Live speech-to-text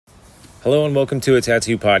Hello and welcome to a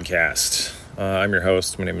tattoo podcast. I'm your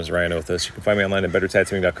host. My name is Ryan Othis. You can find me online at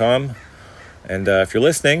bettertattooing.com. And if you're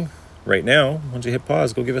listening right now, why don't you hit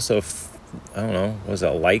pause? Go give us a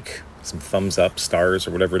like, some thumbs up, stars,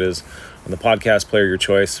 or whatever it is on the podcast player, your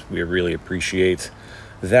choice. We really appreciate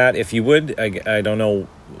that. If you would, I don't know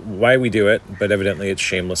why we do it, but evidently it's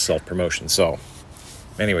shameless self-promotion. So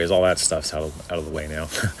anyways, all that stuff's out of the way now.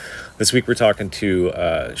 This week we're talking to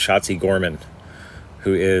Shotsie Gorman,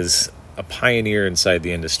 who is a pioneer inside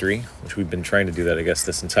the industry, which we've been trying to do that, I guess,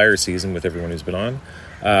 this entire season with everyone who's been on.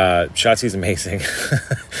 Shotsie's amazing.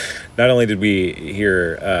 Not only did we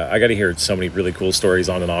hear, I got to hear so many really cool stories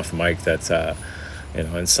on and off the mic that,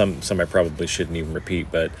 and some I probably shouldn't even repeat,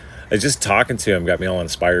 but just talking to him got me all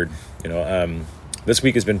inspired. This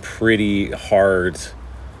week has been pretty hard,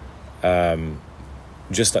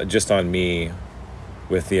 just on me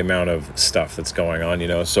with the amount of stuff that's going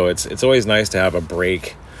on, so it's always nice to have a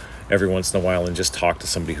break every once in a while and just talk to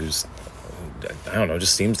somebody who's, I don't know,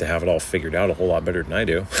 just seems to have it all figured out a whole lot better than I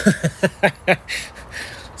do.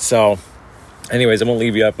 So anyways, I won't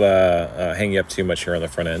leave you up, hang you up too much here on the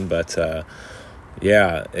front end, but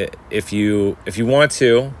if you want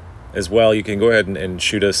to as well, you can go ahead and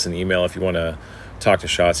shoot us an email if you want to talk to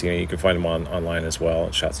Shotsie. You can find him online as well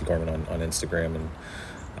at Shotsie Gorman on Instagram, and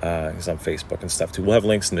he's on Facebook and stuff too. We'll have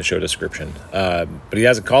links in the show description. But he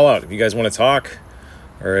has a call out if you guys want to talk,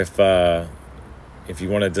 or if you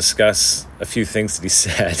want to discuss a few things that he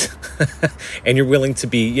said, and you're willing to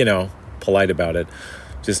be, polite about it,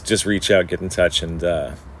 just reach out, get in touch, and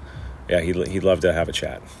he'd love to have a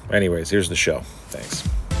chat. Anyways, here's the show. Thanks.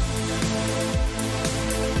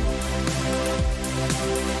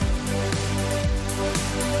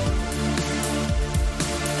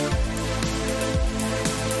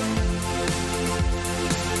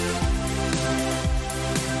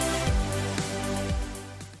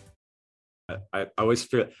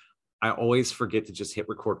 I always forget to just hit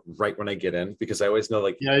record right when I get in, because I always know,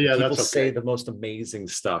 people that's okay. Say the most amazing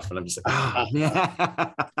stuff, and I'm just like,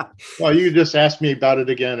 yeah. Well, you can just ask me about it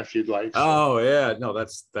again if you'd like. So. Oh yeah, no,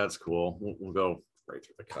 that's cool. We'll go right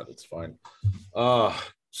through the cut. It's fine.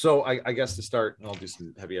 So I guess to start, I'll do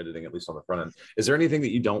some heavy editing, at least on the front end. Is there anything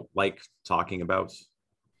that you don't like talking about?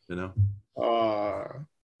 Well,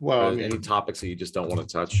 any topics that you just don't want to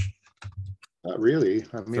touch? Not really.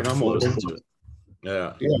 I'm open to it.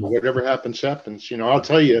 Yeah. Whatever happens. I'll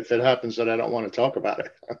tell you if it happens that I don't want to talk about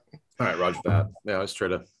it. All right, roger that. Yeah, I always try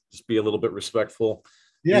to just be a little bit respectful.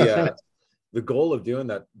 Yeah. The goal of doing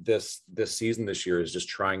that this season this year is just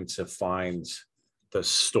trying to find the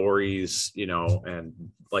stories, and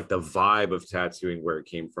like the vibe of tattooing, where it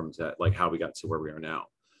came from, to like how we got to where we are now,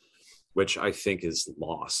 which I think is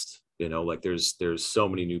lost. There's so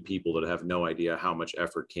many new people that have no idea how much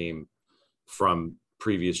effort came from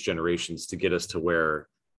previous generations to get us to where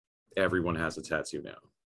everyone has a tattoo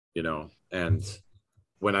now, and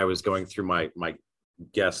when I was going through my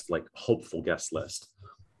guest, hopeful guest list,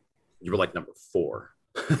 you were like number 4.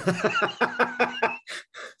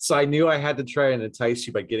 So I knew I had to try and entice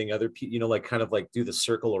you by getting other people, kind of do the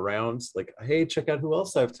circle around, hey, check out who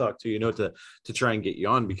else I've talked to, to try and get you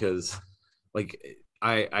on, because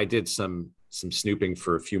I did some snooping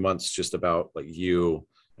for a few months just about you,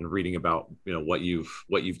 and reading about what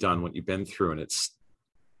you've done, what you've been through, and it's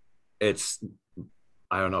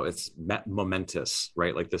I don't know, it's momentous,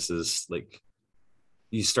 right? This is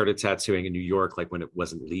you started tattooing in New York when it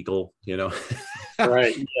wasn't legal,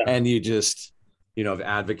 Right? Yeah. And you just have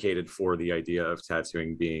advocated for the idea of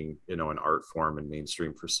tattooing being an art form and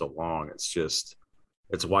mainstream for so long. It's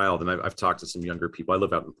wild. And I've talked to some younger people. I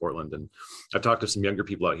live out in Portland, and I've talked to some younger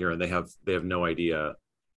people out here, and they have no idea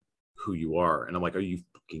who you are. And I'm like, are you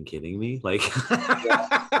fucking kidding me?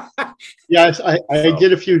 Yes, I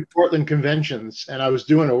did a few Portland conventions, and I was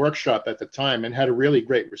doing a workshop at the time and had a really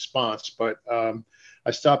great response, but I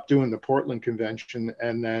stopped doing the Portland convention,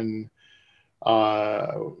 and then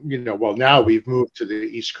now we've moved to the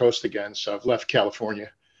East Coast again, so I've left California.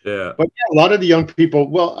 Yeah. But a lot of the young people,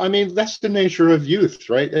 that's the nature of youth,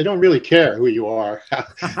 right? They don't really care who you are.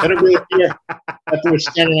 They don't really care that they're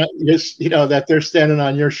standing on, that they're standing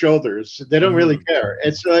on your shoulders. They don't really care.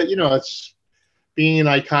 It's, it's being an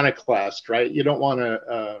iconoclast, right? You don't want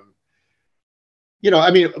to,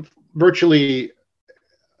 virtually,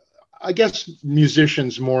 I guess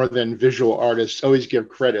musicians more than visual artists always give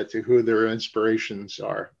credit to who their inspirations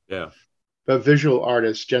are. Yeah. But visual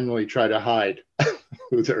artists generally try to hide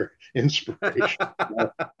who their inspiration.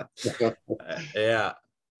 Yeah,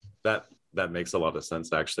 that makes a lot of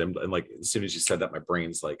sense, actually. And as soon as you said that, my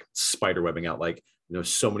brain's spider webbing out.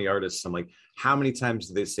 So many artists. I'm like, how many times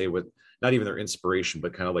do they say what not even their inspiration,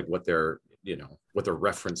 but kind of like what their, what their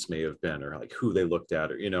reference may have been, or like who they looked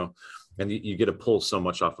at, or, and you get to pull so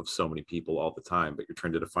much off of so many people all the time, but you're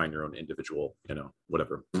trying to define your own individual,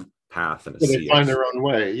 whatever path and They find their own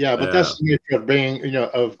way. Yeah, but that's the nature of being,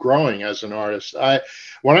 of growing as an artist.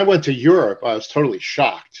 When I went to Europe, I was totally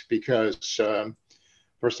shocked because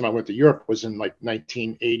first time I went to Europe was in like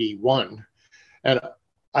 1981, and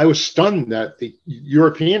I was stunned that the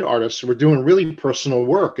European artists were doing really personal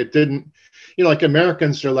work. It didn't, like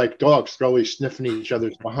Americans are like dogs, they're always sniffing each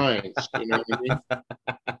other's behinds. You know what I mean?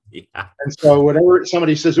 Yeah. And so whenever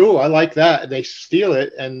somebody says, "Oh, I like that," they steal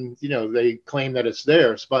it, and they claim that it's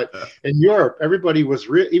theirs. But in Europe, everybody was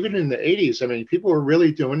even in the 80s. I mean, people were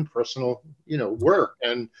really doing personal, work,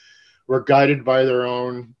 and were guided by their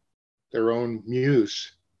own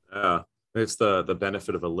muse. It's the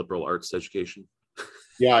benefit of a liberal arts education.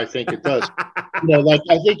 Yeah, I think it does. Like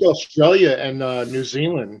I think Australia and New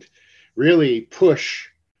Zealand really push,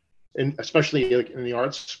 and especially like in the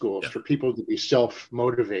arts schools, for people to be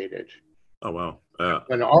self-motivated. Oh wow!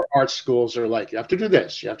 And our art schools are like, you have to do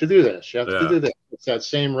this, you have to do this, you have to do this. It's that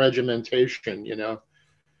same regimentation, Yeah.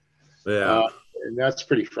 And that's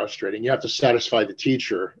pretty frustrating. You have to satisfy the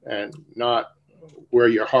teacher and not where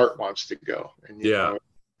your heart wants to go. And yeah,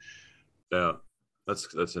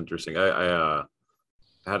 that's interesting. I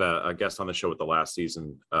had a guest on the show with the last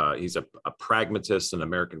season. He's a pragmatist and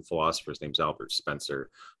American philosopher. His name's Albert Spencer.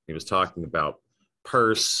 He was talking about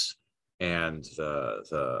Peirce and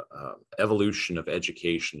the evolution of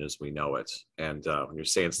education as we know it. And when you're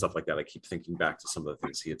saying stuff like that, I keep thinking back to some of the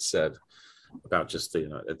things he had said about just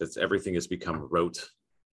that everything has become rote,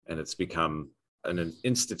 and it's become an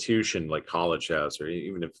institution like college has, or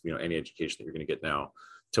even if any education that you're going to get now,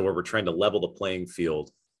 to where we're trying to level the playing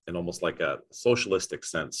field in almost like a socialistic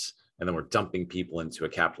sense, and then we're dumping people into a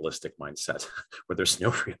capitalistic mindset where there's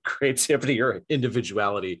no real creativity or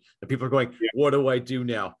individuality, and people are going, what do I do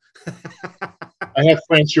now? I have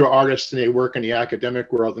friends who are artists, and they work in the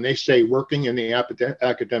academic world, and they say working in the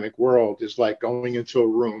academic world is like going into a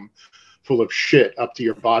room full of shit up to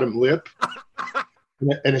your bottom lip.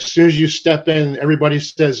 And as soon as you step in, everybody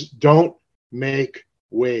says, "Don't make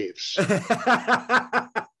waves."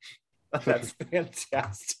 That's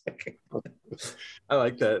fantastic. I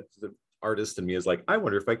like that. The artist in me is like, I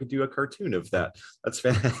wonder if I could do a cartoon of that. That's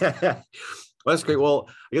fantastic. Well, that's great. Well,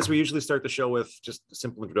 I guess we usually start the show with just a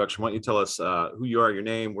simple introduction. Why don't you tell us who you are, your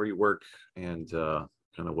name, where you work, and kind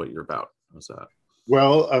of what you're about? How's that?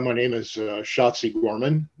 Well, my name is Shotsie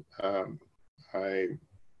Gorman.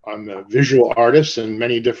 I'm a visual artist in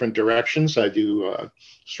many different directions. I do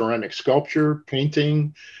ceramic sculpture,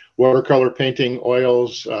 painting, watercolor painting,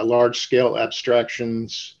 oils, large-scale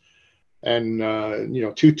abstractions, and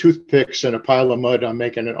 2 toothpicks and a pile of mud. I'm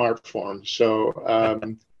making an art form. So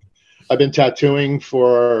I've been tattooing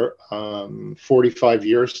for 45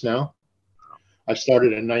 years now. I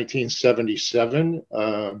started in 1977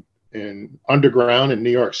 in underground in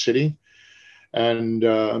New York City. And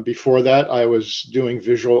before that, I was doing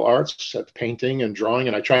visual arts, painting and drawing,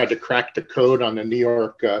 and I tried to crack the code on the New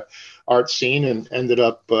York art scene and ended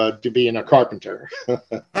up to being a carpenter.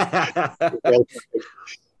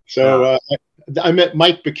 So I met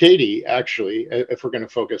Mike Bicady, actually, if we're going to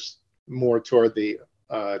focus more toward the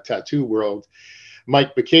tattoo world.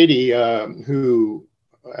 Mike Bicady, who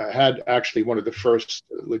had actually one of the first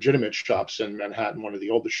legitimate shops in Manhattan, one of the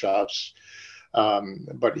oldest shops.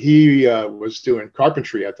 But he was doing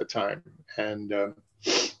carpentry at the time. And,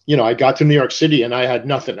 I got to New York City and I had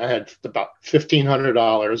nothing. I had about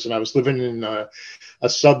 $1,500 and I was living in a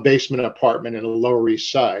sub-basement apartment in the Lower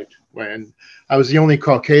East Side when I was the only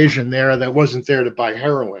Caucasian there that wasn't there to buy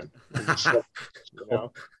heroin. So,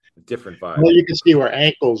 different vibe. Well, you can see our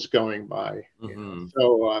ankles going by. Mm-hmm.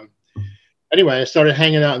 So, anyway, I started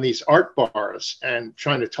hanging out in these art bars and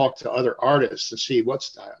trying to talk to other artists and see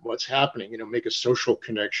what's happening, make a social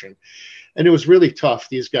connection. And it was really tough.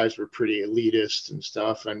 These guys were pretty elitist and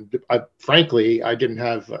stuff. And frankly, I didn't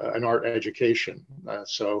have an art education.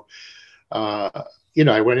 So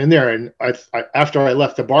I went in there and after I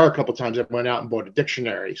left the bar a couple of times, I went out and bought a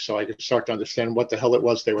dictionary so I could start to understand what the hell it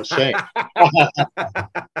was they were saying.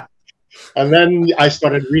 And then I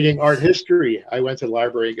started reading art history. I went to the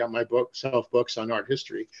library, got my self-books on art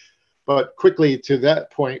history. But quickly to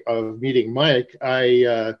that point of meeting Mike,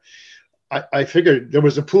 I figured there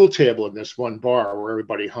was a pool table in this one bar where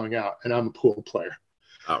everybody hung out, and I'm a pool player.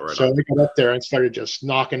 Oh, right. So I got up there and started just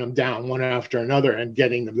knocking them down one after another and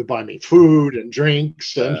getting them to buy me food and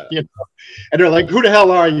drinks. And, and they're like, who the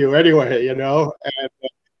hell are you anyway? And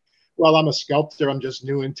well, I'm a sculptor. I'm just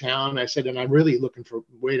new in town. I said, and I'm really looking for a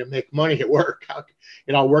way to make money at work.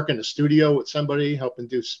 I'll work in a studio with somebody, helping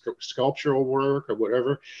do sculptural work or whatever.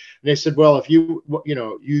 And they said, well, if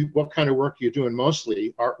what kind of work are you doing?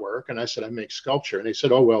 Mostly artwork. And I said, I make sculpture. And they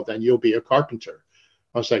said, oh, well, then you'll be a carpenter.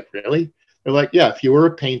 I was like, really? They're like, yeah, if you were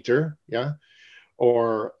a painter, yeah,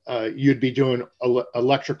 or you'd be doing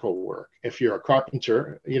electrical work. If you're a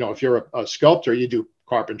carpenter, if you're a sculptor, you do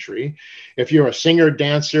carpentry. If you're a singer,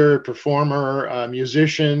 dancer, performer,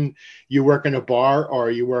 musician, you work in a bar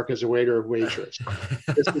or you work as a waiter or waitress.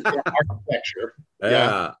 This is architecture.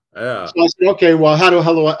 Yeah. So I said, okay, well,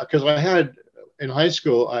 because I had in high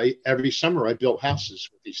school, every summer I built houses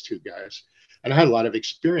with these two guys, and I had a lot of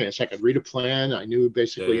experience. I could read a plan. I knew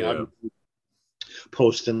basically how to do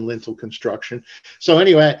post and lintel construction. So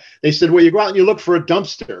anyway, they said, well, you go out and you look for a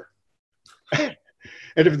dumpster. And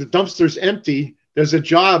if the dumpster's empty, there's a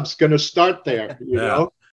job's going to start there, you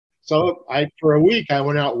know? So for a week, I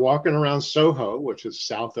went out walking around Soho, which is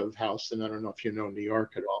south of Houston. I don't know if you know New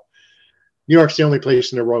York at all. New York's the only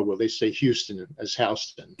place in the world where they say Houston as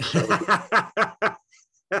Houston. So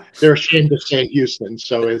they're ashamed to say Houston,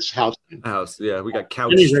 so it's Houston. Yeah, we got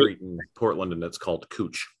Couch Street in Portland, and it's called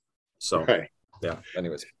Cooch. So, okay. Yeah.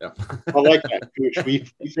 Anyways, yeah. I like that, Cooch. We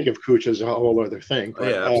think of Cooch as a whole other thing. But,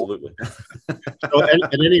 yeah, absolutely. So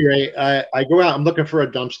at any rate, I go out. I'm looking for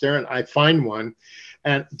a dumpster, and I find one.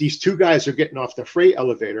 And these two guys are getting off the freight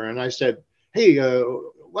elevator, and I said, "Hey,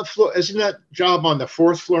 what floor? Isn't that job on the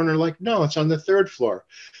 4th floor?" And they're like, "No, it's on the 3rd floor."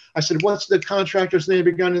 I said, "What's the contractor's name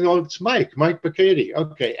again?" And it's Mike Bacchietti.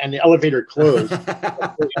 Okay, and the elevator closed. And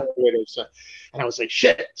I was like,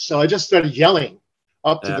 "Shit!" So I just started yelling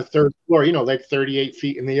up to the 3rd floor, like 38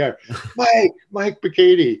 feet in the air. Mike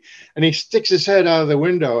Bacchietti. And he sticks his head out of the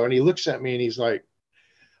window and he looks at me and he's like,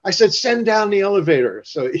 I said, send down the elevator.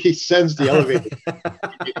 So he sends the elevator.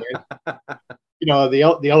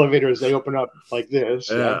 The elevators, they open up like this.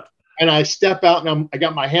 Yeah. And I step out and I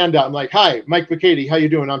got my hand out. I'm like, hi, Mike Bacchietti. How you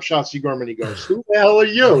doing? I'm Shotsie Gorman. He goes, who the hell are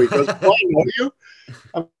you? He goes, well, I know you.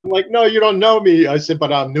 I'm like, no, you don't know me. I said,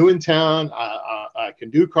 but I'm new in town. I can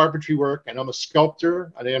do carpentry work and I'm a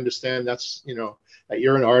sculptor. And I understand that's, that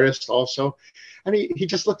you're an artist also. And he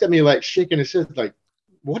just looked at me like shaking his head, like,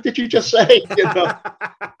 what did you just say?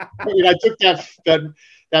 I took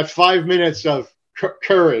that 5 minutes of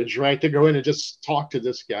courage, right, to go in and just talk to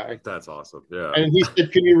this guy. That's awesome. Yeah. And he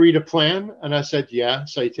said, can you read a plan? And I said, yeah.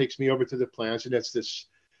 So he takes me over to the plans, and it's this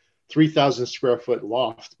 3,000 square foot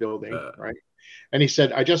loft building, right? And he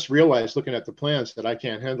said, I just realized looking at the plans that I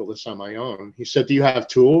can't handle this on my own. He said, do you have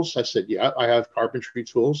tools? I said, yeah, I have carpentry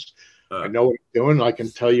tools. I know what I'm doing. I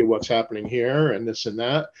can tell you what's happening here and this and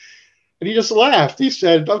that. And he just laughed. He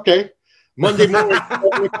said, okay, Monday morning,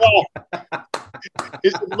 7 o'clock. He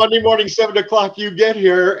said, Monday morning, 7 o'clock, you get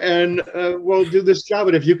here and we'll do this job.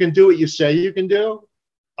 And if you can do what you say you can do,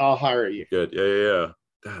 I'll hire you. Good. Yeah.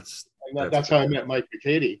 That's how I met Mike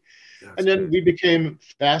Bacchietti. And then we became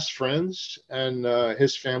fast friends, and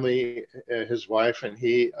his family, his wife, and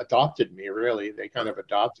he adopted me, really. They kind of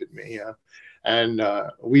adopted me. And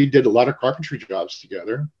we did a lot of carpentry jobs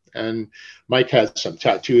together. And Mike had some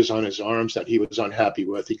tattoos on his arms that he was unhappy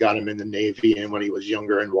with. He got him in the Navy and when he was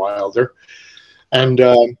younger and wilder. And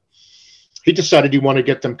he decided he wanted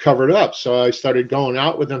to get them covered up. So I started going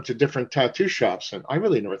out with him to different tattoo shops. And I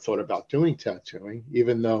really never thought about doing tattooing,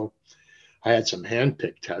 even though I had some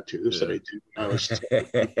hand-picked tattoos that I did when I was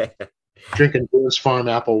drinking Boone's Farm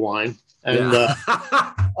apple wine. And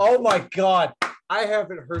oh my God, I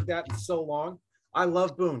haven't heard that in so long. I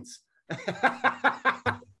love Boone's.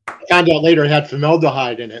 I found out later it had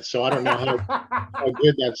formaldehyde in it, so I don't know how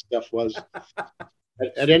good that stuff was.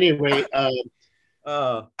 At any rate,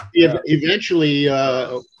 eventually,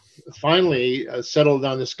 finally settled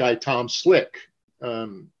on this guy, Tom Slick.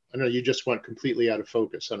 I know you just went completely out of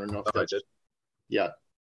focus. I don't know if that's it. Yeah.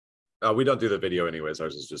 We don't do the video anyways.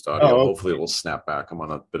 Ours is just audio. Oh, okay. Hopefully it will snap back. I'm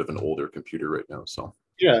on a bit of an older computer right now. So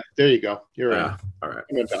yeah, there you go. You're right. All right.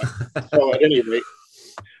 So at any rate,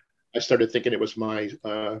 I started thinking it was my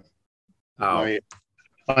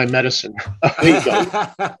medicine. There you go.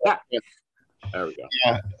 There we go.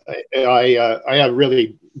 Yeah, I have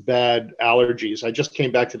really bad allergies. I just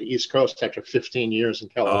came back to the East Coast after 15 years in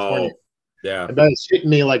California. Oh, yeah. And it's hitting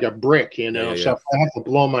me like a brick, Yeah. So if I have to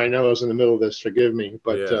blow my nose in the middle of this, forgive me.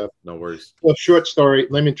 But no worries. Well, short story.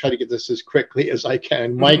 Let me try to get this as quickly as I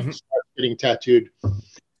can. Mike started getting tattooed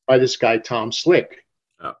by this guy, Tom Slick.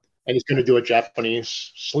 Oh. And he's going to do a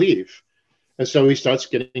Japanese sleeve. And so he starts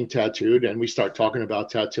getting tattooed, and we start talking about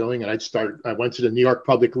tattooing. And I went to the New York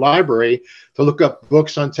Public Library to look up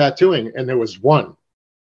books on tattooing, and there was one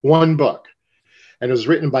book. and it was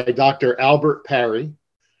written by Dr. Albert Parry,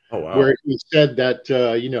 Oh wow. where he said that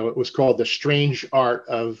it was called The Strange Art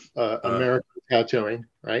of American Tattooing,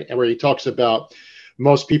 right? And where he talks about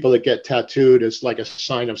most people that get tattooed is like a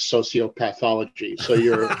sign of sociopathology. So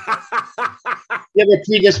you have a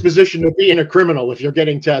predisposition to being a criminal if you're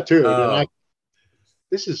getting tattooed. And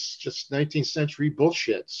this is just 19th century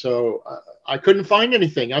bullshit. So I couldn't find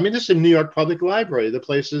anything. I mean, this is New York Public Library. The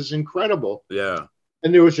place is incredible. Yeah.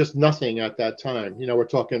 And there was just nothing at that time. We're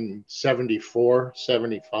talking 74,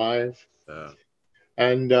 75. Yeah.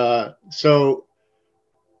 And so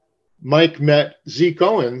Mike met Zeke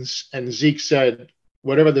Owens, and Zeke said,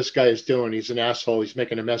 whatever this guy is doing, he's an asshole. He's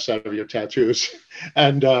making a mess out of your tattoos.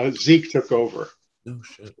 And Zeke took over. Oh,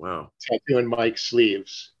 shit. Wow. Tattooing Mike's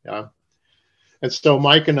sleeves. Yeah. And so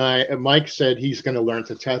Mike said he's going to learn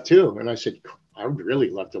to tattoo. And I said, I would really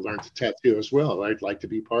love to learn to tattoo as well. I'd like to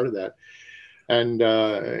be part of that. And,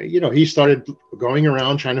 he started going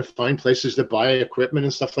around trying to find places to buy equipment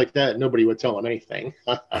and stuff like that. Nobody would tell him anything.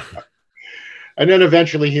 And then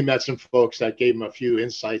eventually he met some folks that gave him a few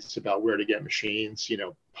insights about where to get machines,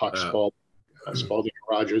 Puck Spalding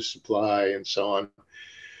Rogers Supply and so on.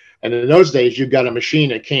 And in those days, you got a machine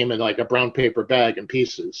that came in like a brown paper bag in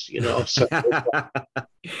pieces, So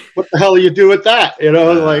what the hell do you do with that?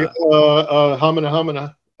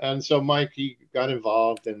 Humana. And so Mike, he got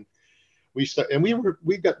involved, and we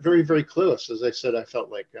got very, very close. As I said, I felt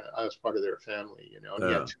like I was part of their family, And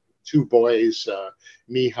he had two boys,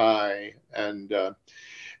 Mihai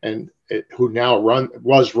who now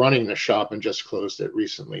was running the shop and just closed it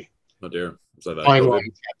recently. Oh dear. Is that Fine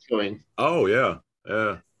Line Tattooing. Oh yeah.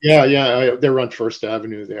 Yeah. Yeah. They run First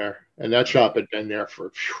Avenue there, and that shop had been there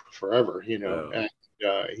for forever, And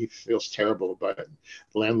he feels terrible, but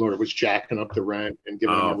the landlord was jacking up the rent and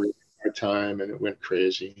giving him a really hard time, and it went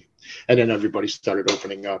crazy. And then everybody started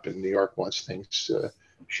opening up in New York once things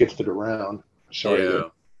shifted around. Sorry.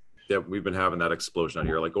 Yeah, we've been having that explosion out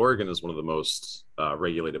here. Like Oregon is one of the most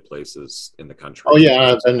regulated places in the country. Oh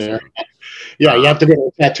yeah, I've been there. Yeah, you have to go to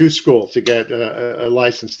a tattoo school to get a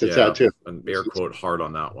license to tattoo. And air quote hard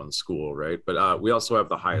on that one, school, right? But we also have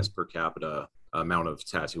the highest per capita amount of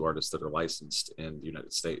tattoo artists that are licensed in the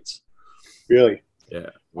United States. Really?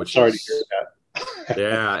 Yeah. Sorry to hear that.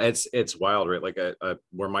 Yeah, it's wild, right? Like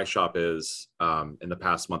where my shop is, in the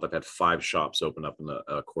past month, I've had 5 shops open up in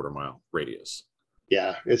a quarter-mile radius.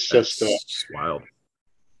 Yeah, it's just wild.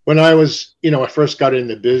 When I first got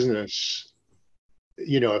into business,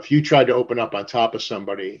 if you tried to open up on top of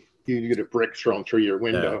somebody, you get a brick thrown through your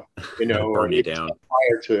window, or burn you down.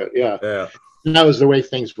 Fire to it. Yeah. Yeah. And that was the way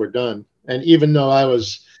things were done. And even though I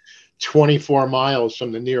was 24 miles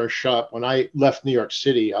from the nearest shop, when I left New York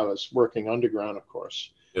City, I was working underground, of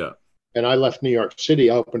course. Yeah. And I left New York City.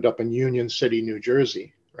 I opened up in Union City, New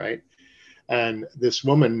Jersey, right? And this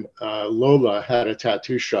woman, Lola, had a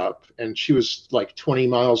tattoo shop, and she was like 20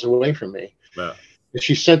 miles away from me. Yeah. And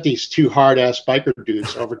she sent these 2 hard-ass biker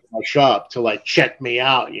dudes over to my shop to like check me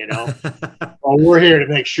out, Well, we're here to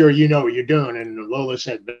make sure you know what you're doing. And Lola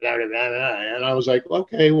said, blah, blah, blah, blah. And I was like,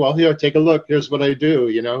 okay, well, here, take a look. Here's what I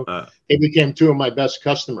do, They became 2 of my best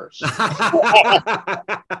customers.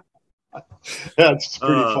 That's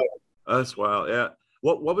pretty funny. That's wild. Yeah.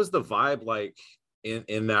 What was the vibe like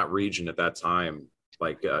in that region at that time?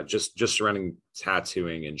 Like just surrounding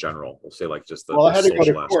tattooing in general? We'll say like just the I had to go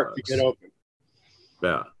to court to get open.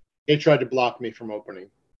 Yeah. They tried to block me from opening.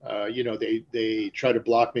 They tried to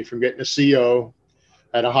block me from getting a CO.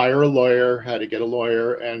 Had to hire a lawyer, had to get a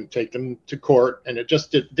lawyer and take them to court. And it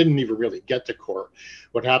just didn't even really get to court.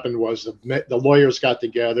 What happened was the lawyers got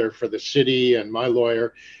together for the city and my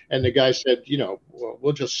lawyer. And the guy said, well,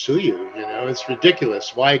 we'll just sue you. It's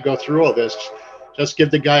ridiculous. Why go through all this? Just give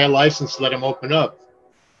the guy a license, let him open up.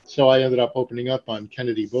 So I ended up opening up on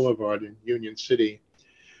Kennedy Boulevard in Union City,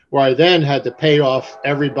 where I then had to pay off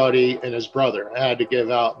everybody and his brother. I had to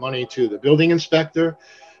give out money to the building inspector,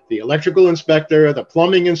 the electrical inspector, the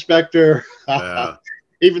plumbing inspector,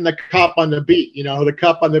 even the cop on the beat. The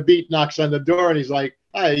cop on the beat knocks on the door and he's like,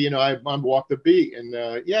 hi, I'm walk the beat. And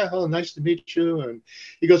nice to meet you. And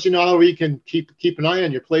he goes, how we can keep an eye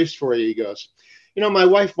on your place for you. He goes, my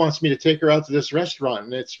wife wants me to take her out to this restaurant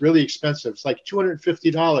and it's really expensive. It's like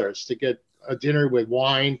 $250 to get a dinner with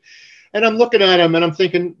wine. And I'm looking at him and I'm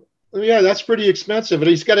thinking, yeah, that's pretty expensive. And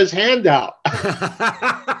he's got his hand out.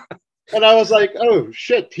 And I was like, oh,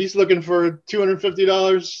 shit, he's looking for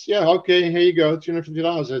 $250. Yeah, okay, here you go,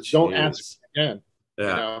 $250. Don't ask again.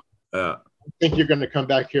 Yeah. I think you're going to come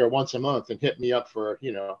back here once a month and hit me up for,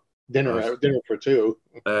 dinner for 2.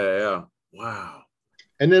 Yeah. Wow.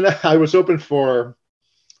 And then I was open for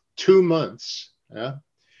 2 months. Yeah.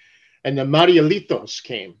 and the Marielitos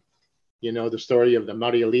came. You know the story of the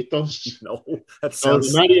Marielitos? No, that So the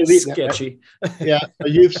sounds sketchy. Yeah,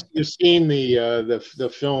 you've seen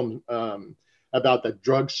the film about the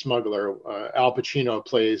drug smuggler. Al Pacino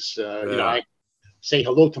plays. I say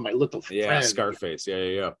hello to my little friend. Scarface.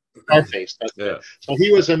 Yeah. Scarface. That's it. So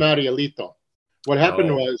he was a Marielito. What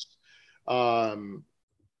happened was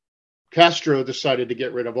Castro decided to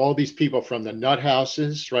get rid of all these people from the nut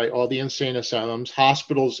houses, right? All the insane asylums,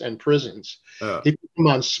 hospitals, and prisons. He put them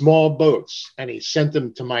on small boats and he sent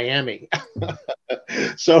them to Miami.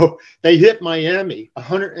 So they hit Miami,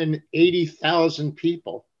 180,000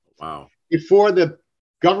 people. Wow. Before the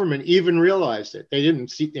government even realized it. They didn't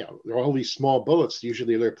see, there are all these small boats,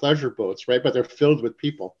 usually they're pleasure boats, right? But they're filled with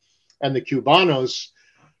people. And the Cubanos,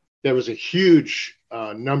 there was a huge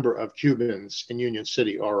number of Cubans in Union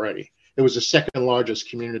City already. It was the second largest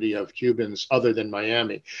community of Cubans other than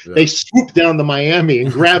Miami. Yeah. They swooped down to Miami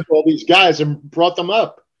and grabbed all these guys and brought them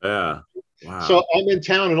up. Yeah. Wow. So I'm in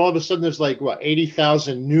town and all of a sudden there's like,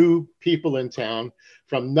 80,000 new people in town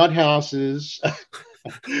from nut houses,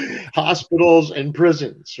 hospitals, and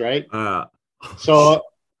prisons, right? So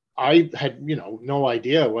I had, no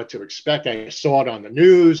idea what to expect. I saw it on the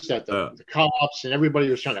news that the cops and everybody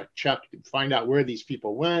was trying to check and find out where these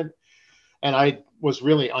people went. And I was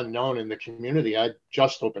really unknown in the community. I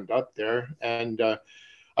just opened up there, and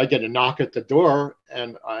I get a knock at the door,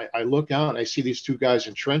 and I look out, and I see these two guys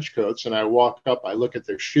in trench coats, and I walk up, I look at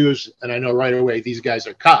their shoes, and I know right away these guys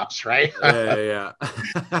are cops, right? Yeah.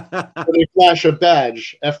 So they flash a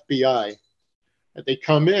badge, FBI, and they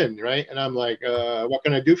come in, right? And I'm like, what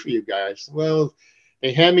can I do for you guys? Well,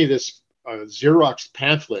 they hand me this Xerox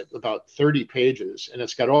pamphlet, about 30 pages, and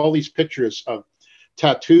it's got all these pictures of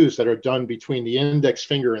tattoos that are done between the index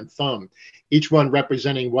finger and thumb, each one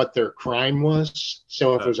representing what their crime was.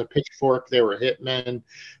 So if it was a pitchfork, they were hitmen. It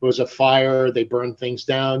was a fire, they burned things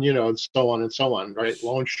down, and so on, right?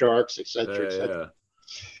 Loan sharks, etc., etc.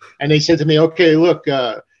 And they said to me, okay, look,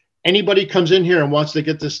 anybody comes in here and wants to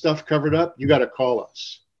get this stuff covered up, you got to call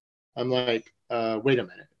us. I'm like, wait a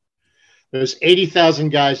minute. There's 80,000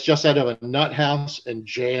 guys just out of a nut house and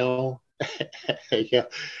jail. Yeah.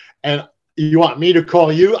 And you want me to call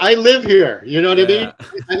you? I live here. You know what I mean?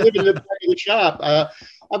 I live in the back of the shop.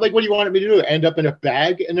 I'm like, what do you want me to do? End up in a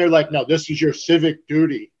bag? And they're like, no, this is your civic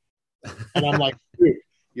duty. And I'm like, dude,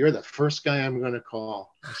 you're the first guy I'm going to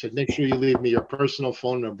call. I said, make sure you leave me your personal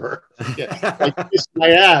phone number. Like, kiss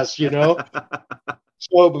my ass,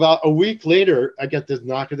 So about a week later, I get this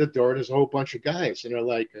knock at the door. There's a whole bunch of guys. And they're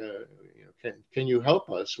like, can you help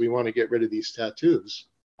us? We want to get rid of these tattoos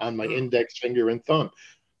on my index finger and thumb.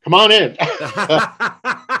 Come on in.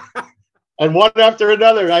 And one after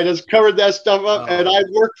another, I just covered that stuff up. And I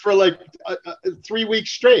worked for like 3 weeks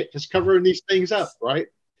straight, just covering these things up, right?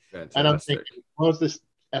 Fantastic. And I'm thinking, well, this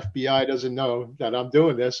FBI doesn't know that I'm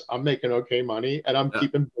doing this. I'm making okay money, and I'm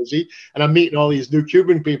keeping busy, and I'm meeting all these new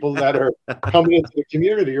Cuban people that are coming into the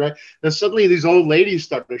community, right? And suddenly these old ladies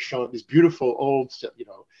started showing, these beautiful old,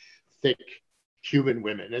 thick Cuban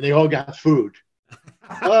women, and they all got food.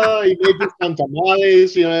 Oh, he made you some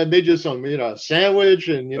tamales, made you some, sandwich,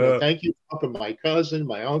 and thank you for helping my cousin,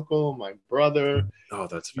 my uncle, my brother. Oh,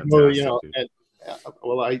 that's fantastic. And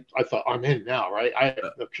well, I thought I'm in now, right?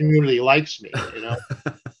 The community likes me,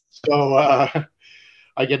 So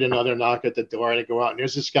I get another knock at the door, and I go out, and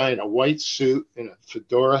there's this guy in a white suit and a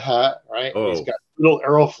fedora hat, right? Oh. He's got a little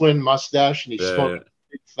Errol Flynn mustache, and he's smoking a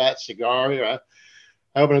big fat cigar, right?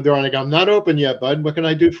 I open the door and I go, I'm not open yet, bud. What can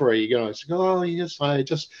I do for you? I said, oh, yes, I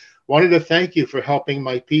just wanted to thank you for helping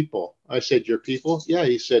my people. I said, your people? Yeah.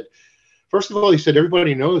 He said, first of all,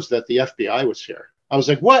 everybody knows that the FBI was here. I was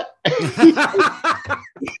like, what? He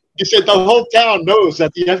said, the whole town knows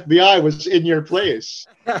that the FBI was in your place.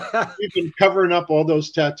 You've been covering up all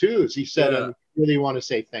those tattoos. He said, I really want to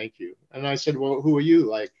say thank you. And I said, well, who are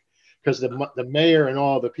you? Because the mayor and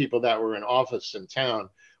all the people that were in office in town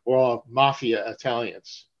were all mafia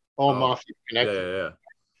Italians, all mafia connected. Yeah.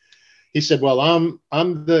 He said, well,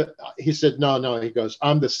 he said, no. He goes,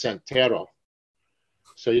 I'm the Santero.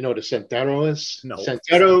 So you know what a Santero is? No.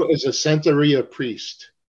 Santero is a Santeria priest.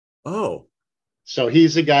 Oh. So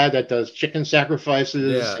he's the guy that does chicken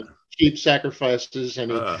sacrifices, and sheep sacrifices,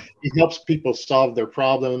 and he helps people solve their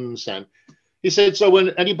problems. And he said, so when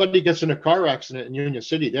anybody gets in a car accident in Union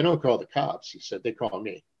City, they don't call the cops. He said, they call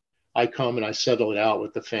me. I come and I settle it out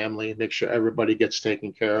with the family, make sure everybody gets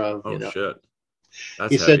taken care of. Oh, shit.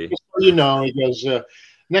 That's he heavy. said, just so he goes,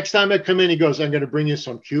 next time I come in, he goes, I'm going to bring you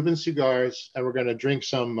some Cuban cigars, and we're going to drink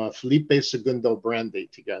some Felipe Segundo brandy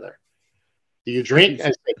together. Do you drink? I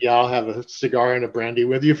said, yeah, I'll have a cigar and a brandy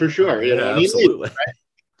with you for sure. Absolutely. Right?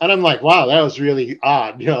 And I'm like, wow, that was really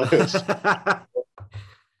odd.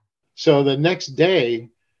 So the next day,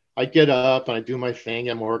 I get up and I do my thing.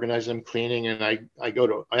 I'm organized, I'm cleaning, and I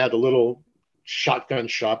had a little shotgun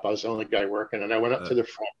shop. I was the only guy working, and I went up to the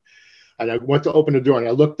front and I went to open the door and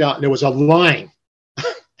I looked out and there was a line.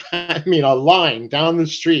 I mean, a line down the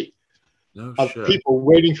street of people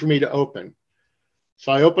waiting for me to open.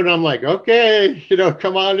 So I opened. I'm like, okay,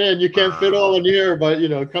 come on in. You can't fit all in here, but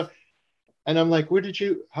come. And I'm like,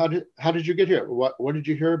 how did you get here? What did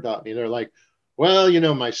you hear about me? They're like, well,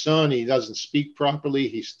 my son, he doesn't speak properly.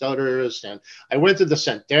 He stutters. And I went to the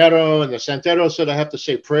Santero, and the Santero said I have to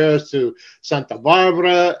say prayers to Santa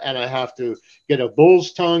Barbara, and I have to get a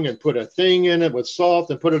bull's tongue and put a thing in it with salt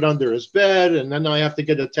and put it under his bed, and then I have to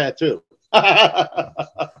get a tattoo.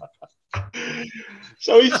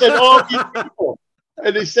 So he said, all these people.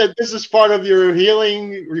 And he said, this is part of your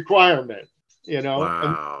healing requirement, Wow.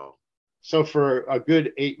 And so for a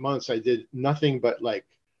good 8 months, I did nothing but like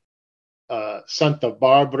Santa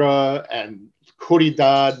Barbara and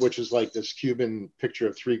Curidad, which is like this Cuban picture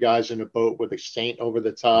of three guys in a boat with a saint over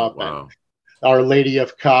the top. Oh, wow. And Our Lady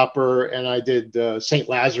of Copper. And I did St.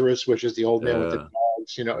 Lazarus, which is the old man with the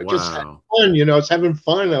dogs. Wow. Just having fun, it's having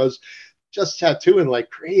fun. I was just tattooing like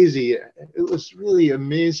crazy. It was really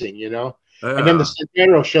amazing, Yeah. And then the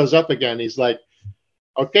Santero shows up again. He's like,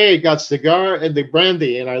 okay, got cigar and the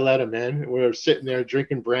brandy. And I let him in. We were sitting there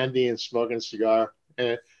drinking brandy and smoking a cigar.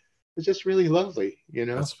 And it's just really lovely,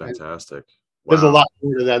 That's fantastic. Wow. There's a lot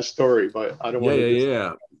more to that story, but I don't want to.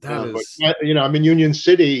 Yeah. That is... But, I'm in Union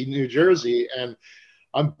City, New Jersey, and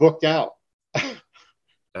I'm booked out.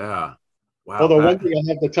 Yeah. Wow. Although one thing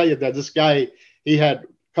I have to tell you that this guy, he had a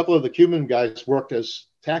couple of the Cuban guys worked as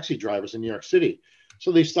taxi drivers in New York City.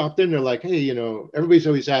 So they stopped in. They're like, hey, everybody's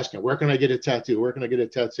always asking, where can I get a tattoo? Where can I get a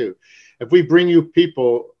tattoo? If we bring you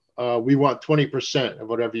people, we want 20% of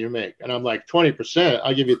whatever you make. And I'm like, 20%?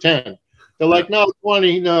 I'll give you 10. They're like, no,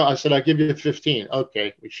 20. No, I said, I'll give you 15.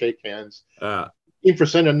 Okay, we shake hands.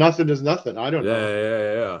 15% of nothing is nothing. I don't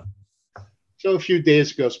know. Yeah. So a few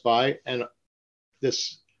days goes by, and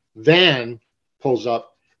this van pulls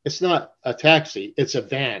up. It's not a taxi. It's a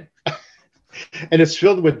van. And it's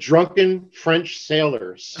filled with drunken French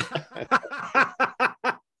sailors.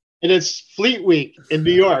 And it's Fleet Week in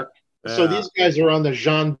New York. Yeah. So these guys are on the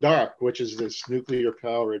Jeanne d'Arc, which is this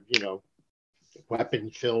nuclear-powered,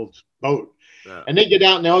 weapon-filled boat. Yeah. And they get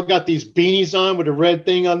out and they all got these beanies on with a red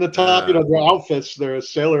thing on the top. Their outfits, their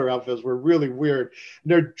sailor outfits were really weird.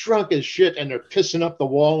 And they're drunk as shit, and they're pissing up the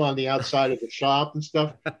wall on the outside of the shop and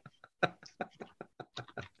stuff.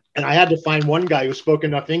 And I had to find one guy who spoke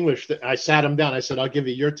enough English that I sat him down. I said, I'll give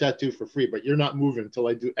you your tattoo for free, but you're not moving until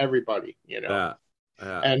I do everybody, Yeah.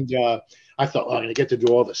 And I thought, I'm going to get to do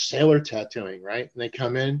all the sailor tattooing, right? And they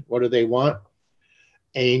come in. What do they want?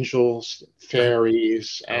 Angels,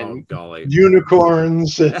 fairies, and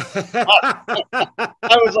unicorns. I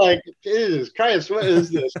was like, Jesus Christ, what is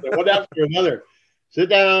this? One after another. Sit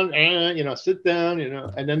down, and sit down,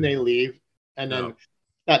 and then they leave. And then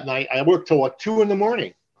that night, I worked till like 2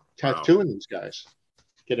 a.m. tattooing these guys.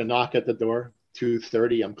 Get a knock at the door,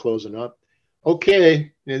 2:30. I'm closing up.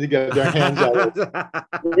 Okay, they got their hands out.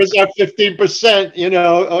 Where's our 15%?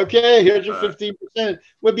 Okay, here's your 15%.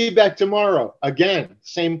 We'll be back tomorrow. Again,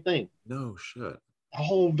 same thing. No shit. A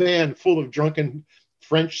whole van full of drunken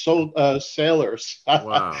French sailors.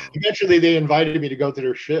 Wow. Eventually, they invited me to go to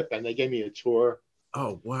their ship, and they gave me a tour.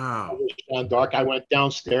 Oh, wow. On dark. I went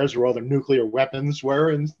downstairs where all the nuclear weapons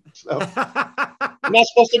were and stuff. I'm not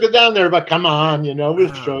supposed to go down there, but come on,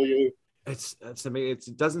 we'll show you. It's I mean,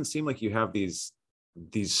 it doesn't seem like you have these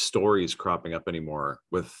stories cropping up anymore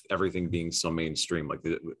with everything being so mainstream. Like,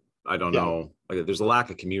 I don't know. Like, there's a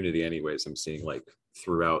lack of community anyways. I'm seeing like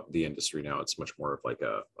throughout the industry now, it's much more of like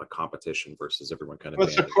a competition versus everyone kind of. Well,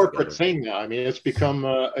 it's a corporate thing now. I mean, it's become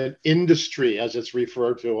an industry as it's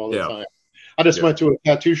referred to all the time. I just went to a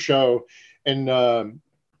tattoo show in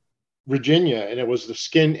Virginia, and it was the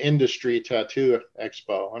Skin Industry Tattoo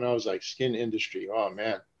Expo. And I was like, skin industry. Oh,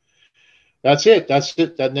 man. That's it.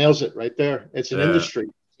 That nails it right there. It's an industry.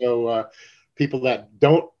 So people that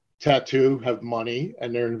don't tattoo have money,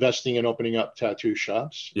 and they're investing in opening up tattoo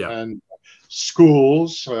shops and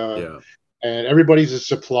schools. And everybody's a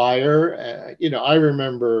supplier. I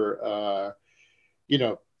remember,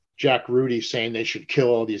 Jack Rudy saying they should kill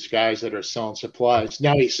all these guys that are selling supplies.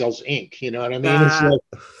 Now he sells ink. You know what I mean? It's like,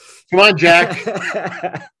 come on, Jack.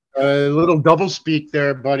 A little double speak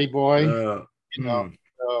there, buddy boy.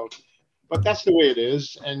 But that's the way it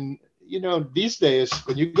is. And, these days,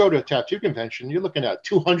 when you go to a tattoo convention, you're looking at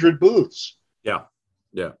 200 booths. Yeah.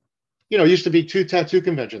 used to be 2 tattoo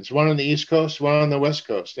conventions, one on the East Coast, one on the West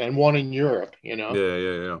Coast, and one in Europe, Yeah.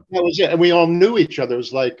 That was it. And we all knew each other. It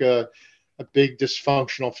was like a big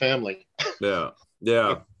dysfunctional family. Yeah.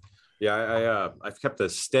 I've kept a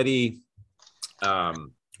steady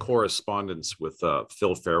correspondence with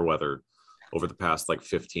Phil Fairweather over the past like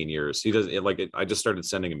 15 years. He does it like I just started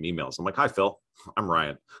sending him emails. I'm like, "Hi, Phil. I'm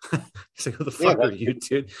Ryan." He's like, "Who the fuck are you,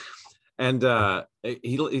 dude?" And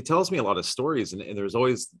he tells me a lot of stories, and there's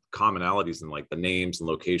always commonalities in like the names and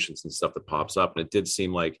locations and stuff that pops up. And it did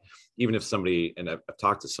seem like even if somebody, and I've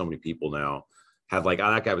talked to so many people now, have like,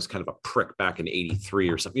 oh, that guy was kind of a prick back in '83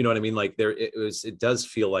 or something. You know what I mean? Like it does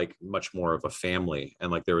feel like much more of a family,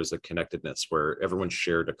 and like there was a connectedness where everyone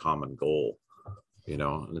shared a common goal.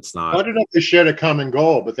 And it's not. I don't know if they shared a common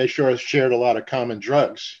goal, but they sure shared a lot of common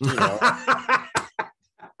drugs.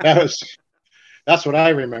 That's what I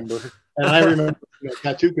remember. And I remember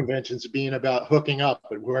tattoo conventions being about hooking up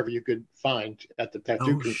and whoever you could find at the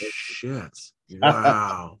tattoo convention. Shit.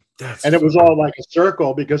 Wow. And it was all like a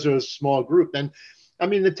circle because it was a small group. And I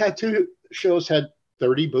mean, the tattoo shows had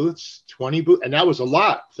 30 booths, 20 booths, and that was a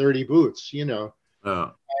lot, 30 booths,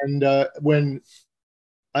 And when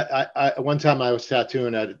I one time I was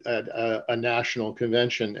tattooing at a national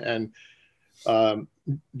convention, and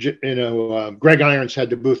Greg Irons had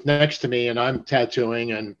the booth next to me, and I'm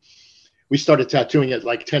tattooing, and we started tattooing at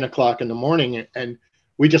like 10 o'clock in the morning, and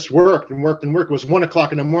we just worked and worked and worked. It was 1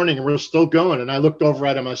 o'clock in the morning, and we were still going. And I looked over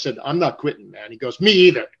at him. I said, "I'm not quitting, man." He goes, "Me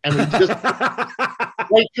either." And we just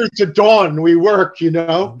right through to dawn, we worked,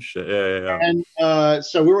 Oh, shit. Yeah. And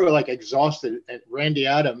so we were like exhausted. And Randy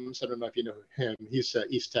Adams, I don't know if you know him. He's an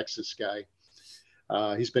East Texas guy.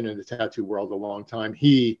 He's been in the tattoo world a long time.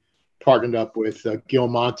 He partnered up with Gil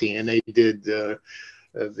Monty, and they did the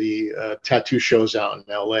tattoo shows out in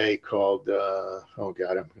LA called I'm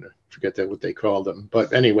gonna forget what they called them,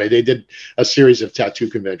 but anyway, they did a series of tattoo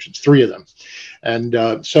conventions, 3 of them.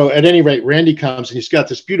 And so at any rate, Randy comes, and he's got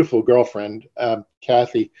this beautiful girlfriend,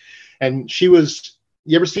 Kathy, and you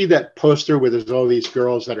ever see that poster where there's all these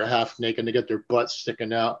girls that are half naked, they get their butts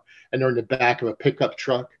sticking out, and they're in the back of a pickup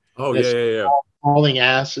truck? Oh, yeah. Hauling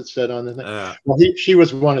ass, it said on the thing. Well, she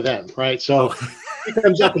was one of them, right? So she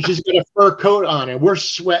comes up, and she's got a fur coat on, and we're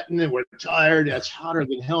sweating, and we're tired. It's hotter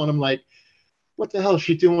than hell. And I'm like, what the hell is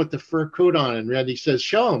she doing with the fur coat on? And Randy says,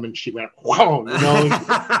 "Show him." And she went, "Whoa,"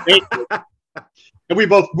 And we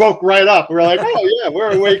both woke right up. We're like, "Oh, yeah,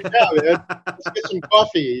 we're awake now, man. Let's get some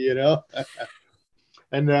coffee,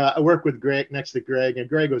 And I worked with Greg, next to Greg, and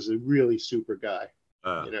Greg was a really super guy,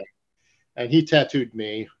 And he tattooed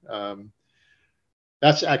me.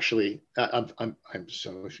 That's actually, I'm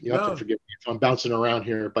so, you have to forgive me if I'm bouncing around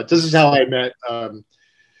here, but this is how I met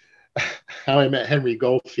Henry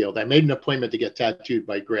Goldfield. I made an appointment to get tattooed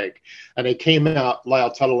by Greg, and I came out. Lyle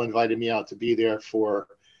Tuttle invited me out to be there for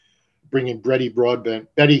bringing Betty Broadbent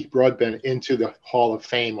into the Hall of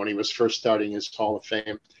Fame when he was first starting his Hall of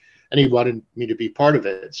Fame, and he wanted me to be part of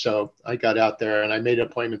it. So I got out there, and I made an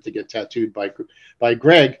appointment to get tattooed by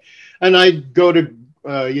Greg, and I go to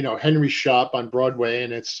Henry's shop on Broadway,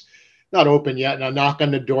 and it's not open yet. And I knock on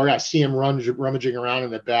the door. I see him rummaging around in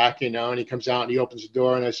the back, and he comes out and he opens the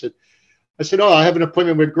door. And I said, "Oh, I have an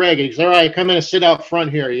appointment with Greg." And he said, "All right, come in and sit out front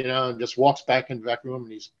here," and just walks back in the back room,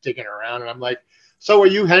 and he's digging around. And I'm like, "So are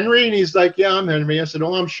you Henry?" And he's like, "Yeah, I'm Henry." I said,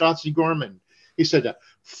 "Oh, I'm Shotsie Gorman." He said,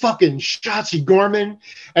 "Fucking Shotsie Gorman."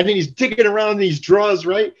 And then he's digging around in these drawers,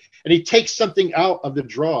 right? And he takes something out of the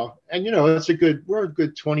drawer. And, we're a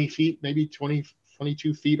good 20 feet, maybe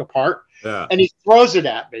 22 feet apart. Yeah. And he throws it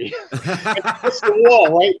at me. It hits the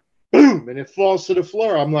wall, right? Boom. And it falls to the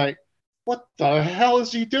floor. I'm like, what the hell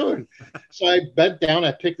is he doing? So I bent down,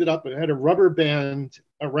 I picked it up, and it had a rubber band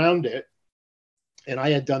around it. And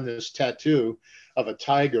I had done this tattoo of a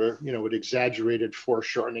tiger, with exaggerated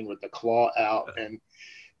foreshortening with the claw out. And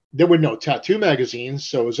there were no tattoo magazines,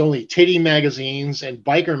 so it was only titty magazines and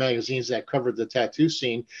biker magazines that covered the tattoo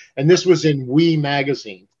scene. And this was in We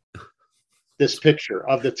magazine. This picture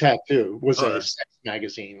of the tattoo was a sex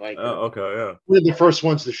magazine, like okay, yeah, one of the first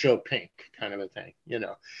ones to show pink, kind of a thing,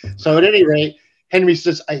 So at any rate, Henry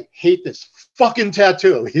says, "I hate this fucking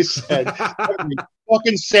tattoo." He said, "Every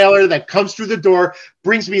fucking sailor that comes through the door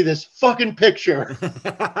brings me this fucking picture,"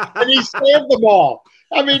 and he saved them all.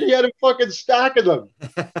 I mean, he had a fucking stack of them.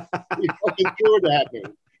 He fucking threw it at me,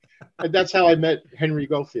 and that's how I met Henry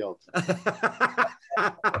Goldfield.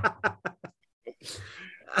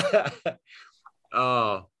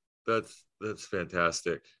 Oh, that's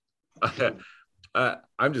fantastic.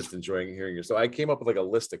 I'm just enjoying hearing you. So I came up with like a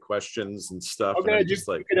list of questions and stuff. Okay, And I'm just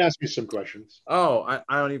like, you can ask me some questions. oh,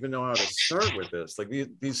 I don't even know how to start with this. Like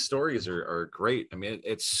these stories are great. I mean,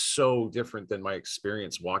 it's so different than my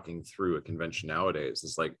experience walking through a convention nowadays.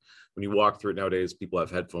 It's like when you walk through it nowadays, people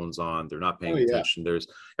have headphones on, they're not paying attention.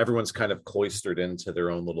 Everyone's kind of cloistered into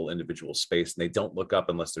their own little individual space, and they don't look up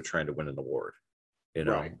unless they're trying to win an award, you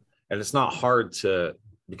know. Right. And it's not hard to,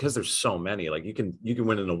 because there's so many. Like you can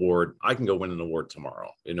win an award. I can go win an award tomorrow.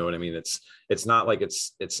 You know what I mean? It's not like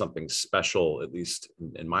it's something special, at least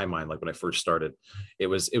in my mind. Like when I first started, it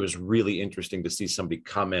was really interesting to see somebody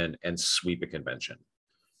come in and sweep a convention.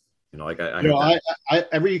 You know, like I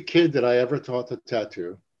every kid that I ever taught to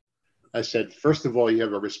tattoo, I said, first of all, you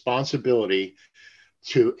have a responsibility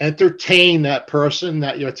to entertain that person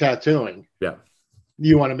that you're tattooing. Yeah.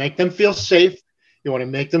 You want to make them feel safe. You want to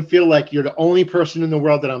make them feel like you're the only person in the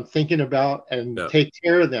world that I'm thinking about, and take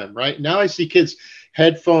care of them. Right now, I see kids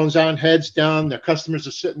headphones on, heads down. Their customers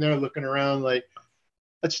are sitting there looking around like,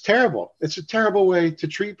 that's terrible. It's a terrible way to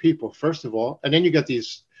treat people, first of all. And then you got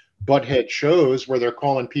these butthead shows where they're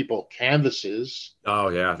calling people canvases. Oh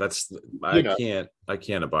yeah, I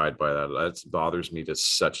can't abide by that. That bothers me to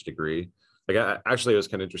such a degree. Like actually, it was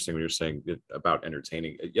kind of interesting when you were saying about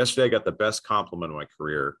entertaining. Yesterday, I got the best compliment of my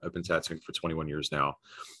career. I've been tattooing for 21 years now,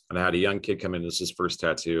 and I had a young kid come in. This is his first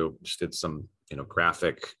tattoo. Just did some,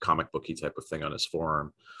 graphic comic booky type of thing on his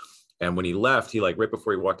forearm. And when he left, he, like, right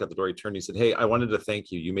before he walked out the door, he turned. He said, "Hey, I wanted to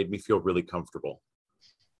thank you. You made me feel really comfortable."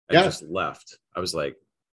 And just left. I was like,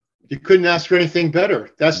 you couldn't ask for anything better.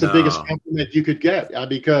 That's the biggest compliment you could get,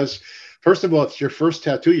 because first of all, it's your first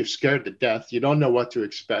tattoo. You're scared to death. You don't know what to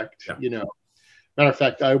expect. Yeah. Matter of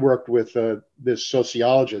fact, I worked with this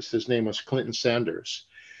sociologist. His name was Clinton Sanders,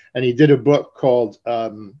 and he did a book called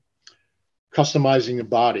Customizing the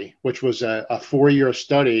Body, which was a 4-year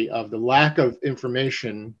study of the lack of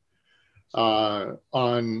information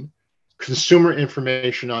on consumer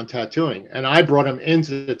information on tattooing. And I brought him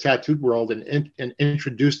into the tattoo world and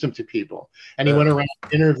introduced him to people. And he went around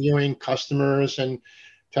interviewing customers and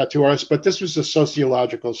tattoo artists. But this was a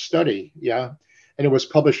sociological study, and it was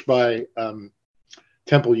published by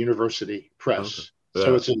Temple University Press.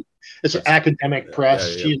 So it's an academic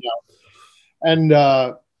press, and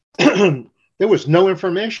there was no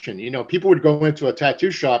information. People would go into a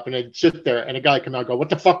tattoo shop and they'd sit there, and a guy come out and go, "What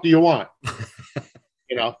the fuck do you want?"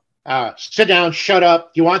 Sit down, shut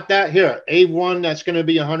up. You want that? Here, A1, that's going to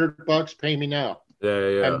be $100. Pay me now.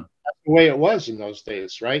 Yeah. And that's the way it was in those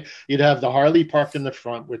days, right? You'd have the Harley parked in the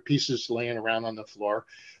front with pieces laying around on the floor.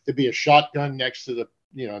 There'd be a shotgun next to the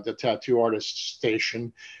tattoo artist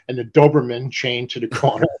station, and the Doberman chained to the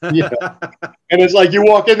corner. And it's like you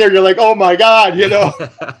walk in there, you're like, oh my God, I'm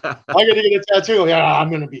gonna get a tattoo. Yeah,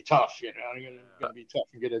 I'm gonna be tough, I'm gonna be tough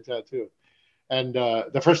and get a tattoo. And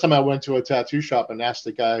the first time I went to a tattoo shop and asked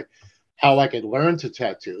the guy how I could learn to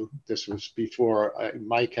tattoo, this was before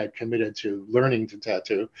Mike had committed to learning to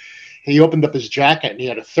tattoo. He opened up his jacket and he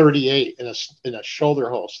had a 38 in a shoulder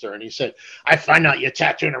holster. And he said, "I find out you're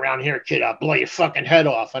tattooing around here, kid, I'll blow your fucking head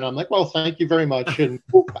off." And I'm like, "Well, thank you very much." And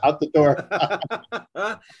whoop, out the door.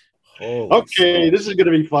 Okay, this is going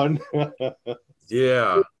to be fun.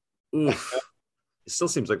 Yeah. Oof. It still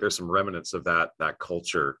seems like there's some remnants of that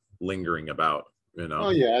culture lingering about,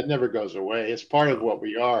 Oh yeah, it never goes away. It's part of what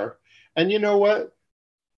we are. And you know what?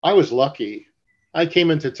 I was lucky. I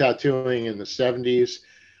came into tattooing in the 70s.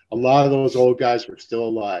 A lot of those old guys were still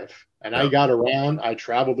alive. And I got around, I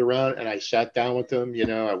traveled around, and I sat down with them.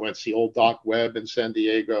 I went to see old Doc Webb in San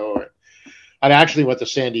Diego. I actually went to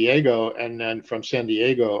San Diego, and then from San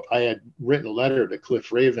Diego, I had written a letter to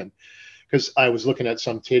Cliff Raven, because I was looking at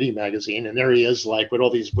some titty magazine, and there he is, like, with all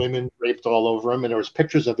these women draped all over him, and there was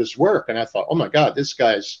pictures of his work, and I thought, oh my God,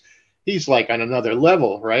 he's like on another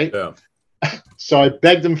level, right? Yeah. So I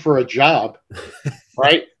begged him for a job,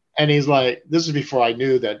 right? And he's like, this is before I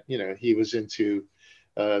knew that, he was into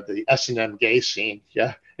the S&M gay scene,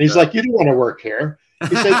 And he's like, "You don't want to work here."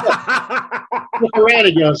 He said, "Look around."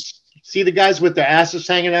 He goes, "See the guys with their asses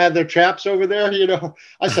hanging out of their chaps over there?"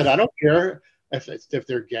 I said, "I don't care if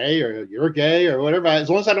they're gay or you're gay or whatever. As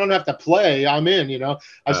long as I don't have to play, I'm in,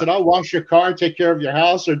 I said, "I'll wash your car, take care of your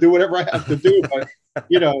house, or do whatever I have to do. But,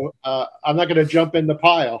 I'm not going to jump in the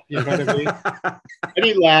pile." You know what I mean? And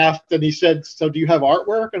he laughed and he said, "So do you have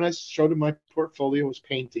artwork?" And I showed him my portfolio. It was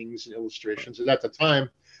paintings and illustrations. And at the time,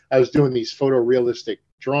 I was doing these photorealistic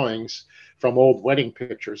drawings from old wedding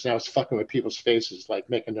pictures. And I was fucking with people's faces, like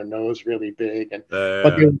making their nose really big.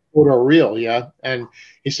 But they were photoreal, And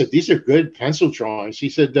he said, "These are good pencil drawings." He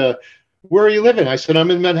said, "Where are you living?" I said,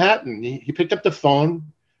 "I'm in Manhattan." He picked up the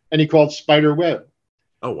phone and he called Spider Web.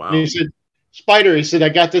 Oh, wow. And he said, Spider, he said, I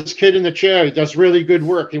got this kid in the chair. He does really good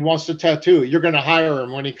work. He wants to tattoo. You're going to hire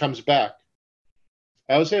him when he comes back.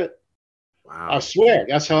 That was it. Wow. I swear.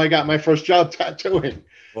 That's how I got my first job tattooing.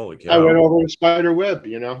 Holy cow. I went over to Spider Web,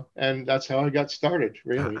 and that's how I got started,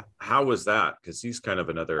 really. How was that? Because he's kind of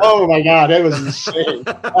another. Oh, my God. It was insane.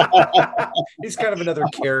 He's kind of another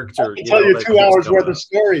character. I can tell you 2 hours worth of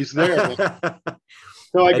stories there.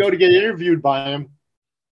 So I go to get interviewed by him,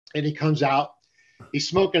 and he comes out. He's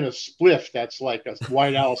smoking a spliff that's like a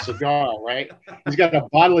White Owl cigar, right? He's got a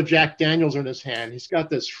bottle of Jack Daniels in his hand. He's got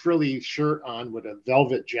this frilly shirt on with a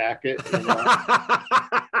velvet jacket.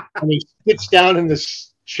 And he sits down in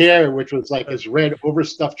this chair, which was like his red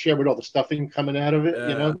overstuffed chair with all the stuffing coming out of it,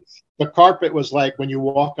 The carpet was like, when you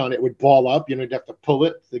walk on it, it would ball up. You'd have to pull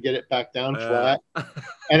it to get it back down flat.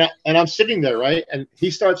 And I'm sitting there, right? And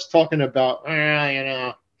he starts talking about,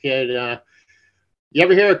 kid, you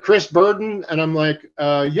ever hear of Chris Burden? And I'm like,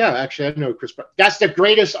 yeah, actually, I know Chris Burden. That's the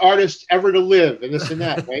greatest artist ever to live, and this and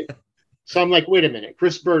that, right? So I'm like, wait a minute,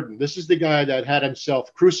 Chris Burden. This is the guy that had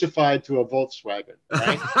himself crucified to a Volkswagen,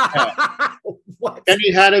 right? What? Then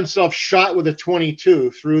he had himself shot with a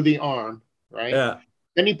 22 through the arm, right? Yeah.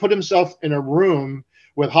 Then he put himself in a room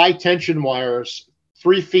with high tension wires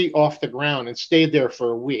 3 feet off the ground and stayed there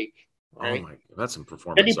for a week, right? Oh my, that's some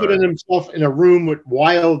performance. Then he put himself in a room with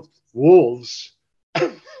wild wolves.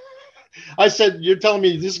 I said, you're telling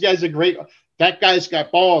me this guy's that guy's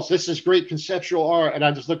got balls. This is great conceptual art. And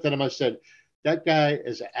I just looked at him. I said, that guy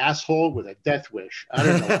is an asshole with a death wish. I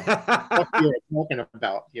don't know what you're talking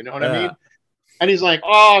about. You know what I mean? And he's like,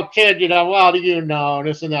 oh, kid, well, do you know,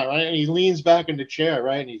 this and that, right? And he leans back in the chair,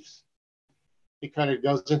 right? And he kind of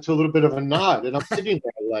goes into a little bit of a nod. And I'm sitting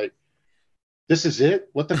there like, this is it?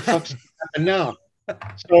 What the fuck's happening now?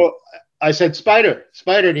 So I said, Spider.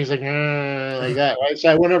 And he's like, like that, right? So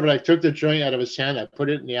I went over and I took the joint out of his hand. I put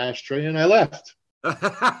it in the ashtray and I left.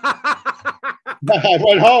 I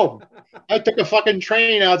went home. I took a fucking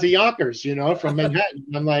train out to Yonkers, from Manhattan.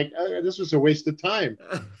 I'm like, this was a waste of time.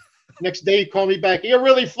 Next day, he called me back. You're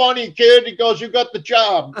really funny, kid. He goes, you got the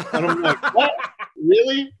job. And I'm like, what?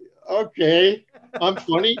 Really? Okay. I'm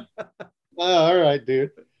funny? All right, dude.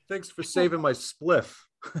 Thanks for saving my spliff.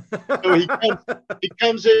 So he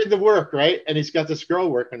comes into work, right? And he's got this girl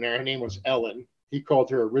working there. Her name was Ellen. He called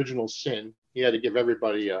her Original Sin. He had to give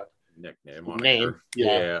everybody a name.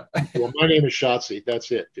 Yeah. Well, my name is Shotsie. That's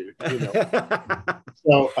it, dude.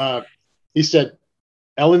 So he said,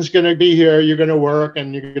 Ellen's going to be here. You're going to work,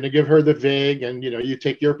 and you're going to give her the VIG, and you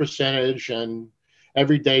take your percentage, and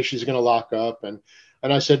every day she's going to lock up. And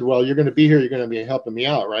I said, well, you're going to be here. You're going to be helping me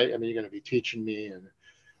out, right? I mean, you're going to be teaching me. And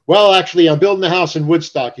well, actually, I'm building a house in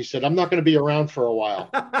Woodstock. He said, I'm not going to be around for a while.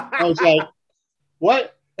 I was like,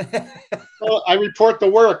 what? Well, I report to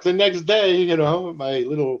work the next day, my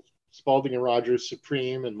little Spalding and Rogers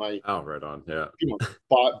Supreme and my right on, yeah,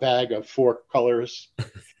 bag of 4 colors.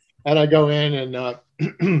 And I go in and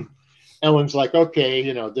Ellen's like,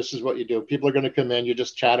 okay, this is what you do. People are going to come in. You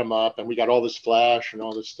just chat them up. And we got all this flash and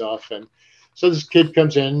all this stuff. And so this kid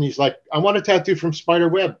comes in and he's like, I want a tattoo from Spider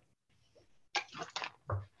Web.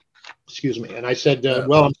 Excuse me. And I said,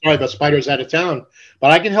 well, I'm sorry, but Spider's out of town,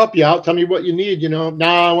 but I can help you out. Tell me what you need. No,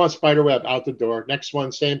 I want Spider Web. Out the door. Next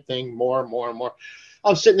one, same thing. More.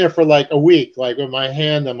 I'm sitting there for like a week, like with my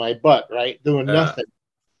hand on my butt, right? Doing nothing.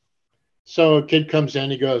 So a kid comes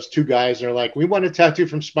in, he goes, 2 guys, and they're like, we want a tattoo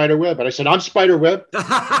from Spider Web. And I said, I'm Spider Web.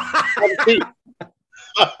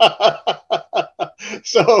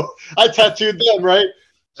 So I tattooed them, right?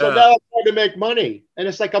 So now I'm trying to make money. And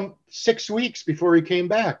it's like 6 weeks before he came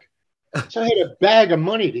back. So I had a bag of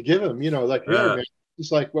money to give him, like, here, man.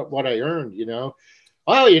 It's like what I earned,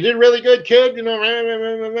 Oh, you did really good, kid. And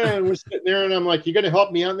we're sitting there, and I'm like, you going to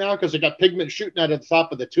help me out now? Because I got pigment shooting out of the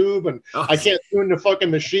top of the tube, and I can't tune the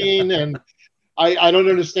fucking machine. And I don't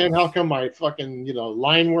understand how come my fucking,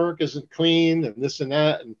 line work isn't clean and this and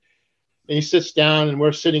that. And he sits down, and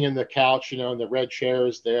we're sitting in the couch, and the red chair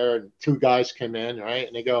is there, and 2 guys come in, right?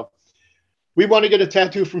 And they go, we want to get a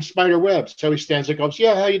tattoo from Spider Web. So he stands there and goes,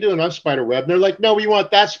 yeah, how you doing? I'm Spider Web. And they're like, no, we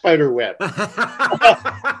want that Spider Web.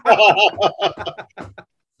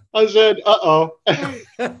 I said, uh-oh.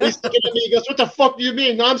 He's looking at me. He goes, what the fuck do you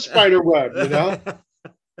mean? I'm Spider Web,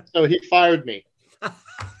 So he fired me.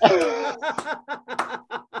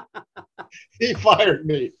 He fired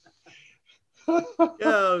me.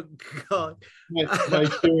 Oh, God. My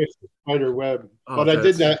experience with Spider Web. But I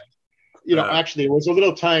did that. Actually, it was a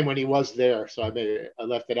little time when he was there, so I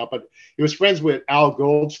left it out. But he was friends with Al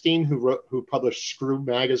Goldstein, who published Screw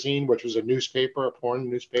magazine, which was a porn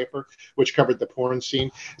newspaper, which covered the porn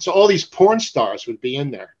scene. So all these porn stars would be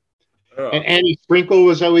in there. And Annie Sprinkle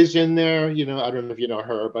was always in there. You know, I don't know if you know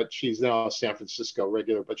her, but she's now a San Francisco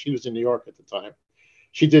regular, but she was in New York at the time.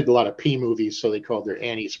 She did a lot of P movies, so they called her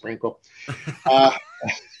Annie Sprinkle. Uh,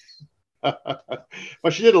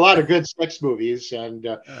 but she did a lot of good sex movies, and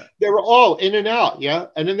they were all in and out. Yeah.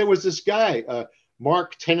 And then there was this guy,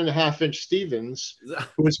 Mark 10.5-inch Stevens,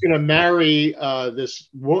 who was going to marry this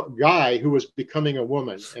guy who was becoming a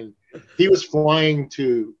woman. And he was flying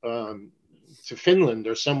to Finland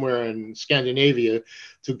or somewhere in Scandinavia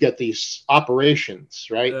to get these operations,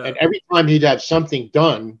 right? Yeah. And every time he'd have something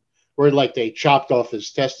done, where like they chopped off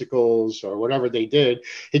his testicles or whatever they did,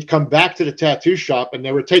 he'd come back to the tattoo shop and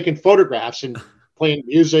they were taking photographs and playing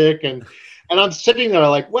music. And I'm sitting there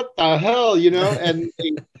like, what the hell, you know? And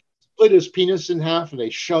they split his penis in half and they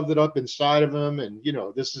shoved it up inside of him. And, you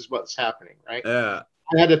know, this is what's happening, right? Yeah.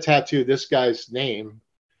 I had to tattoo this guy's name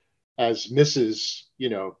as Mrs., you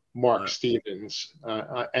know, Mark Stevens,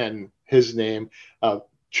 and his name,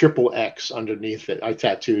 triple X underneath it. I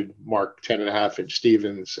tattooed Mark 10.5-inch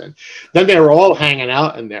Stevens, and then they were all hanging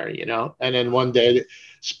out in there, you know. And then one day,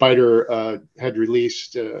 Spider had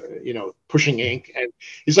released, you know, Pushing Ink, and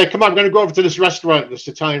he's like, "Come on, I'm going to go over to this restaurant, this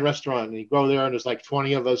Italian restaurant." And you go there, and there's like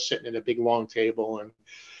 20 of us sitting at a big long table, and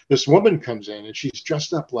this woman comes in, and she's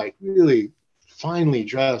dressed up like really finely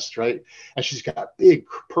dressed, right? And she's got big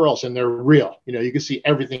pearls, and they're real. You know, you can see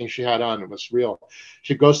everything she had on. It was real.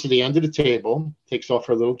 She goes to the end of the table, takes off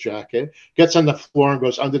her little jacket, gets on the floor and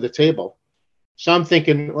goes under the table. So I'm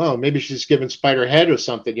thinking, well, maybe she's giving Spider head or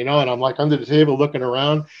something, you know? And I'm like under the table looking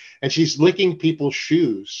around, and she's licking people's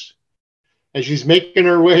shoes. And she's making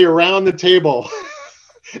her way around the table.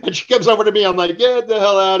 And she comes over to me. I'm like, get the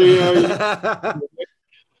hell out of here.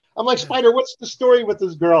 I'm like, Spider, what's the story with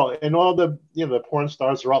this girl? And all the, you know, the porn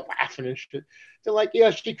stars are all laughing and shit. They're like,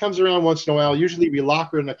 yeah, she comes around once in a while. Usually we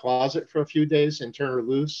lock her in the closet for a few days and turn her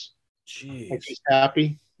loose. Jeez. And she's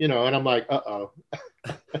happy, you know, and I'm like, uh-oh.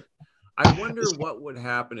 I wonder what would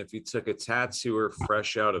happen if you took a tattooer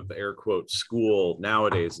fresh out of air quote school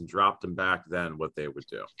nowadays and dropped him back then, what they would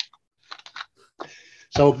do.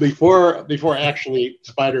 So before actually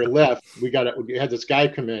Spider left, we had this guy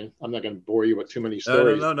come in. I'm not going to bore you with too many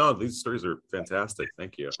stories. No. These stories are fantastic.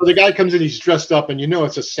 Thank you. So the guy comes in, he's dressed up, and you know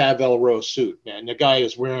it's a Savile Row suit, man. The guy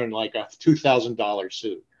is wearing like a $2,000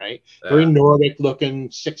 suit, right? Very Nordic looking,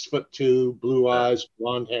 6'2", blue eyes,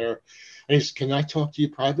 blonde hair. And he's, can I talk to you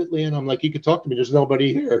privately? And I'm like, you can talk to me. There's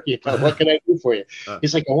nobody here. You know, what can I do for you?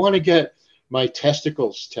 He's like, I want to get my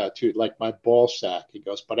testicles tattooed, like my ball sack. He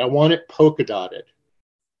goes, but I want it polka dotted.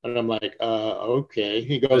 And I'm like, okay.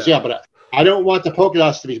 He goes, yeah, but I don't want the polka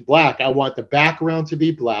dots to be black. I want the background to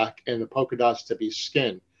be black and the polka dots to be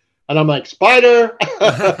skin. And I'm like, Spider, this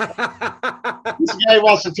guy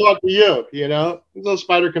wants to talk to you, you know? The little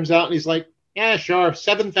Spider comes out and he's like, yeah, sure,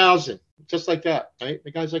 7,000. Just like that, right?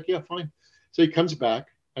 The guy's like, yeah, fine. So he comes back,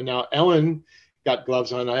 and now Ellen got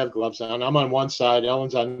gloves on. I have gloves on. I'm on one side,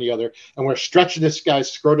 Ellen's on the other, and we're stretching this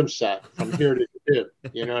guy's scrotum sack from here to here.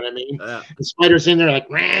 You know what I mean? The Spider's in there like,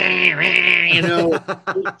 rah, rah, you know,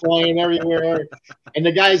 flying everywhere, and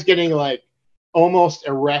the guy's getting like almost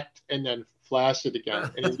erect and then flaccid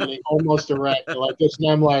again, and he's getting almost erect and like this,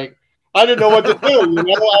 and I'm like, I didn't know what to do. You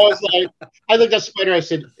know, I was like, I looked at Spider. I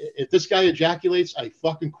said, if this guy ejaculates, I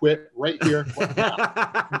fucking quit right here.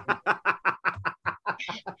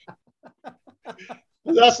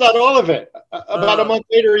 That's not all of it. About a month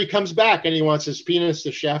later, he comes back and he wants his penis,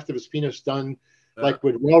 the shaft of his penis, done like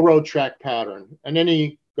with railroad track pattern. And then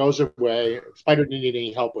he goes away. Spider didn't need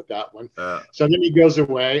any help with that one. So then he goes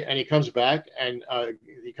away and he comes back, and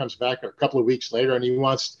he comes back a couple of weeks later, and he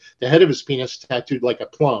wants the head of his penis tattooed like a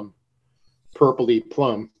plum, purpley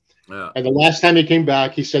plum. And the last time he came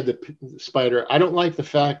back, he said to Spider, I don't like the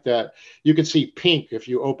fact that you can see pink if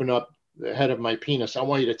you open up the head of my penis. I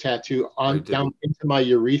want you to tattoo on down into my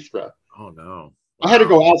urethra. Oh no! Wow. I had to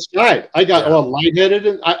go outside. I got all lightheaded,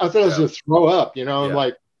 and I thought I was going to throw up. You know, I'm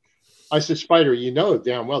like, I said, Spider, you know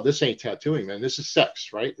damn well this ain't tattooing, man. This is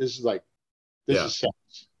sex, right? This is like, this is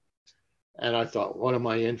sex. And I thought, what am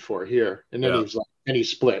I in for here? And then he was like, and he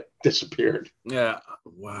split, disappeared. Yeah.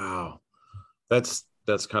 Wow. That's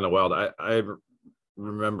kind of wild. I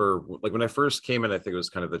remember like when I first came in, I think it was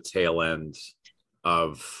kind of the tail end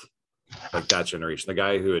of like that generation. The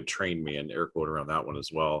guy who had trained me, and air quote around that one as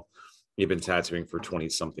well, he'd been tattooing for 20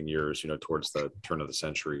 something years, you know, towards the turn of the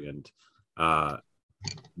century. And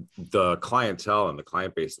the clientele and the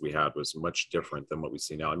client base that we had was much different than what we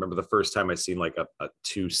see now. I remember the first time I seen like a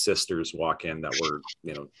two sisters walk in that were,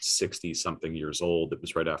 you know, 60 something years old. It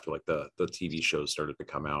was right after like the TV shows started to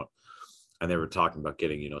come out, and they were talking about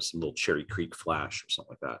getting, you know, some little Cherry Creek Flash or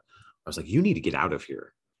something like that. I was like, you need to get out of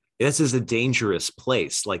here. this is a dangerous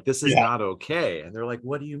place. Like, this is Yeah. not okay. And they're like,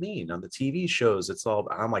 what do you mean? On the TV shows, it's all,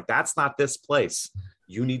 I'm like, that's not this place.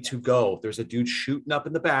 You need to go. There's a dude shooting up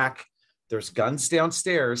in the back. There's guns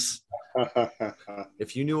downstairs.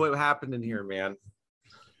 If you knew what happened in here, man.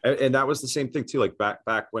 And that was the same thing too. Like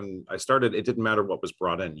back when I started, it didn't matter what was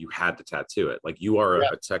brought in. You had to tattoo it. Like, you are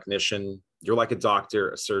a technician. You're like a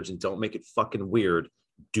doctor, a surgeon. Don't make it fucking weird.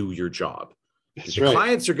 Do your job. That's The right.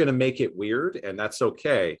 clients are going to make it weird, and that's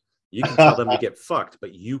okay. You can tell them to get fucked,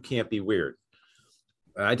 but you can't be weird.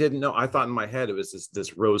 And I didn't know. I thought in my head it was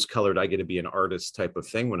this rose-colored, I get to be an artist type of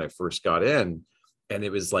thing when I first got in. And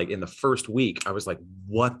it was like, in the first week, I was like,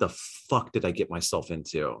 what the fuck did I get myself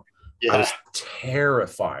into? I was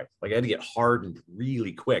terrified. Like, I had to get hardened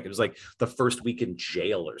really quick. It was like the first week in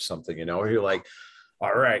jail or something, where you're like,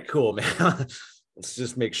 all right, cool, man. Let's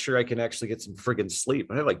just make sure I can actually get some friggin' sleep.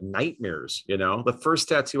 I had like nightmares, The first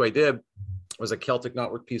tattoo I did was a Celtic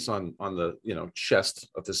knotwork piece on the, chest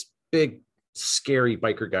of this big, scary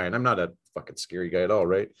biker guy. And I'm not a fucking scary guy at all,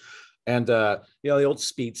 right? And, the old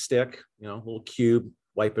speed stick, little cube,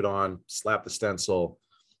 wipe it on, slap the stencil,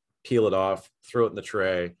 peel it off, throw it in the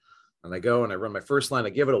tray. And I go and I run my first line. I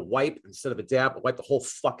give it a wipe instead of a dab. I wipe the whole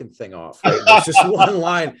fucking thing off. Right? It's just one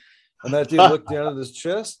line. And that dude looked down at his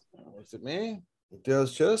chest, looked at me, looked down at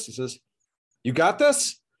his chest. He says, you got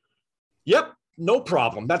this? Yep, no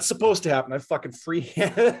problem. That's supposed to happen. I fucking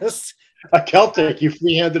freehanded this. A Celtic. You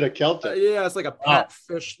freehanded a Celtic. Yeah, it's like a pet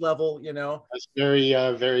fish level, That's very,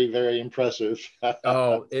 very, very impressive.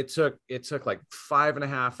 Oh, it took like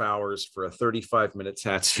 5.5 hours for a 35-minute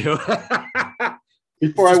tattoo.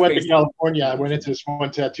 Before I went to California, I went into this one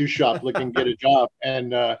tattoo shop looking to get a job,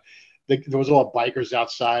 and there was all bikers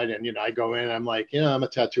outside, and I go in, I'm like, I'm a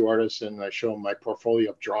tattoo artist, and I show them my portfolio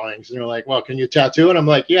of drawings, and they're like, well, can you tattoo? And I'm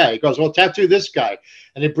like, yeah. He goes, well, tattoo this guy,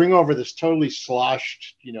 and they bring over this totally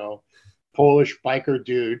sloshed, Polish biker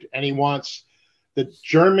dude, and he wants the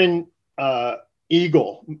German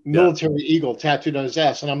eagle, military eagle, tattooed on his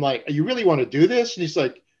ass, and I'm like, you really want to do this? And he's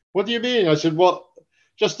like, what do you mean? I said, well,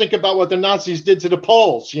 just think about what the Nazis did to the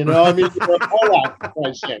Poles, I mean, you're a Polak, for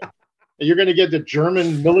Christ's sake. You're going to get the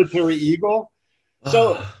German military eagle.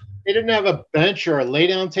 So they didn't have a bench or a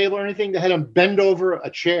lay-down table or anything. They had him bend over a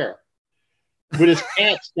chair with his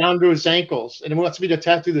pants down to his ankles. And he wants me to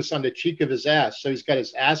tattoo this on the cheek of his ass. So he's got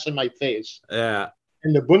his ass in my face. Yeah.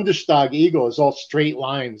 And the Bundestag eagle is all straight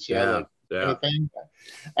lines. Yeah. Anything.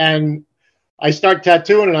 And I start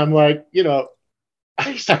tattooing, and I'm like,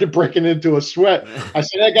 I started breaking into a sweat. I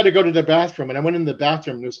said, I got to go to the bathroom. And I went in the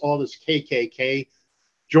bathroom, and there's all this KKK,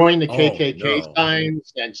 join the KKK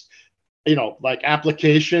signs, and, like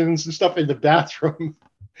applications and stuff in the bathroom.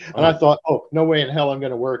 And I thought, oh, no way in hell I'm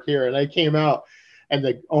going to work here. And I came out, and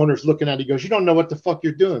the owner's looking at it. He goes, you don't know what the fuck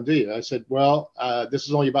you're doing, do you? I said, well, this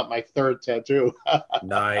is only about my third tattoo.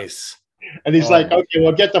 Nice. And he's like, okay,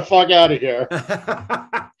 well, get the fuck out of here.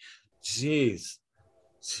 Jeez.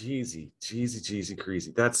 Cheesy,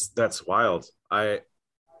 crazy. That's wild. I've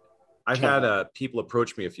had people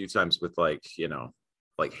approach me a few times with like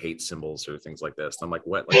hate symbols or things like this. I'm like,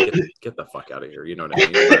 what? Like, get the fuck out of here. You know what I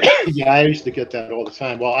mean? Like, yeah, I used to get that all the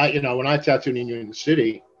time. Well, when I tattooed in Union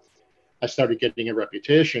City, I started getting a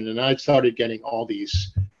reputation, and I started getting all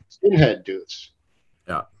these skinhead dudes.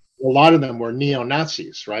 Yeah. A lot of them were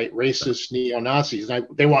neo-Nazis, right? Racist neo-Nazis. And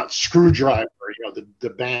they want Screwdriver, the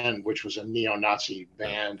band, which was a neo-Nazi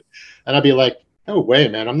band. And I'd be like, no way,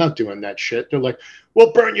 man, I'm not doing that shit. They're like,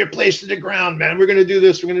 we'll burn your place to the ground, man. We're going to do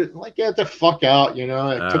this. We're going to, like, get the fuck out,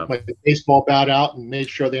 I took my baseball bat out and made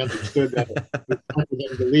sure they understood that it was time for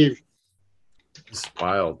them to leave. It's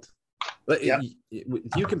wild. But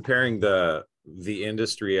you comparing the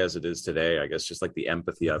industry as it is today, I guess, just like the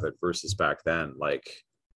empathy of it versus back then, like,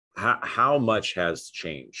 how much has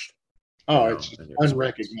changed? Oh, it's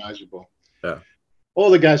unrecognizable. Yeah. All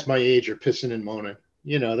the guys my age are pissing and moaning.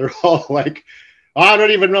 They're all like, I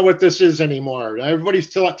don't even know what this is anymore. Everybody's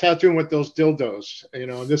still tattooing with those dildos,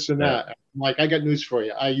 this and that. I'm like, I got news for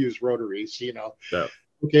you. I use rotaries, Yeah.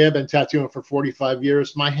 Okay, I've been tattooing for 45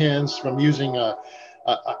 years. My hands, from using a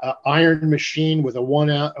iron machine with a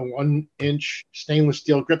 1 inch stainless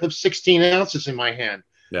steel grip, of 16 ounces in my hand.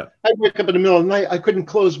 Yeah. I'd wake up in the middle of the night. I couldn't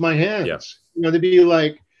close my hands. Yes. They'd be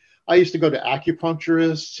like, I used to go to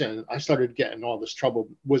acupuncturists, and I started getting all this trouble.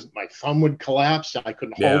 My thumb would collapse. I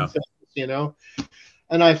couldn't hold things,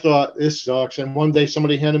 And I thought, this sucks. And one day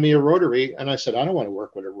somebody handed me a rotary, and I said, I don't want to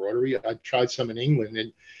work with a rotary. I tried some in England,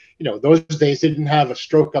 and those days they didn't have a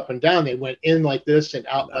stroke up and down. They went in like this and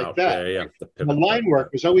out like that. Yeah. The line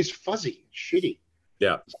work was always fuzzy, shitty.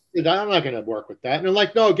 Yeah. So I said, I'm not going to work with that. And they're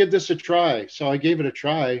like, no, give this a try. So I gave it a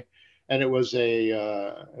try. and it was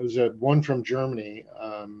a one from Germany.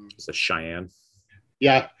 It's a Cheyenne.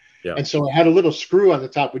 Yeah. Yeah. And so it had a little screw on the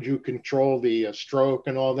top, would you control the stroke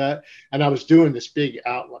and all that. And I was doing this big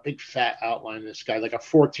fat outline of this guy, like a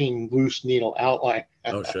 14 loose needle outline.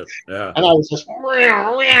 Oh shit! Yeah. And I was just,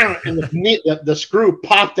 and the screw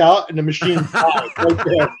popped out and the machine died right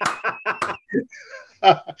there.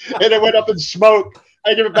 And it went up in smoke.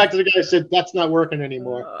 I gave it back to the guy. I said, "That's not working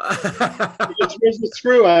anymore." Where's the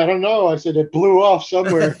screw? I don't know. I said, "It blew off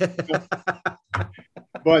somewhere."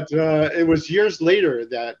 But it was years later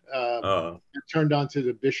that it turned on to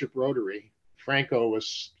the Bishop Rotary. Franco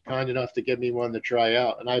was kind enough to give me one to try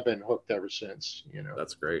out, and I've been hooked ever since.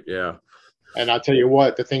 That's great. Yeah. And I'll tell you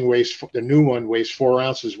what, the new one weighs 4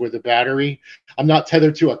 ounces with a battery. I'm not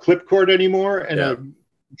tethered to a clip cord anymore, and a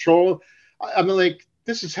control. I'm like,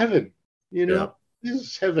 this is heaven. This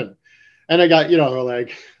is heaven. And I got,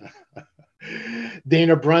 like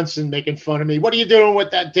Dana Brunson making fun of me. What are you doing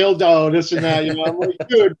with that dildo? This and that. I'm like,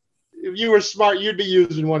 dude, if you were smart, you'd be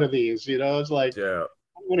using one of these. It's like, I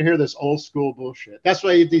want to hear this old school bullshit. That's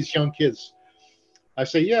why these young kids, I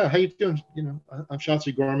say, yeah, how you doing? I'm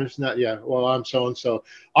Shotsie Gorman. It's not, well, I'm so-and-so.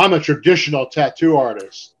 I'm a traditional tattoo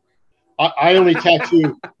artist. I only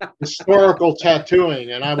tattoo historical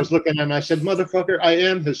tattooing. And I was looking at him, I said, motherfucker, I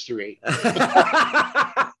am history.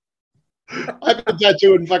 I've been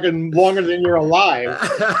tattooing fucking longer than you're alive.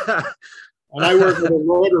 And I work with a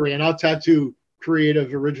Rotary, and I'll tattoo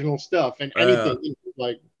creative, original stuff and anything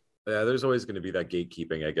like. Yeah, there's always going to be that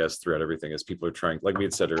gatekeeping, I guess, throughout everything as people are trying, like we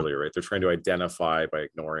had said earlier, right? They're trying to identify by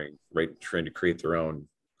ignoring, right? Trying to create their own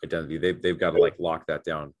identity. They've got to like lock that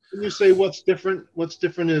down. When you say what's different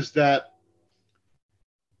is that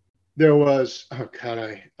there was, oh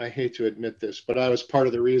God, I hate to admit this, but I was part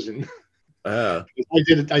of the reason. I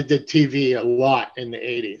did TV a lot in the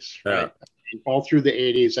 80s, right? All through the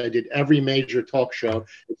 80s, I did every major talk show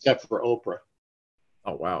except for Oprah.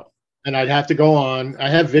 Oh, wow. And I'd have to go on. I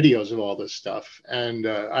have videos of all this stuff. And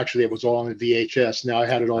actually, it was all on VHS. Now I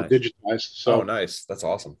had it all digitized. So, nice. That's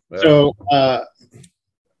awesome. Yeah. So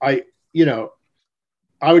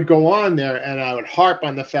I would go on there and I would harp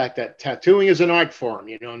on the fact that tattooing is an art form,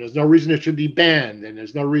 and there's no reason it should be banned. And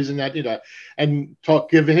there's no reason that, and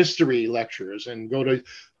give history lectures and go to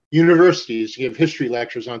universities to give history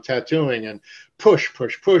lectures on tattooing and push.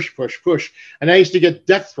 And I used to get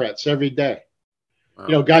death threats every day.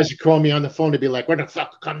 Wow. Guys would call me on the phone to be like, "What the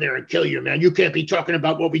fuck, come there and kill you, man. You can't be talking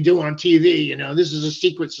about what we do on TV. This is a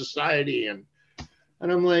secret society." And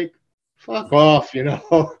I'm like, fuck off, And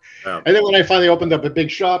then when I finally opened up a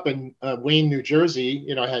big shop in Wayne, New Jersey,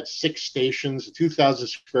 I had 6 stations, a 2,000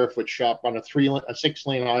 square foot shop on a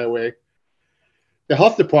 6-lane highway. The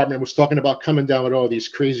health department was talking about coming down with all these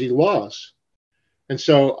crazy laws. And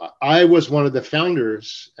so I was one of the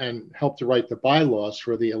founders and helped to write the bylaws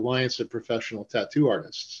for the Alliance of Professional Tattoo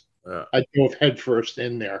Artists. I dove headfirst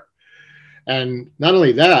in there. And not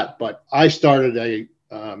only that, but I started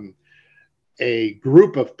a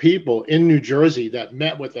group of people in New Jersey that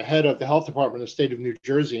met with the head of the health department of the state of New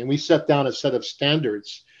Jersey. And we set down a set of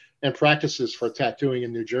standards and practices for tattooing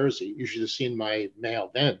in New Jersey. You should have seen my mail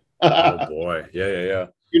then. Oh, boy. Yeah.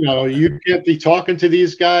 You can't be talking to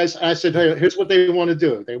these guys. I said, hey, here's what they want to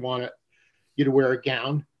do. They want you to wear a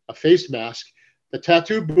gown, a face mask. The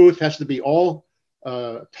tattoo booth has to be all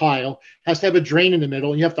tile, has to have a drain in the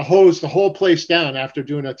middle, and you have to hose the whole place down after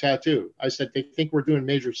doing a tattoo. I said, they think we're doing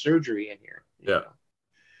major surgery in here. Yeah.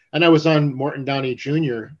 And I was on Morton Downey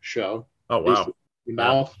Jr. show. Oh, wow.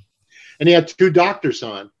 Mouth. And he had 2 doctors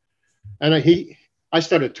on. And I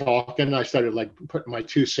started talking. I started like putting my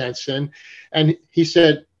 2 cents in. And he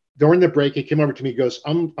said, during the break, he came over to me, he goes,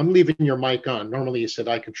 I'm leaving your mic on. Normally, he said,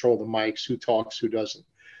 I control the mics, who talks, who doesn't.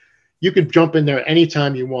 You can jump in there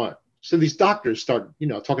anytime you want. So these doctors start,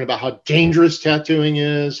 talking about how dangerous tattooing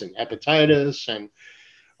is and hepatitis.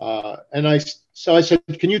 And I said,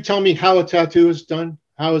 can you tell me how a tattoo is done?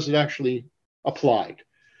 How is it actually applied?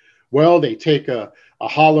 Well, they take a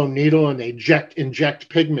hollow needle and they inject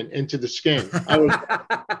pigment into the skin.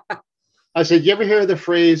 I said, you ever hear the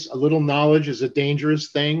phrase, a little knowledge is a dangerous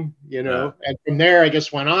thing? And from there, I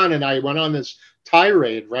just went on and I went on this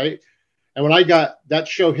tirade, right? And when that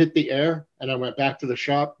show hit the air and I went back to the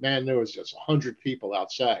shop, man, there was just 100 people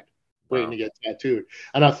outside waiting to get tattooed.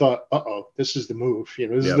 And I thought, this is the move.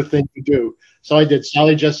 This is the thing to do. So I did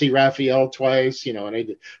Sally Jesse Raphael twice, and I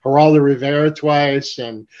did Geraldo Rivera twice,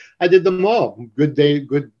 and I did them all. Good Day,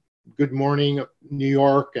 Good Morning New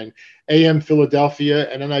York, and AM Philadelphia.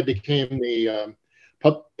 And then I became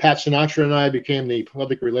Pat Sinatra and I became the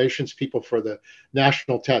public relations people for the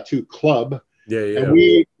National Tattoo Club. Yeah. And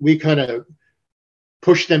we kind of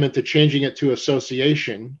push them into changing it to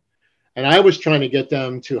association. And I was trying to get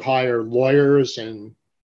them to hire lawyers and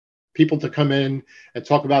people to come in and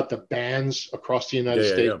talk about the bans across the United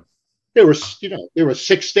States. Yeah. There were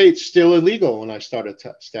 6 states still illegal when I started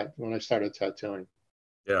tattooing.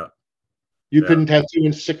 Yeah. You couldn't tattoo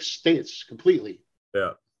in 6 states completely.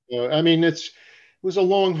 Yeah. I mean, it was a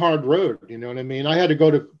long, hard road. You know what I mean? I had to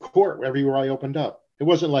go to court everywhere I opened up. It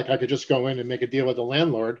wasn't like I could just go in and make a deal with the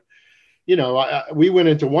landlord. You know, we went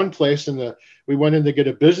into one place and we went in to get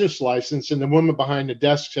a business license, and the woman behind the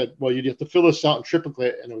desk said, "Well, you have to fill this out in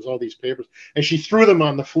triplicate," and it was all these papers, and she threw them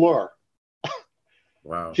on the floor.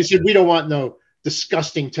 Wow. She said, "We don't want no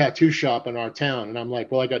disgusting tattoo shop in our town." And I'm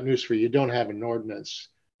like, "Well, I got news for you. You don't have an ordinance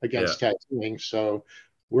against tattooing, so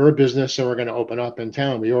we're a business and we're going to open up in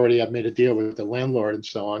town. We already have made a deal with the landlord and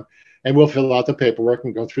so on, and we'll fill out the paperwork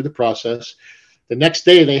and go through the process." The next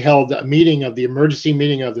day, they held a meeting of the emergency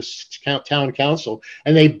meeting of the town council,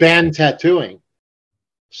 and they banned tattooing.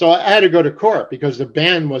 So I had to go to court because the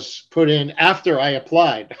ban was put in after I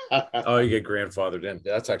applied. Oh, you get grandfathered in.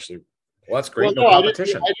 That's actually, well, that's great. Well, No no,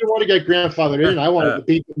 competition. I didn't want to get grandfathered in. I wanted to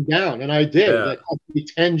beat them down, and I did. Yeah. It cost me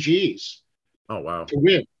 10 G's Oh, wow. to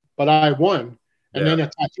win, but I won. And then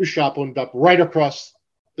a tattoo shop opened up right across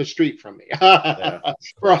the street from me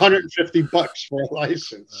for $150 for a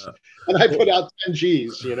license. And I put out 10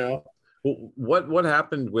 G's, you know. Well, what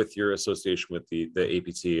happened with your association with the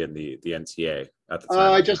APT and the NTA at the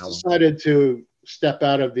time? I just decided to step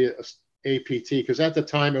out of the APT because at the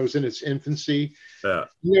time it was in its infancy. Yeah.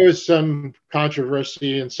 There was some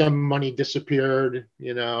controversy and some money disappeared,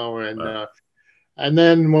 you know, and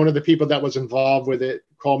then one of the people that was involved with it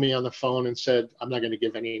called me on the phone and said, "I'm not going to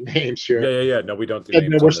give any names here." Yeah. No, we don't do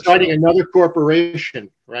names. We're starting another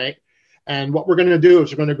corporation, right? And what we're going to do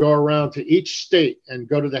is we're going to go around to each state and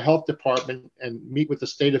go to the health department and meet with the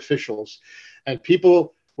state officials. And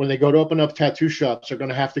people, when they go to open up tattoo shops, are going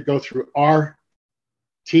to have to go through our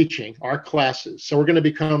teaching, our classes. So we're going to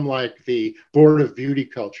become like the Board of Beauty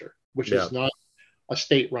Culture, which is not a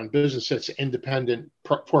state-run business. It's an independent,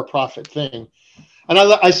 for-profit thing. And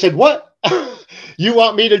I said, "What? You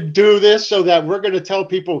want me to do this so that we're going to tell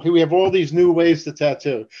people we have all these new ways to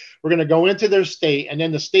tattoo? We're going to go into their state, and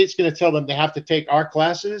then the state's going to tell them they have to take our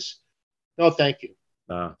classes? No, thank you."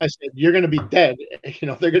 I said, "You're going to be dead. You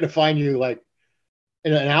know, they're going to find you like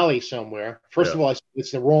in an alley somewhere." First of all, I said,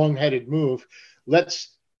 it's the wrong-headed move.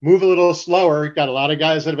 Let's move a little slower. We've got a lot of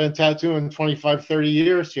guys that have been tattooing 25, 30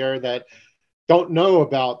 years here that don't know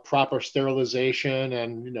about proper sterilization,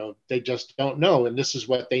 and you know, they just don't know, and this is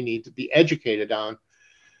what they need to be educated on.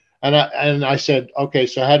 And I said, okay,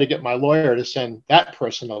 so I had to get my lawyer to send that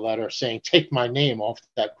person a letter saying, take my name off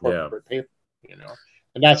that corporate paper, you know,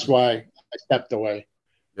 and that's why I stepped away.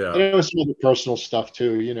 And it was some other personal stuff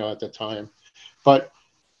too, you know, at the time, but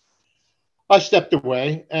I stepped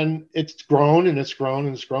away, and it's grown and it's grown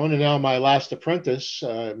and it's grown, and now my last apprentice,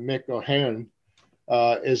 Mick O'Haran,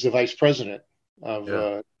 is the vice president of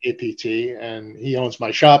APT, and he owns my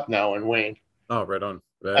shop now in Wayne. Oh, right on.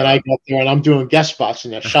 Yeah. And I got there, and I'm doing guest spots in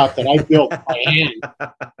that shop that I built by hand.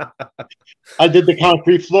 I did the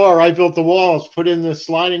concrete floor, I built the walls, put in the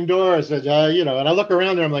sliding doors, you know. And I look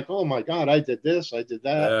around there, I'm like, oh my God, I did this, I did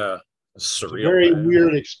that. Yeah, surreal. Very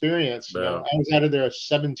weird experience. Yeah. You know? I was out of there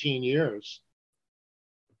 17 years.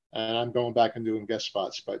 And I'm going back and doing guest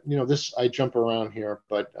spots. But, you know, I jump around here.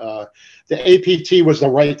 But the APT was the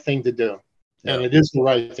right thing to do. Yeah. And it is the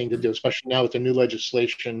right thing to do, especially now with the new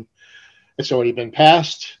legislation. It's already been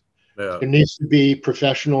passed. Yeah. There needs to be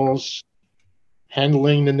professionals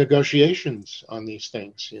handling the negotiations on these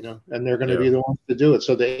things, you know, and they're going to be the ones to do it.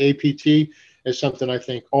 So the APT is something I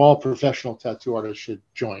think all professional tattoo artists should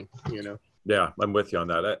join, you know. Yeah, I'm with you on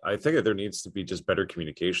that. I think that there needs to be just better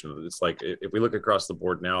communication. It's like if we look across the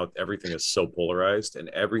board now, everything is so polarized and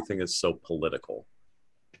everything is so political.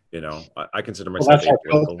 You know, I consider myself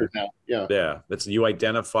apolitical. Yeah, that's you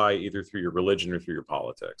identify either through your religion or through your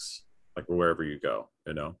politics, like wherever you go.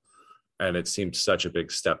 You know, and it seems such a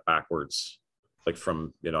big step backwards, like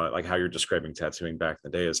from like how you're describing tattooing back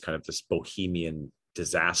in the day as kind of this bohemian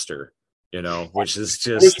disaster. You know, which is just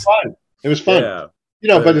it was fun. It was fun. Yeah. You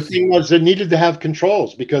know, but the thing was, they needed to have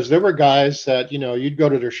controls because there were guys that, you know, you'd go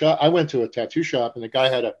to their shop. I went to a tattoo shop and the guy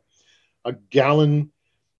had a gallon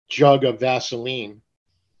jug of Vaseline,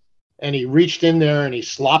 and he reached in there and he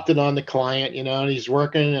slopped it on the client, you know, and he's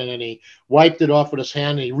working, and then he wiped it off with his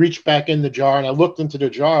hand and he reached back in the jar, and I looked into the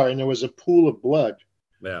jar and there was a pool of blood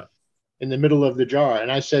in the middle of the jar.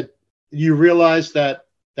 And I said, you realize that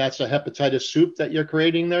that's a hepatitis soup that you're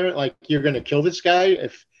creating there? Like, you're going to kill this guy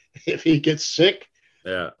if he gets sick?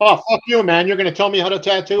 Yeah. Oh, fuck you, man. You're going to tell me how to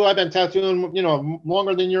tattoo? I've been tattooing,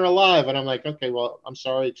 longer than you're alive. And I'm like, okay, well, I'm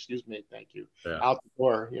sorry. Excuse me. Thank you. Yeah. Out the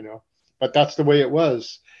door, But that's the way it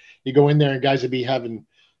was. You go in there and guys would be having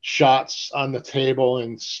shots on the table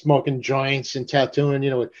and smoking joints and tattooing,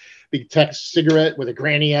 with big tech cigarette with a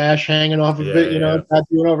granny ash hanging off of it,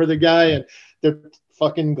 tattooing over the guy. And their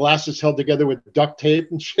fucking glasses held together with duct tape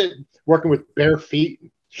and shit, working with bare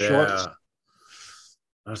feet, shorts. Yeah.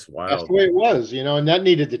 That's That's wild. the way it was, and that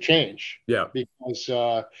needed to change. Yeah. Because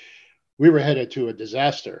we were headed to a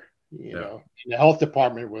disaster, And the health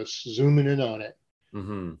department was zooming in on it.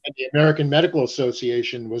 Mm-hmm. And the American Medical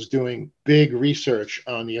Association was doing big research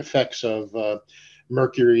on the effects of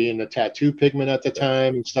mercury in the tattoo pigment at the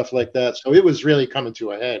time and stuff like that. So it was really coming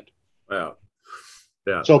to a head. Wow.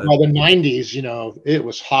 Yeah. So by the 90s, it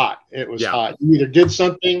was hot. It was hot. You either did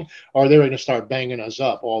something or they were going to start banging us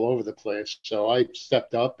up all over the place. So I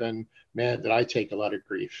stepped up, and man, did I take a lot of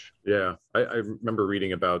grief. Yeah. I remember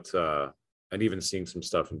reading about and even seeing some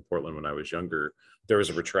stuff in Portland when I was younger. There was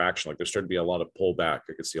a retraction. Like there started to be a lot of pullback.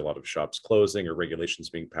 I could see a lot of shops closing or regulations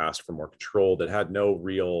being passed for more control that had no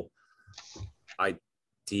real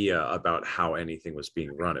idea about how anything was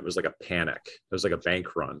being run. It was like a panic. It was like a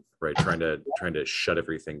bank run, right? Trying to shut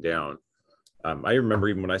everything down. I remember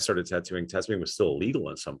even when I started tattooing was still illegal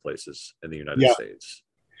in some places in the United States.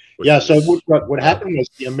 Yeah. So what happened was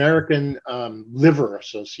the American Liver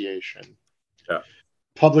Association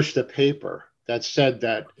published a paper that said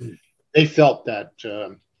that they felt that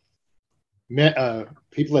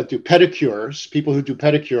people who do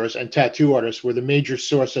pedicures and tattoo artists were the major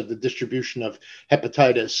source of the distribution of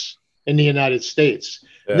hepatitis in the United States.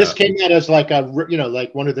 Yeah. This came out as like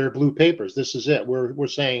like one of their blue papers. This is it. We're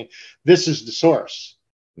saying this is the source.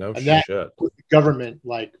 No and shit. That the government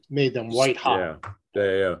made them white hot.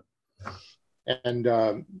 Yeah.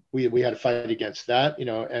 And we had to fight against that,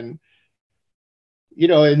 and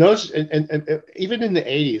in those and even in the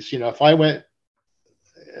 80s,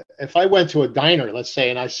 if I went to a diner, let's say,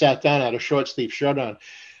 and I sat down, I had a short sleeve shirt on,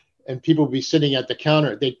 and people would be sitting at the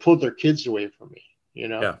counter, they'd pull their kids away from me,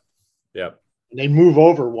 Yeah. And they move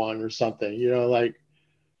over one or something,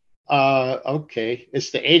 okay,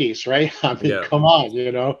 it's the 80s, right? I mean, come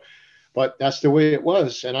on, but that's the way it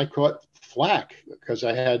was. And I caught flack because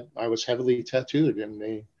I was heavily tattooed,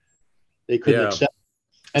 and they couldn't accept.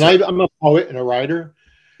 And I'm a poet and a writer.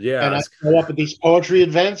 Yeah. And I go up at these poetry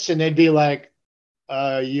events, and they'd be like,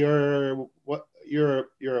 you're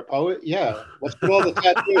a poet? Yeah. What's with all the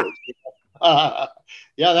tattoos?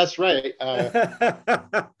 Yeah, that's right.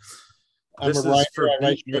 This is for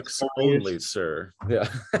beatniks only, sir. Yeah.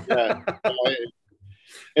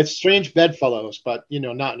 It's strange bedfellows, but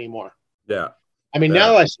not anymore. Yeah. I mean,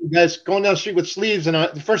 now I see guys going down the street with sleeves, and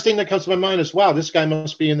the first thing that comes to my mind is, wow, this guy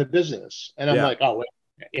must be in the business. And I'm like, oh, wait.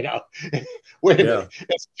 Wait a minute.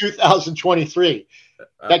 It's 2023.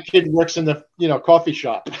 That kid works in the coffee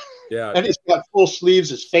shop. Yeah. And he's got full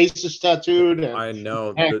sleeves. His face is tattooed. I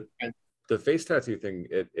know the face tattoo thing.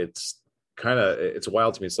 It's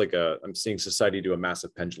wild to me. It's like I'm seeing society do a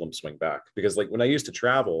massive pendulum swing back, because like when I used to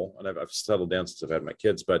travel, and I've settled down since I've had my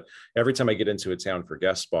kids, but every time I get into a town for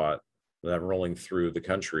guest spot, when I'm rolling through the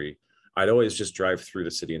country, I'd always just drive through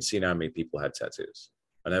the city and see how many people had tattoos.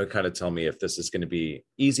 And that would kind of tell me if this is going to be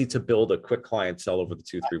easy to build a quick clientele over the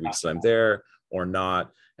 2-3 weeks that I'm there or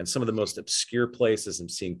not. And some of the most obscure places, I'm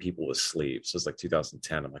seeing people with sleeves. So it's like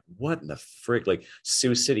 2010. I'm like, what in the frig? Like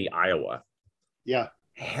Sioux City, Iowa. Yeah.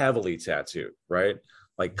 Heavily tattooed, right?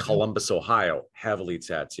 Like Columbus, Ohio, heavily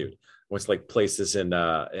tattooed. What's like places in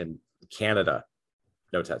Canada,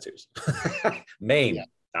 no tattoos. Maine,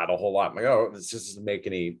 not a whole lot. I'm like, oh, this just doesn't make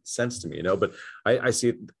any sense to me, But I see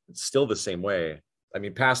it still the same way. I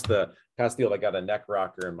mean, past the I got a neck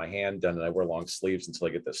rocker and my hand done, and I wear long sleeves until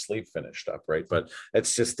I get the sleeve finished up, right? But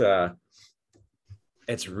it's just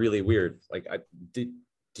it's really weird. Like, do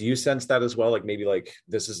you sense that as well? Like maybe like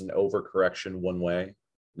this is an overcorrection one way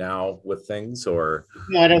now with things, or?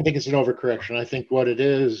 No, I don't think it's an overcorrection. I think what it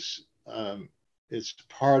is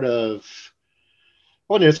part of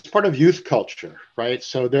youth culture, right?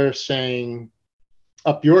 So they're saying,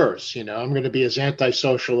 up yours, I'm going to be as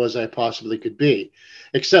antisocial as I possibly could be,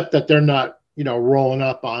 except that they're not, rolling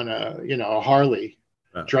up on a Harley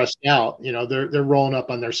dressed out, they're rolling up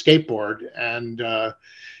on their skateboard, and,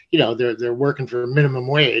 they're working for minimum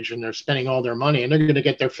wage, and they're spending all their money, and they're going to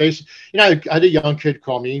get their face. I had a young kid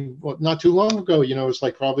call me, not too long ago, it was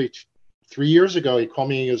like probably 3 years ago. He called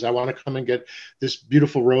me, he goes, I want to come and get this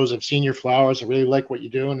beautiful rose. I've seen your flowers. I really like what you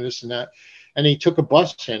do, and this and that. And he took a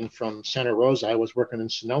bus in from Santa Rosa. I was working in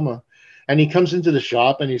Sonoma. And he comes into the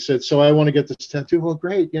shop and he said, so I want to get this tattoo. Well,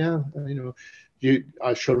 great. Yeah.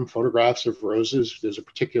 I showed him photographs of roses. There's a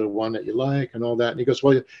particular one that you like and all that. And he goes,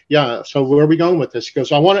 well, yeah. So where are we going with this? He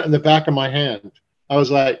goes, I want it in the back of my hand. I was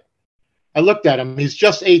like, I looked at him. He's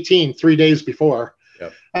just 18, 3 days before.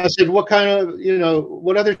 Yep. I said, what kind of,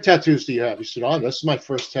 what other tattoos do you have? He said, oh, this is my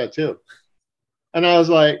first tattoo. And I was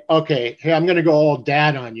like, okay, hey, I'm going to go all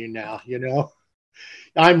dad on you now,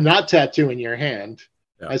 I'm not tattooing your hand.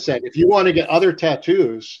 Yeah. I said, if you want to get other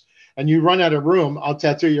tattoos and you run out of room, I'll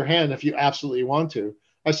tattoo your hand if you absolutely want to.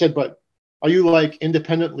 I said, but are you like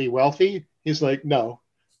independently wealthy? He's like, no.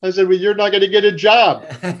 I said, well, you're not going to get a job.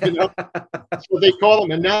 So they call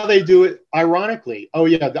them, and now they do it ironically. Oh,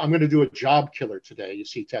 yeah, I'm going to do a job killer today. You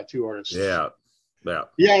see tattoo artists. Yeah.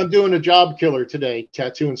 Yeah, I'm doing a job killer today,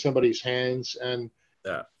 tattooing somebody's hands. And,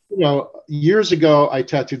 years ago, I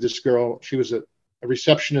tattooed this girl. She was a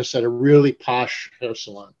receptionist at a really posh hair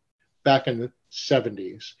salon back in the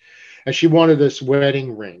 70s. And she wanted this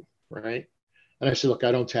wedding ring, right? And I said, look,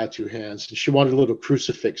 I don't tattoo hands. And she wanted a little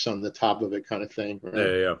crucifix on the top of it kind of thing. Right?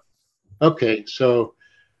 Yeah. Okay, so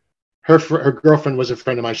her girlfriend was a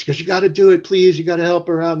friend of mine. She goes, you got to do it, please. You got to help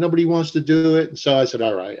her out. Nobody wants to do it. And so I said,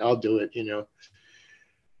 all right, I'll do it,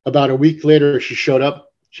 About a week later, she showed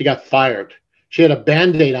up. She got fired. She had a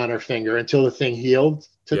Band-Aid on her finger until the thing healed.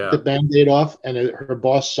 Took the Band-Aid off, and her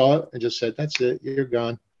boss saw it and just said, that's it. You're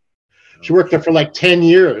gone. She worked there for like 10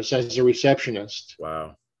 years as a receptionist.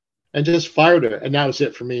 Wow. And just fired her. And that was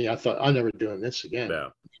it for me. I thought, I'm never doing this again.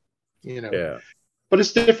 Yeah. Yeah. But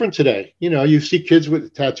it's different today. You see kids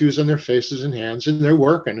with tattoos on their faces and hands, and they're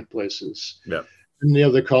working at places. Yeah. And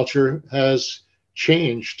the culture has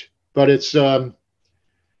changed. But it's, I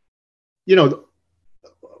don't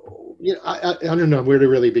know where to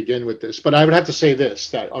really begin with this. But I would have to say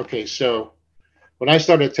this, that, okay, so when I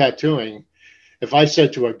started tattooing, if I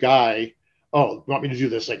said to a guy, oh, you want me to do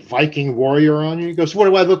this like Viking warrior on you? He goes, what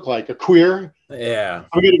do I look like? A queer? Yeah.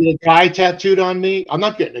 I'm going to get a guy tattooed on me? I'm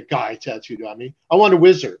not getting a guy tattooed on me. I want a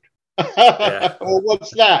wizard. Yeah. Well, what's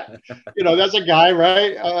that? That's a guy,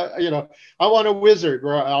 right? I want a wizard,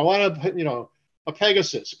 or I want a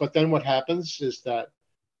Pegasus. But then what happens is that,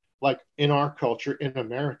 like in our culture in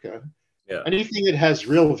America, anything that has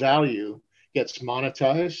real value gets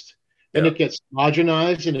monetized. And it gets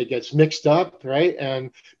homogenized and it gets mixed up, right?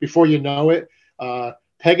 And before you know it,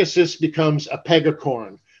 Pegasus becomes a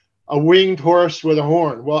pegacorn, a winged horse with a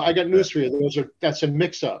horn. Well, I got news for you. That's a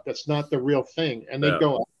mix-up. That's not the real thing. And they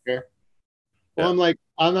go out there. Well, I'm like,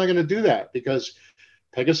 I'm not going to do that because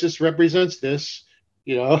Pegasus represents this,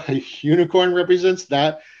 a unicorn represents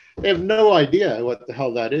that. They have no idea what the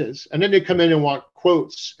hell that is. And then they come in and want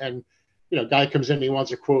quotes, and guy comes in and he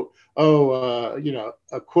wants a quote.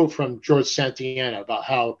 A quote from George Santayana about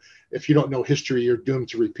how if you don't know history, you're doomed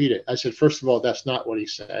to repeat it. I said, first of all, that's not what he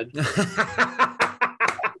said.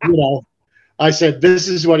 I said, this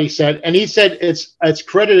is what he said. And he said, it's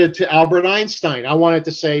credited to Albert Einstein. I wanted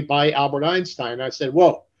to say by Albert Einstein. I said,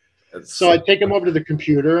 whoa. So I take him over to the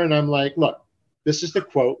computer and I'm like, look, this is the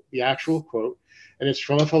quote, the actual quote. And it's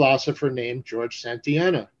from a philosopher named George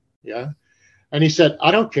Santayana. Yeah. And he said,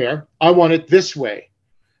 I don't care. I want it this way.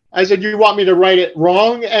 I said, you want me to write it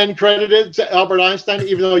wrong and credit it to Albert Einstein,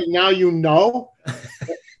 even though now you know?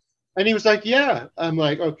 And he was like, yeah. I'm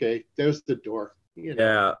like, okay, there's the door.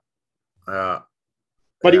 Yeah.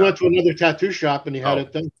 But he went to another tattoo shop and he had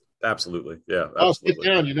it done. Absolutely. Yeah. Oh, sit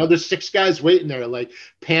down. There's 6 guys waiting there, like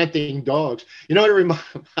panting dogs. What it reminds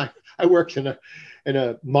me? I worked in a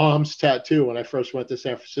mom's tattoo when I first went to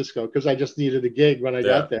San Francisco because I just needed a gig when I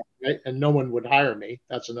got there, right? And no one would hire me.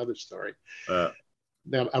 That's another story. I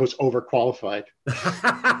was overqualified.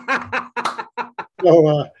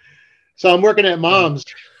 So I'm working at mom's,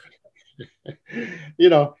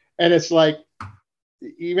 and it's like,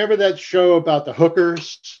 you remember that show about the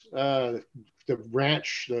hookers, the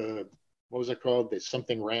ranch, what was it called? The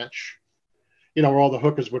something ranch. Where all the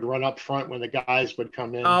hookers would run up front when the guys would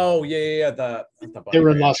come in. Oh, yeah. They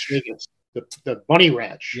were in Las Vegas, the Bunny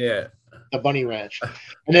Ranch. Yeah. The Bunny Ranch.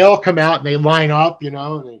 And they all come out and they line up, and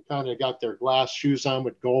they kind of got their glass shoes on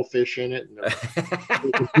with goldfish in it. And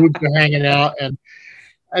the boots are hanging out. And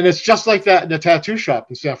it's just like that in the tattoo shop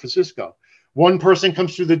in San Francisco. One person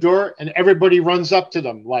comes through the door and everybody runs up to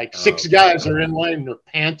them. Like 6 guys are in line and they're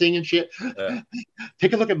panting and shit.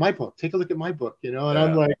 Take a look at my book. Take a look at my book, And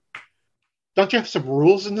I'm like, don't you have some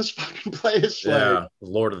rules in this fucking place? Yeah, like,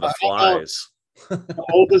 Lord of the Flies. The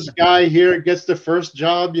oldest guy here gets the first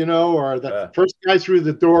job, or the first guy through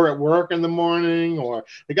the door at work in the morning, or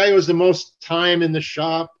the guy who has the most time in the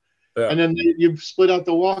shop. And then you split out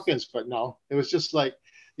the walk-ins. But no, it was just like,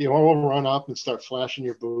 you all run up and start flashing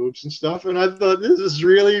your boobs and stuff. And I thought, this is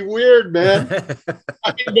really weird, man.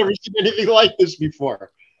 I've never seen anything like this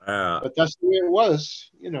before. But that's the way it was,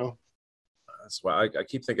 you know. That's why I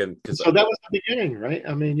keep thinking. So that was the beginning, right?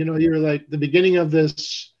 I mean, you know, you're like the beginning of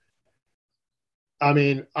this. I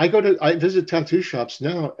mean, I visit tattoo shops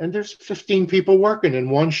now, and there's 15 people working in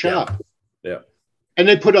one shop. Yeah. And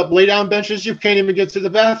they put up lay down benches. You can't even get to the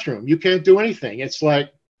bathroom. You can't do anything. It's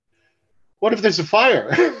like, what if there's a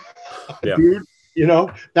fire? Yeah. Dude, you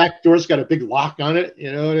know, back door's got a big lock on it,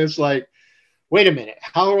 you know, and it's like, wait a minute,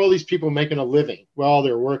 how are all these people making a living? Well,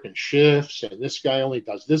 they're working shifts, and this guy only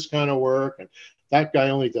does this kind of work, and that guy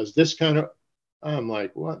only does this kind of. I'm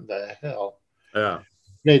like, what the hell? Yeah.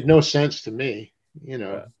 Made no sense to me, you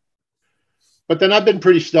know. Yeah. But then I've been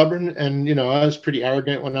pretty stubborn, and, you know, I was pretty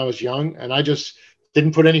arrogant when I was young, and I just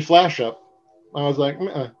didn't put any flash up. I was like,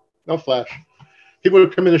 no flash. People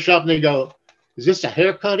would come in the shop and they go, is this a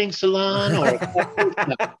hair cutting salon? Or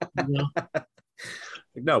you know?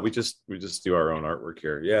 No, we just do our own artwork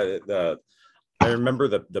here. Yeah, I remember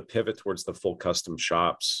the pivot towards the full custom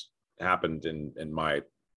shops happened in my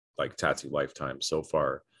like tattoo lifetime so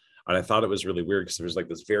far. And I thought it was really weird because there was like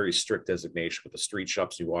this very strict designation with the street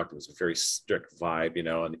shops you walked. It was a very strict vibe, you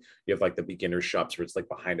know, and you have like the beginner shops where it's like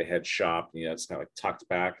behind a head shop, you know, it's kind of like tucked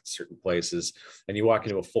back at certain places. And you walk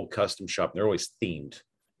into a full custom shop and they're always themed.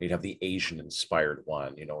 You'd have the Asian inspired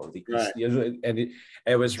one, you know, or the right. And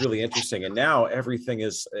it was really interesting. And now everything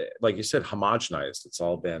is, like you said, homogenized. It's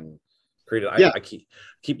all been created. Yeah. I keep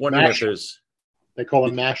wondering if there's, they call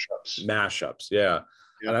them mashups. Mashups, yeah.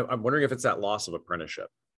 And I'm wondering if it's that loss of apprenticeship.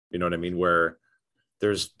 You know what I mean? Where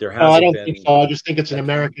there hasn't been. I don't think so. I just think it's an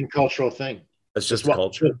American cultural thing. It's just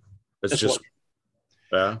culture. It's just.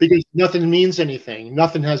 Yeah. Because nothing means anything.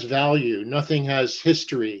 Nothing has value. Nothing has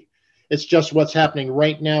history. It's just what's happening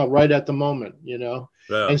right now, right at the moment. You know,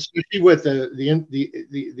 and especially with the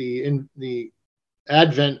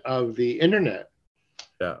advent of the internet.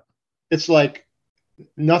 Yeah. It's like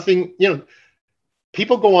nothing. You know.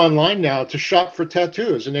 People go online now to shop for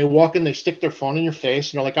tattoos, and they walk in, they stick their phone in your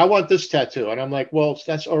face, and they're like, I want this tattoo. And I'm like, well,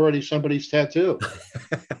 that's already somebody's tattoo.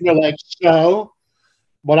 They're like, so,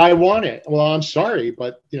 but I want it. Well, I'm sorry,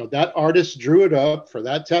 but, you know, that artist drew it up for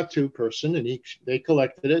that tattoo person, and they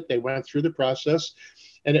collected it. They went through the process,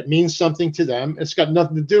 and it means something to them. It's got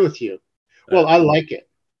nothing to do with you. Well, I like it.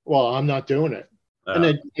 Well, I'm not doing it. And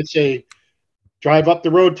then it's a, drive up the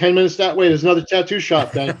road 10 minutes that way, there's another tattoo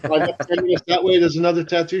shop. Then drive up 10 minutes that way, there's another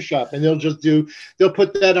tattoo shop. And they'll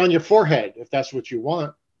put that on your forehead if that's what you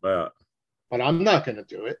want. But I'm not going to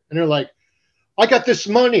do it. And they're like, I got this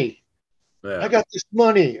money. I got this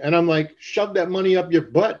money. And I'm like, shove that money up your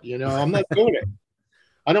butt. You know, I'm not doing it.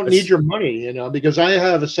 I don't need your money, you know, because I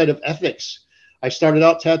have a set of ethics. I started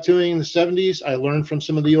out tattooing in the 70s. I learned from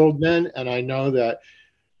some of the old men, and I know that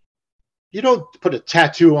you don't put a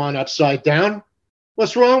tattoo on upside down.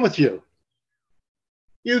 What's wrong with you?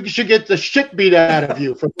 You should get the shit beat out of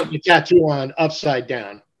you for putting a tattoo on upside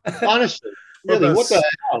down. Honestly, really, what the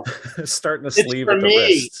hell? Starting a sleeve at the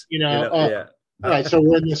wrist. You know, right. So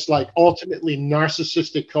we're in this like ultimately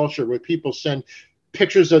narcissistic culture where people send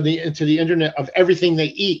pictures into the internet of everything they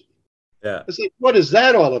eat. Yeah, it's like, what is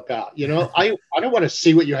that all about? You know, I don't want to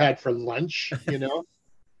see what you had for lunch. You know,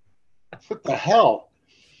 what the hell?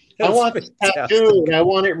 I want this tattoo, and I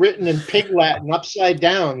want it written in Pig Latin upside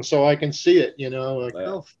down so I can see it, you know. Like,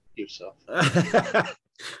 oh, f yourself.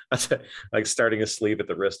 Like starting a sleeve at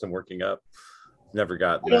the wrist and working up. Never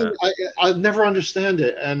got that. I never understand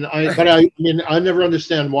it. But I mean, I never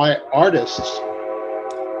understand why artists.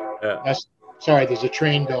 Yeah. Sorry, there's a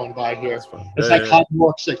train going by here. It's like Hot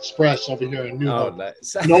Works Express over here in New Hope.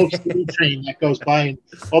 Nice. An old steam train that goes by, and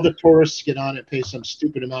all the tourists get on it, pay some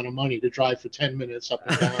stupid amount of money to drive for 10 minutes up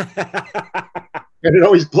and down. And it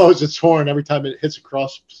always blows its horn every time it hits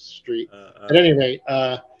across the street. At any rate,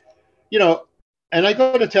 you know, and I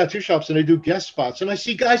go to tattoo shops and I do guest spots, and I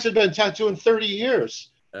see guys that have been tattooing 30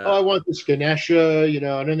 years. Oh, I want this Ganesha, you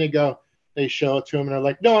know, and then they show it to them, and they're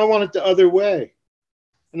like, no, I want it the other way.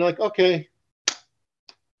 And they're like, okay.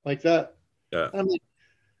 Like that. Yeah. I'm like,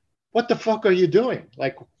 what the fuck are you doing?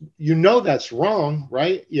 Like, you know that's wrong,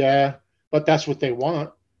 right? Yeah, but that's what they want.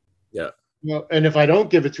 Yeah. You know, and if I don't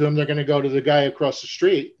give it to them, they're going to go to the guy across the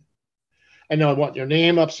street, and they'll want your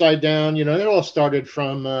name upside down. You know, it all started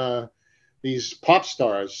from these pop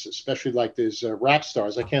stars, especially like these rap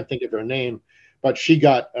stars. I can't think of her name, but she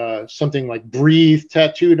got something like "breathe"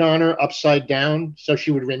 tattooed on her upside down, so she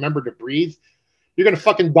would remember to breathe. You're going to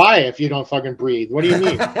fucking die if you don't fucking breathe. What do you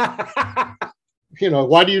mean? You know,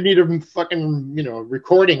 why do you need a fucking, you know,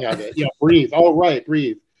 recording of it? You know, breathe. Oh, right,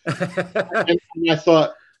 breathe. And I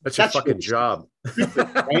thought, That's your That's fucking really job.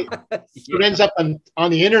 right? It ends up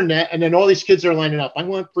on the internet, and then all these kids are lining up. I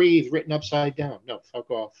want breathe written upside down. No, fuck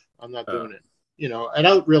off. I'm not doing it. You know, I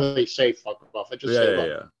don't really say fuck off. I just say,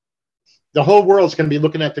 look, the whole world's going to be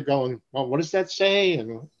looking at the going, well, what does that say?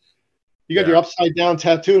 And you got your upside down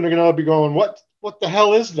tattoo, and they're going to be going, what the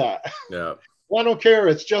hell is that? Yeah. Well, I don't care.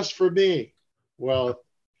 It's just for me. Well,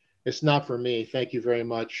 it's not for me. Thank you very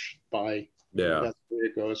much. Bye. Yeah. That's the way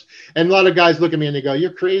it goes. And a lot of guys look at me and they go,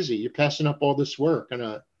 you're crazy. You're passing up all this work.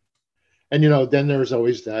 And you know, then there's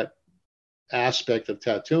always that aspect of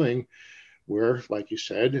tattooing where, like you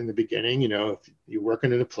said in the beginning, you know, if you're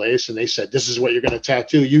working in a place and they said, this is what you're going to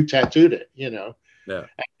tattoo, you tattooed it, you know. Yeah.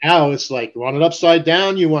 And now it's like, you want it upside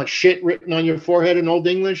down? You want shit written on your forehead in Old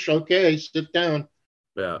English? Okay, sit down.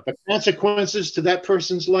 Yeah. The consequences to that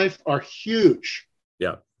person's life are huge.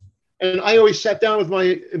 Yeah. And I always sat down with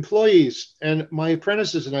my employees and my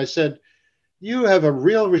apprentices and I said, you have a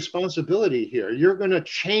real responsibility here. You're going to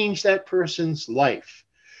change that person's life.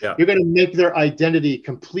 Yeah. You're going to make their identity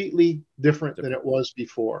completely different than it was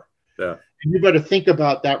before. Yeah. And you better think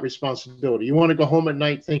about that responsibility. You want to go home at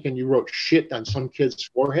night thinking you wrote shit on some kid's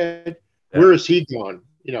forehead? Yeah. Where is he going?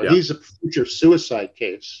 You know, he's a future suicide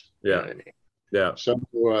case. Yeah. You know what I mean? Yeah. So,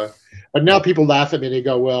 but now people laugh at me. They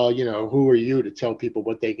go, well, you know, who are you to tell people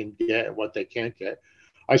what they can get and what they can't get?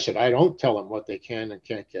 I said, I don't tell them what they can and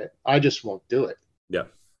can't get. I just won't do it. Yeah.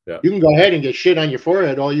 Yeah. You can go ahead and get shit on your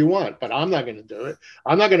forehead all you want, but I'm not going to do it.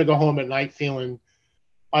 I'm not going to go home at night feeling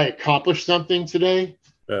I accomplished something today.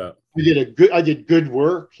 Yeah. I did good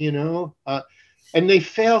work, you know, and they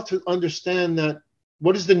fail to understand that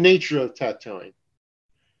what is the nature of tattooing?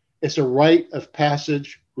 It's a rite of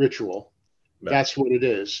passage ritual. That's what it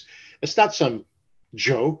is. It's not some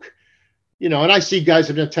joke, you know. And I see guys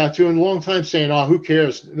have been tattooing a long time saying, "Oh, who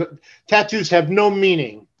cares? Tattoos have no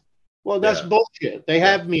meaning." Well, that's bullshit. They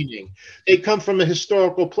have meaning. They come from a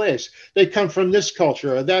historical place. They come from this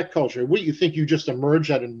culture or that culture. What, you think you just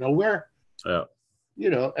emerge out of nowhere? Yeah.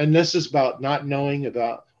 You know. And this is about not knowing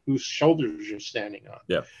about whose shoulders you're standing on.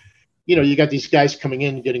 Yeah. You know, you got these guys coming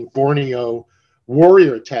in getting Borneo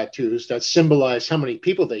warrior tattoos that symbolize how many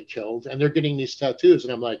people they killed, and they're getting these tattoos,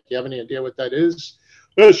 and I'm like, you have any idea what that is?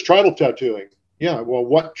 Oh, it's tribal tattooing. Yeah, well,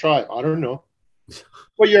 what tribe? I don't know.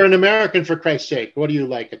 Well, you're an American, for Christ's sake. What do you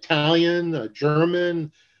like? Italian,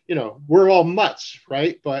 German? You know, we're all mutts,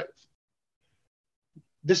 right? But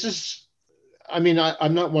this is, I mean,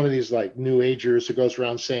 I'm not one of these like new agers who goes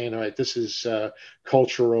around saying, all right, this is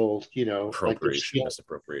cultural, you know, appropriation, like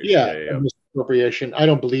misappropriation. Yeah. Misappropriation. I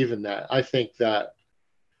don't believe in that. I think that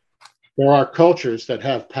there are cultures that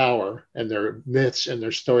have power, and their myths and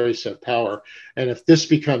their stories have power. And if this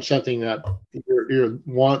becomes something that you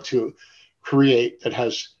want to create that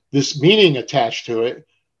has this meaning attached to it,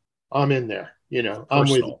 I'm in there. You know,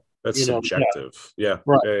 Personal. I'm with. That's subjective. Yeah.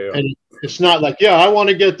 Right. Yeah. And it's not like, I want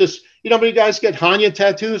to get this. You know how many guys get Hanya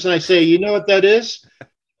tattoos? And I say, you know what that is?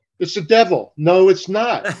 It's the devil. No, it's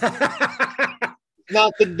not.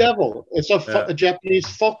 Not the devil. It's a Japanese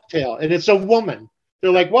folk tale, and it's a woman.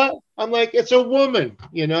 They're like, what? I'm like, it's a woman,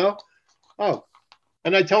 you know? Oh.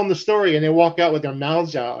 And I tell them the story, and they walk out with their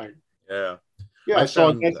mouths out. Like, yeah, I saw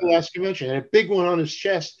a guy at the last convention, and a big one on his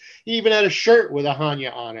chest. He even had a shirt with a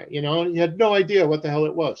Hanya on it, you know? And he had no idea what the hell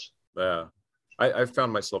it was. Yeah. I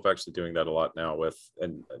found myself actually doing that a lot now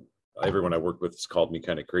and everyone I work with has called me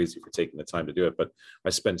kind of crazy for taking the time to do it, but I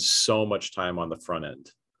spend so much time on the front end,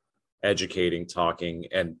 educating, talking.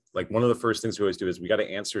 And like one of the first things we always do is we got to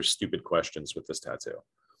answer stupid questions with this tattoo.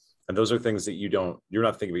 And those are things that you're not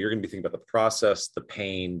thinking about. You're going to be thinking about the process, the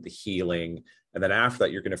pain, the healing. And then after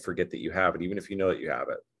that, you're going to forget that you have it, even if you know that you have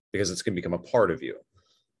it, because it's going to become a part of you.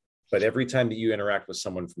 But every time that you interact with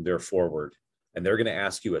someone from there forward, and they're going to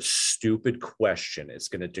ask you a stupid question, it's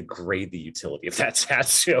going to degrade the utility of that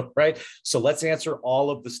tattoo, right? So let's answer all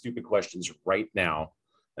of the stupid questions right now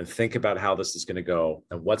and think about how this is going to go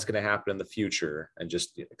and what's going to happen in the future, and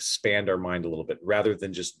just expand our mind a little bit rather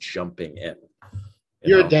than just jumping in.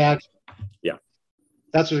 You're a dad. Yeah.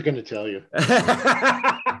 That's what they're going to tell you.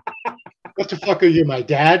 What the fuck are you, my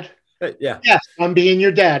dad? Yeah. Yes, I'm being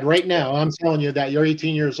your dad right now. I'm telling you that you're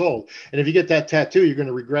 18 years old. And if you get that tattoo, you're going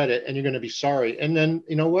to regret it, and you're going to be sorry. And then,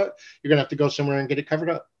 you know what? You're going to have to go somewhere and get it covered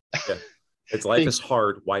up. Yeah. It's life is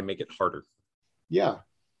hard. Why make it harder? Yeah.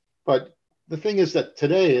 But the thing is that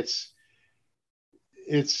today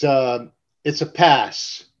it's a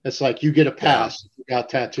pass. It's like you get a pass. You got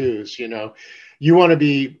tattoos, you know. You want to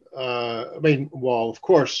be, of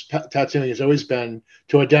course, tattooing has always been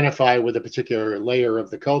to identify with a particular layer of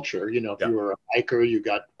the culture. You know, if you were a biker, you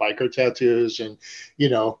got biker tattoos. And, you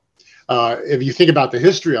know, if you think about the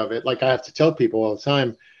history of it, like I have to tell people all the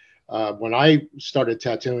time, when I started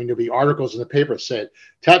tattooing, there'd be articles in the paper that said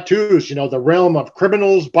tattoos, the realm of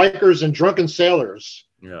criminals, bikers, and drunken sailors.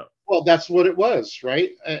 Yeah. Well, that's what it was,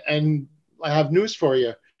 right? And I have news for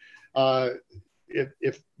you.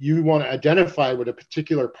 If you want to identify with a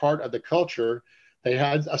particular part of the culture, they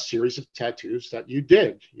had a series of tattoos that you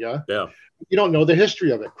did. Yeah. Yeah. You don't know the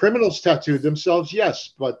history of it. Criminals tattooed themselves,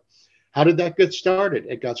 yes, but how did that get started?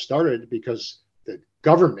 It got started because the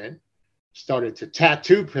government started to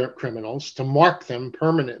tattoo criminals to mark them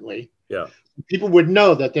permanently. Yeah. People would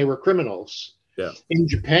know that they were criminals. Yeah. In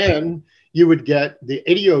Japan, you would get the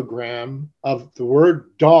ideogram of the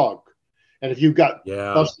word dog. And if you got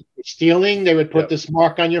busted for stealing, they would put this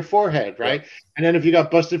mark on your forehead, right? And then if you got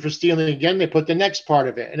busted for stealing again, they put the next part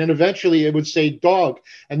of it. And then eventually it would say dog.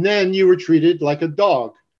 And then you were treated like a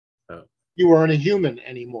dog. You weren't a human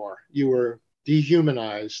anymore. You were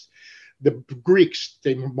dehumanized. The Greeks,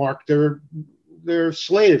 they marked their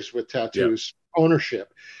slaves with tattoos,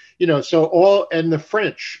 ownership. So and the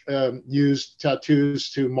French used tattoos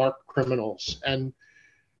to mark criminals. And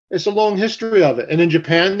it's a long history of it. And in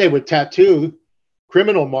Japan, they would tattoo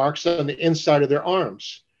criminal marks on the inside of their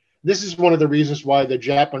arms. This is one of the reasons why the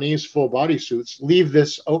Japanese full body suits leave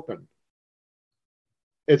this open.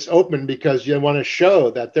 It's open because you want to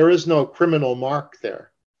show that there is no criminal mark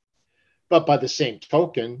there. But by the same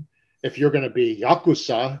token, if you're going to be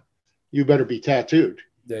Yakuza, you better be tattooed.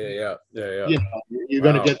 Yeah. You're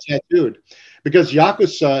going to get tattooed. Because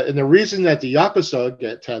Yakuza, and the reason that the Yakuza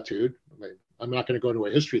get tattooed, I'm not going to go to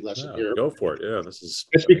a history lesson here. Go for it. Yeah,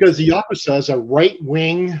 it's because the Yakuza is a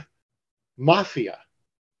right-wing mafia.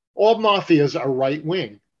 All mafias are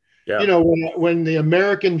right-wing. Yeah. When the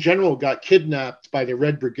American general got kidnapped by the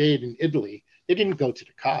Red Brigade in Italy, they didn't go to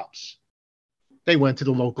the cops. They went to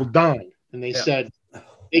the local don, and they said,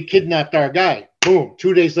 they kidnapped our guy. Boom.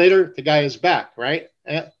 2 days later, the guy is back, right?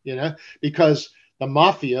 Because the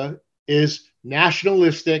mafia is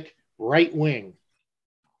nationalistic, right-wing.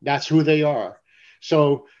 That's who they are.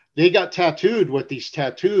 So they got tattooed with these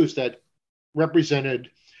tattoos that represented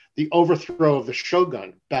the overthrow of the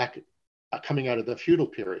shogun back coming out of the feudal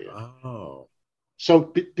period. Oh.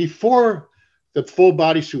 So before the full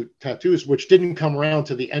bodysuit tattoos, which didn't come around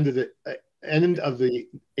to the end of the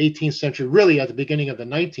 18th century, really at the beginning of the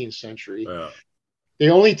 19th century, the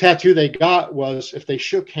only tattoo they got was if they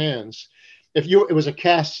shook hands. It was a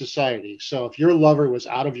caste society. So if your lover was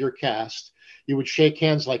out of your caste, you would shake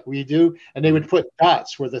hands like we do, and they would put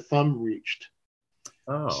dots where the thumb reached.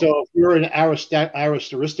 Oh. So if you're in an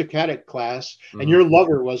aristocratic class and your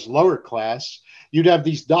lover was lower class, you'd have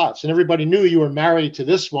these dots, and everybody knew you were married to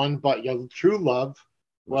this one, but your true love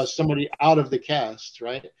was somebody out of the caste,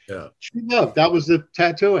 right? Yeah. True love. That was the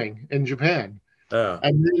tattooing in Japan. Yeah.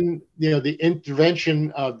 And then, the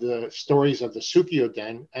intervention of the stories of the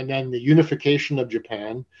Tsukuyoden, and then the unification of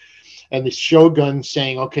Japan, and the shogun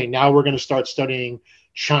saying, okay, now we're going to start studying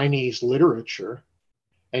Chinese literature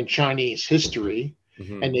and Chinese history.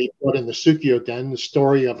 Mm-hmm. And they put in the Tsukuyoden the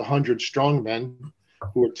story of 100 strong men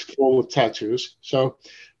who were full of tattoos. So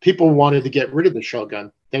people wanted to get rid of the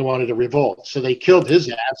shogun. They wanted to revolt. So they killed his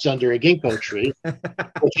ass under a ginkgo tree,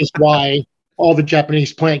 which is why all the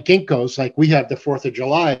Japanese plant ginkgos, like we have the 4th of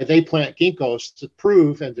July, they plant ginkgos to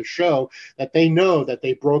prove and to show that they know that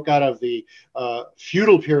they broke out of the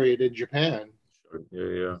feudal period in Japan.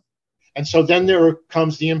 Yeah. And so then there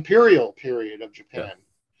comes the imperial period of Japan. Yeah.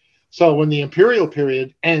 So when the imperial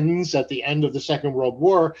period ends at the end of the Second World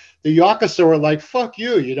War, the Yakuza are like, fuck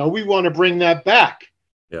you, we want to bring that back.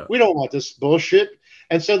 Yeah. We don't want this bullshit.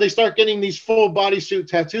 And so they start getting these full bodysuit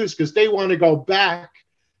tattoos because they want to go back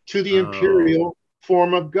to the imperial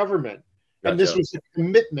form of government. Gotcha. And this was a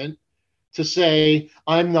commitment to say,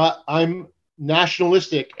 I'm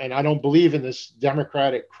nationalistic and I don't believe in this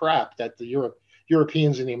democratic crap that the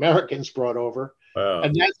Europeans and the Americans brought over. Wow.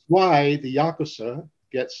 And that's why the Yakuza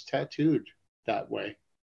gets tattooed that way.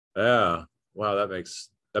 Yeah. Wow. That makes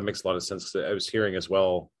a lot of sense. I was hearing as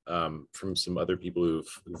well from some other people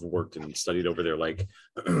who've worked and studied over there, like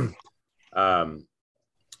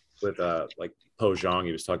with like Po Zhang,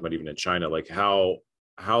 he was talking about even in China, like how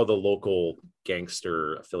the local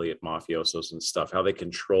gangster affiliate mafiosos and stuff, how they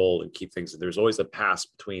control and keep things. There's always a pass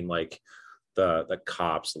between like the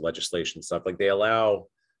cops, the legislation stuff. Like they allow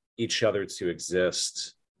each other to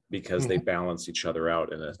exist because they balance each other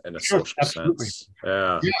out in a social absolutely. Sense.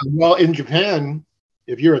 Yeah. Well, in Japan,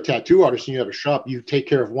 if you're a tattoo artist and you have a shop, you take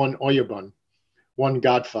care of one oyabun, one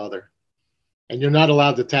godfather, and you're not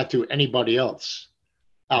allowed to tattoo anybody else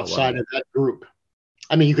outside of that group.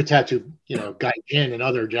 I mean, you could tattoo, gaijin and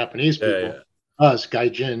other Japanese people, us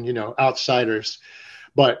gaijin, outsiders,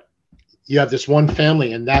 but you have this one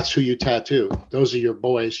family, and that's who you tattoo. Those are your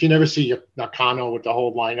boys. You never see your Nakano with the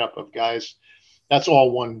whole lineup of guys. That's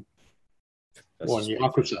all one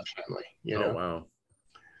Yakuza family. You know. Oh wow.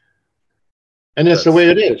 And that's the way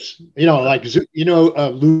it is. You know, like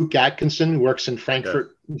Luke Atkinson, who works in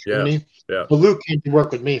Frankfurt, Germany. Yeah. Well, Luke came to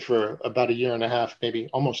work with me for about a year and a half, maybe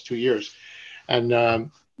almost 2 years, and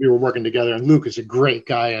we were working together. And Luke is a great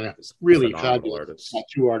guy and a really fabulous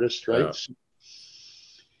tattoo artist, right? Yeah. So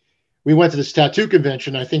we went to this tattoo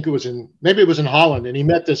convention. I think it was in Holland, and he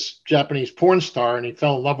met this Japanese porn star, and he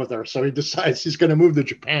fell in love with her. So he decides he's going to move to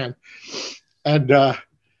Japan, and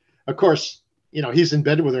of course, you know, he's in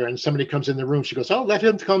bed with her, and somebody comes in the room. She goes, "Oh, let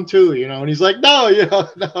him come too," you know. And he's like, "No, you know,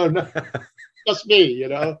 no, just me," you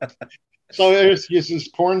know. So he's this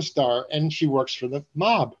porn star, and she works for the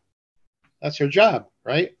mob. That's her job,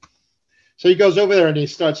 right? So he goes over there and he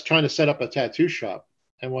starts trying to set up a tattoo shop.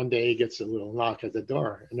 And one day he gets a little knock at the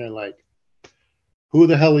door, and they're like, "Who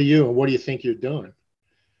the hell are you, and what do you think you're doing?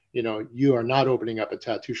 You know, you are not opening up a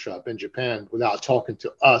tattoo shop in Japan without talking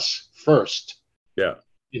to us first. Yeah.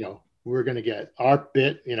 You know, we're going to get our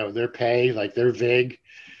bit, you know, their pay, like their VIG,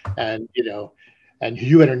 and, you know, and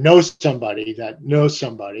you better know somebody that knows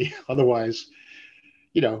somebody. Otherwise,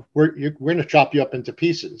 you know, we're going to chop you up into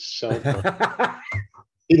pieces." So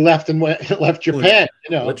he left Japan,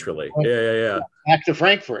 you know, literally. Yeah. back to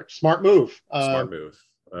Frankfurt. Smart move. Smart move.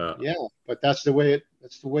 Yeah, but that's the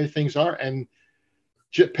way things are. And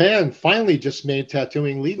Japan finally just made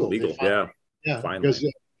tattooing legal. Yeah. Finally. Because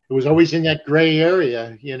it was always in that gray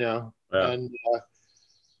area, you know. Yeah. And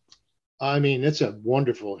I mean, it's a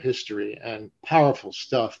wonderful history and powerful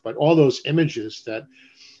stuff. But all those images that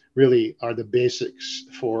really are the basics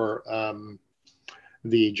for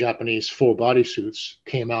the Japanese full body suits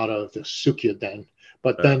came out of the Sukyuden.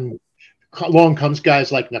 But then along comes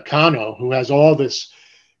guys like Nakano, who has all this,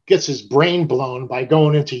 gets his brain blown by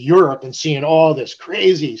going into Europe and seeing all this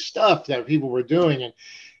crazy stuff that people were doing. And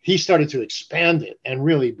he started to expand it and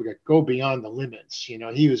really go beyond the limits. You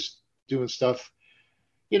know, he was doing stuff,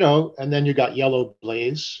 you know, and then you got Yellow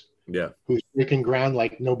Blaze, who's breaking ground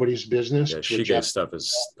like nobody's business. Yeah, Shige's stuff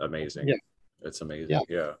is amazing. Yeah. It's amazing.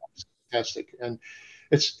 Yeah. It's fantastic. And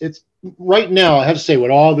it's right now, I have to say,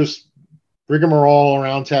 with all this rigmarole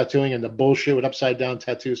around tattooing and the bullshit with upside down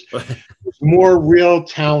tattoos, there's more real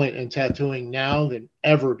talent in tattooing now than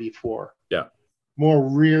ever before. Yeah. More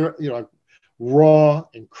real, you know, raw,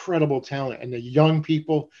 incredible talent. And the young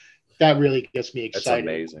people, that really gets me excited.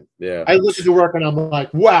 That's amazing. Yeah. I look at the work and I'm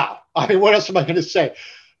like, wow. I mean, what else am I going to say?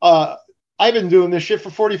 I've been doing this shit for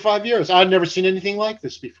 45 years. I've never seen anything like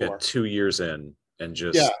this before. Yeah, 2 years in and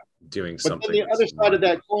just doing something. But then the other side of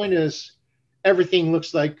that coin is everything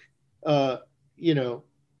looks like, you know,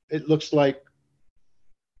 it looks like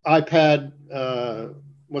iPad.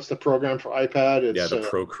 What's the program for iPad? It's, the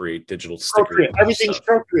Procreate digital sticker. Procreate. Everything's stuff.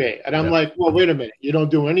 Procreate. And I'm like, well, wait a minute. You don't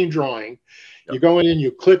do any drawing. You go in,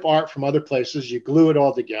 you clip art from other places, you glue it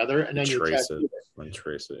all together, and then you trace tattoo it. And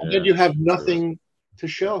trace it. And then you have nothing to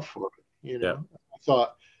show for it. You know, I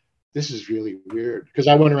thought, this is really weird, because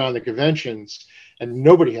I went around the conventions and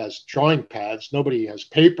nobody has drawing pads, nobody has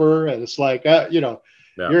paper, and it's like, you know,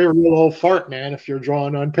 you're a real old fart, man, if you're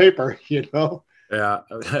drawing on paper, you know. Yeah,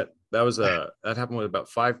 that happened with about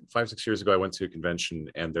 5-6 years ago. I went to a convention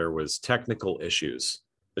and there was technical issues.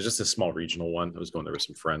 There's just a small regional one. I was going there with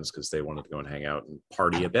some friends because they wanted to go and hang out and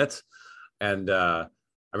party a bit. And I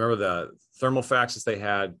remember the thermal faxes they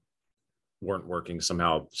had weren't working.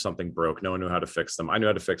 Somehow something broke. No one knew how to fix them. I knew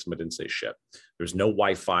how to fix them. It didn't say shit. There was no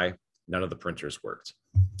Wi-Fi. None of the printers worked.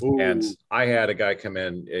 Ooh. And I had a guy come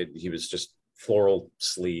in. He was just floral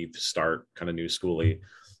sleeve start, kind of new schooly.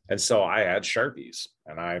 And so I had Sharpies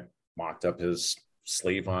and I mocked up his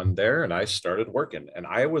sleeve on there and I started working. And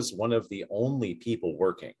I was one of the only people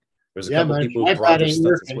working. There's a couple people who brought their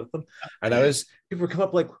stencils with them. And people would come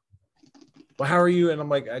up like, well, how are you? And I'm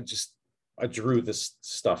like, I drew this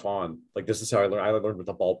stuff on. Like, this is how I learned. I learned with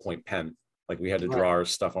a ballpoint pen. Like, we had to draw our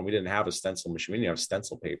stuff on. We didn't have a stencil machine. We didn't have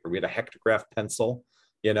stencil paper. We had a hectograph pencil,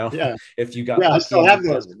 you know? Yeah. If you got I still have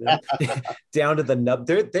those. Down to the nub.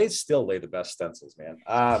 They still lay the best stencils, man,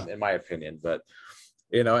 in my opinion. But,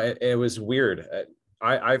 you know, it was weird.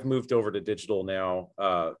 I've moved over to digital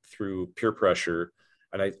now through peer pressure,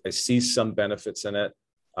 and I see some benefits in it.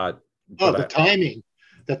 The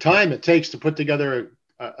time it takes to put together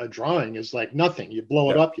a drawing is like nothing. You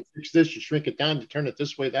blow it up, you fix this, you shrink it down, you turn it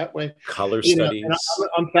this way, that way. Color studies.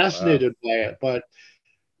 I'm fascinated by it, but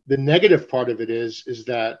the negative part of it is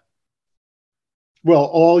that, well,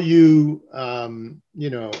 all you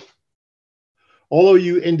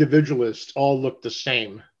individualists all look the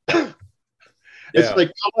same. It's Yeah.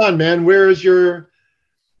 like, come on, man, where is your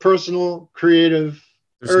personal creative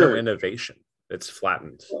There's no urge? innovation. It's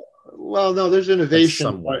flattened Well, no, there's in innovation.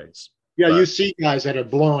 some ways. Yeah, But you see guys that are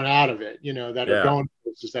blown out of it, that are yeah, going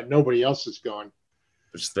places that nobody else is going.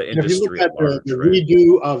 just the And if you look industry at at large, the right?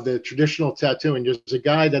 redo of the traditional tattooing, there's a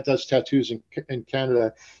guy that does tattoos in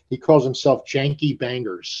Canada. He calls himself Janky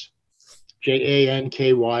Bangers, Janky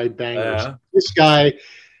Bangers. Yeah. This guy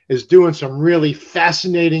is doing some really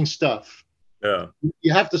fascinating stuff. Yeah.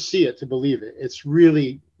 You have to see it to believe it. It's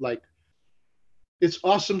really like, it's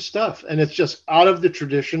awesome stuff. And it's just out of the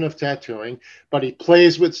tradition of tattooing, but he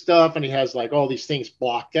plays with stuff and he has like all these things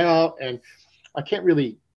blocked out. And I can't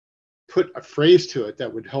really put a phrase to it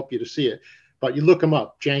that would help you to see it, but you look him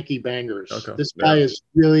up, Janky Bangers. Okay. This guy is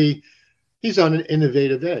really, he's on an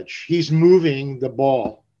innovative edge. He's moving the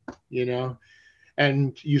ball,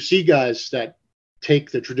 and you see guys that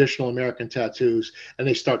take the traditional American tattoos and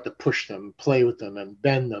they start to push them, play with them and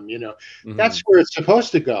bend them, Mhm. That's where it's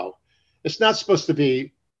supposed to go. It's not supposed to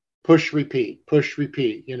be push, repeat, push,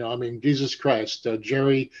 repeat. I mean, Jesus Christ,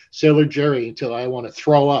 Sailor Jerry, until I want to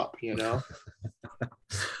throw up,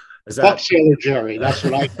 Is Fuck that Sailor Jerry. That's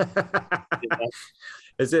what I.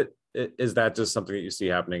 is that just something that you see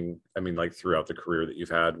happening? I mean, like throughout the career that you've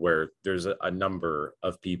had, where there's a number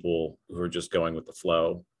of people who are just going with the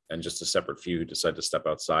flow, and just a separate few who decide to step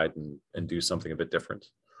outside and do something a bit different.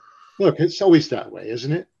 Look, it's always that way,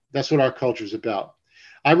 isn't it? That's what our culture is about.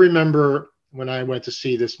 I remember when I went to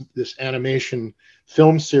see this animation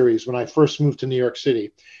film series when I first moved to New York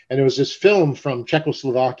City, and it was this film from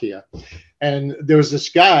Czechoslovakia, and there was this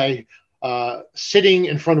guy sitting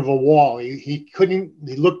in front of a wall. He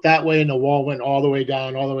looked that way, and the wall went all the way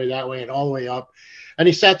down, all the way that way, and all the way up. And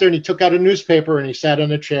he sat there and he took out a newspaper and he sat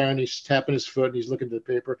on a chair and he's tapping his foot and he's looking at the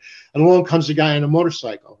paper. And along comes a guy on a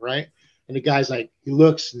motorcycle, right? And the guy's like, he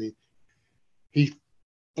looks and he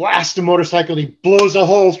blasts the motorcycle and he blows a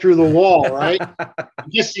hole through the wall, right?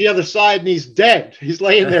 He gets to the other side and he's dead. He's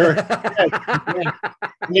laying there. Dead.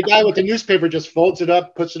 And the guy with the newspaper just folds it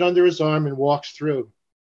up, puts it under his arm and walks through.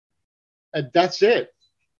 And that's it.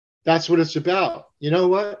 That's what it's about. You know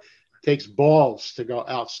what? It takes balls to go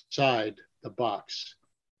outside the box.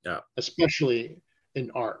 Yeah. Especially in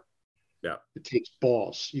art. Yeah. It takes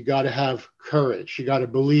balls. You got to have courage. You got to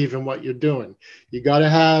believe in what you're doing. You got to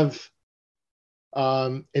have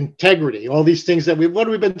integrity. All these things what have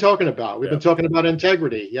we been talking about? We've been talking about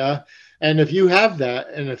integrity. Yeah. And if you have that,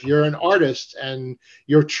 and if you're an artist and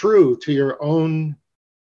you're true to your own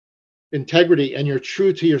integrity and you're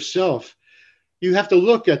true to yourself, you have to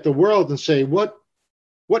look at the world and say, what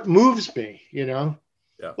moves me, Yeah.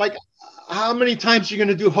 Like, how many times are you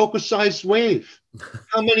going to do Hokusai's wave?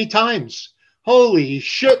 How many times? Holy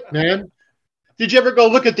shit, man. Did you ever go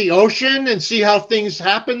look at the ocean and see how things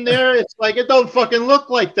happen there? It's like, it don't fucking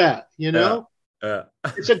look like that, Yeah.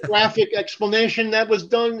 It's a graphic explanation that was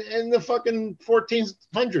done in the fucking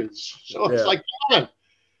 1400s. So it's like, come on,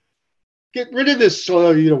 get rid of this.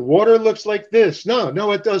 So, water looks like this.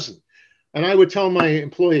 No, it doesn't. And I would tell my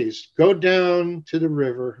employees, go down to the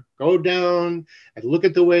river, go down and look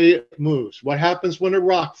at the way it moves. What happens when a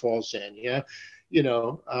rock falls in? Yeah.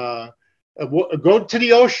 Go to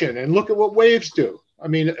the ocean and look at what waves do. I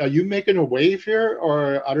mean, are you making a wave here?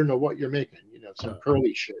 Or I don't know what you're making, some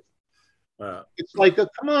curly shit. It's like,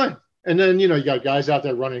 come on. And then, you got guys out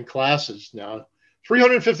there running classes now.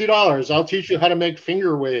 $350. I'll teach you how to make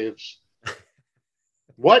finger waves.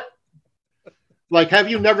 What? Like, have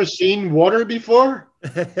you never seen water before?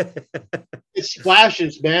 It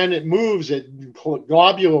splashes, man. It moves. It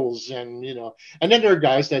globules, and And then there are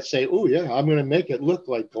guys that say, "Oh yeah, I'm going to make it look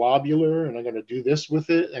like globular, and I'm going to do this with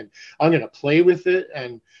it, and I'm going to play with it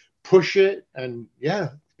and push it, and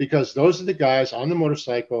because those are the guys on the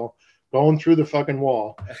motorcycle going through the fucking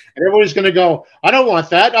wall, and everybody's going to go, I don't want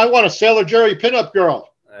that. I want a Sailor Jerry pinup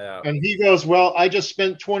girl." Yeah. And he goes, "Well, I just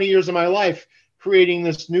spent 20 years of my life creating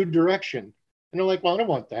this new direction." And they're like, well, I don't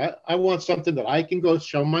want that. I want something that I can go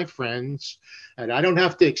show my friends, and I don't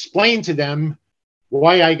have to explain to them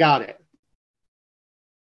why I got it.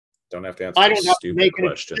 Don't have to answer I don't have to stupid make an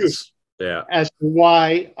questions. excuse Yeah. as to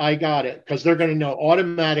why I got it, because they're going to know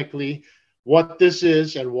automatically what this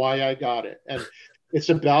is and why I got it. And it's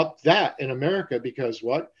about that in America, because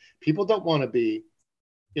people don't want to be,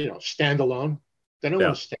 standalone. They don't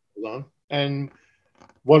want to stand alone. And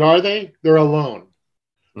what are they? They're alone.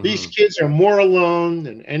 These kids are more alone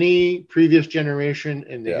than any previous generation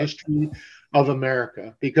in the history of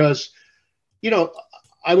America, because,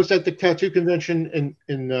 I was at the tattoo convention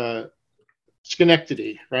in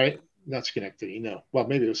Schenectady, right? Not Schenectady, no. Well,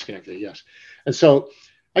 maybe it was Schenectady, yes. And so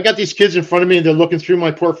I got these kids in front of me and they're looking through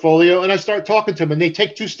my portfolio, and I start talking to them and they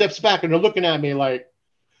take 2 steps back and they're looking at me like,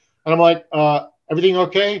 and I'm like, everything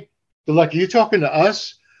okay? They're like, are you talking to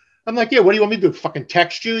us? I'm like, yeah, what do you want me to do? Fucking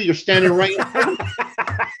text you? You're standing right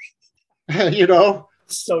you know?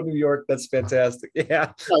 So New York, that's fantastic.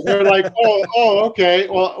 Yeah. They're like, okay.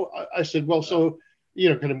 Well, I said, well, so,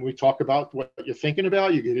 can we talk about what you're thinking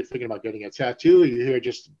about? You're thinking about getting a tattoo? You're here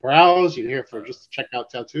just to browse? You're here for just to check out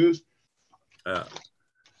tattoos?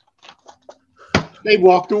 They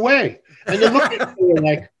walked away. And they looked at me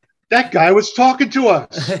like, that guy was talking to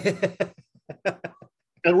us. And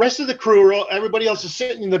the rest of the crew, everybody else is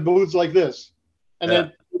sitting in the booths like this. And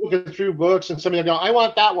then looking through books, and somebody go, I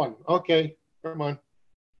want that one. Okay, come on.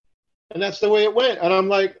 And that's the way it went. And I'm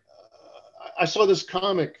like, I saw this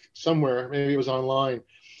comic somewhere, maybe it was online.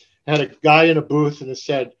 It had a guy in a booth and it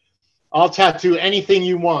said, I'll tattoo anything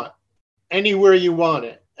you want, anywhere you want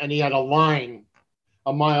it. And he had a line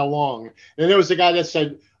a mile long. And there was a guy that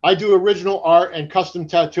said, I do original art and custom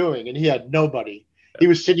tattooing. And he had nobody. He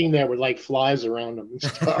was sitting there with like flies around him and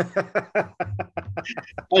stuff.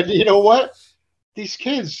 And you know what? These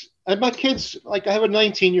kids, and my kids, like I have a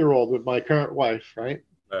 19-year-old with my current wife, right?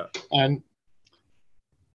 Yeah. And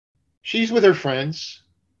she's with her friends,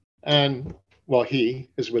 and well, he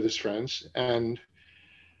is with his friends, and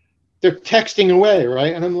they're texting away,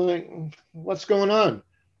 right? And I'm like, what's going on?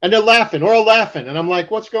 And they're laughing, all laughing. And I'm like,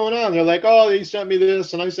 what's going on? They're like, oh, he sent me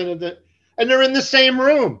this, and I sent it that. And they're in the same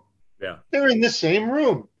room. Yeah. They're in the same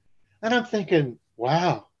room. And I'm thinking,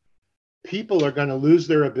 wow, people are going to lose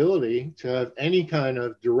their ability to have any kind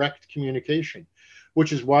of direct communication,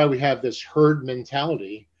 which is why we have this herd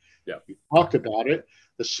mentality. Yeah. We talked about it,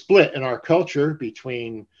 the split in our culture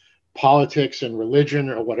between politics and religion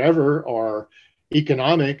or whatever, or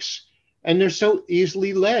economics. And they're so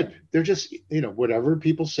easily led. They're just, whatever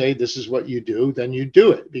people say, this is what you do, then you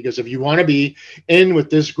do it. Because if you want to be in with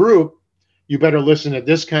this group, you better listen to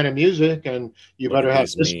this kind of music, and you better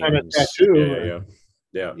have this kind of tattoo.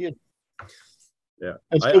 Yeah.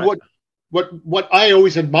 And so what I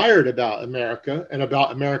always admired about America and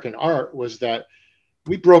about American art was that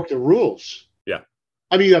we broke the rules. Yeah.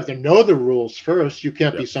 I mean, you have to know the rules first. You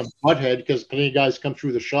can't be some butthead, because many guys come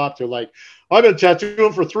through the shop. They're like, I've been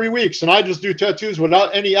tattooing for 3 weeks and I just do tattoos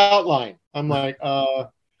without any outline. I'm like,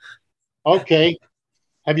 okay.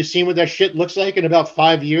 Have you seen what that shit looks like in about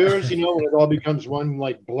 5 years? When it all becomes one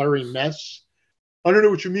like blurry mess. I don't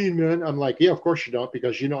know what you mean, man. I'm like, yeah, of course you don't,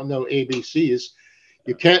 because you don't know ABCs.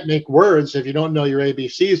 You can't make words if you don't know your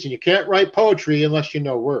ABCs, and you can't write poetry unless you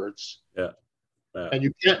know words. Yeah. And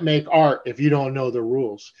you can't make art if you don't know the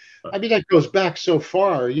rules. I mean, that goes back so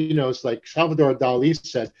far. It's like Salvador Dali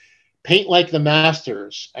said, paint like the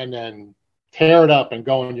masters and then tear it up and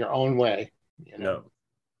go in your own way.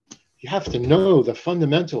 You have to know the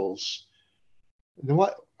fundamentals.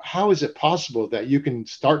 How is it possible that you can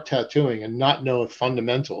start tattooing and not know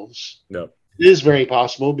fundamentals? No. It is very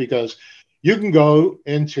possible, because you can go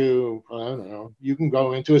into, I don't know,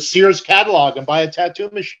 a Sears catalog and buy a tattoo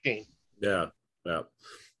machine. Yeah. Yeah.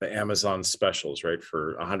 The Amazon specials, right?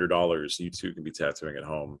 For $100, you too can be tattooing at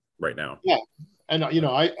home right now. Yeah. And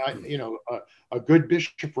a good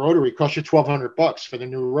Bishop rotary costs you $1,200 for the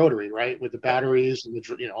new rotary, right? With the batteries and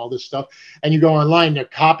all this stuff. And you go online, there are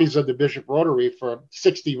copies of the Bishop rotary for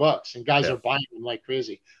 $60, and guys are buying them like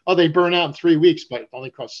crazy. Oh, they burn out in 3 weeks, but it only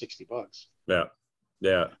costs $60. Yeah.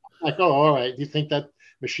 Yeah. Like, oh, all right. Do you think that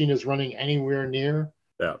machine is running anywhere near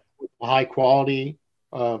high quality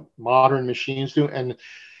modern machines do? And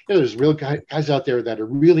there's real guys out there that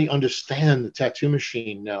really understand the tattoo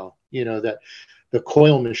machine now. That the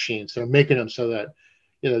coil machines, they're making them so that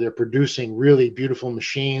they're producing really beautiful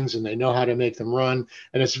machines, and they know how to make them run,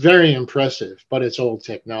 and it's very impressive. But it's old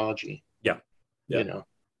technology. Yeah. Yeah.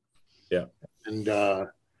 And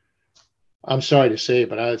I'm sorry to say,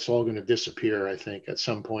 but it's all going to disappear, I think, at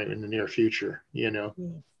some point in the near future.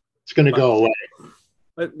 It's going to go away.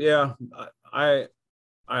 But yeah, I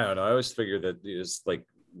don't know. I always figure that it's like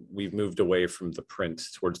we've moved away from the print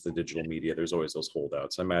towards the digital media. There's always those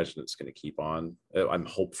holdouts. I imagine it's going to keep on. I'm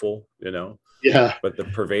hopeful, Yeah. But the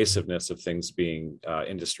pervasiveness of things being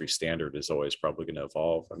industry standard is always probably going to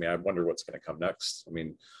evolve. I mean, I wonder what's going to come next. I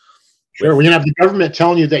mean, sure, we're going to have the government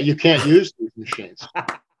telling you that you can't use these machines.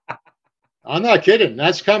 I'm not kidding.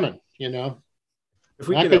 That's coming, If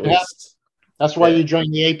we could at least... That's why you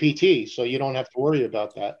join the APT, so you don't have to worry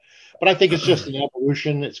about that. But I think it's just an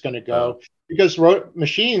evolution. It's going to go because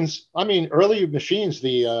machines. I mean, early machines,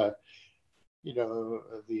 the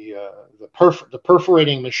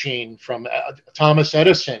perforating machine from Thomas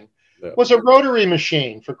Edison was a rotary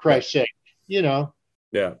machine, for Christ's sake. Yeah.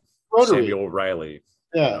 Rotary. Samuel Riley.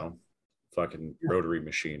 Yeah. Fucking rotary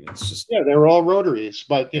machine. It's just Yeah, they were all rotaries,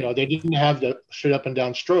 but they didn't have the straight up and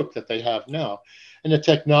down stroke that they have now. And the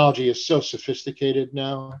technology is so sophisticated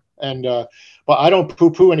now. And but I don't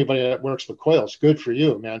poo-poo anybody that works with coils. Good for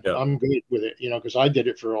you, man. Yeah. I'm good with it, because I did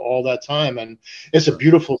it for all that time, and it's a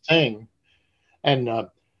beautiful thing. And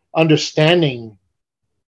understanding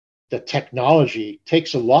the technology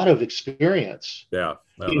takes a lot of experience. yeah.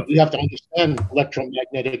 You have to understand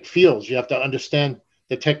electromagnetic fields. You have to understand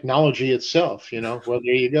the technology itself. Well,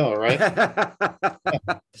 there you go, right?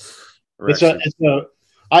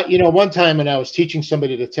 One time when I was teaching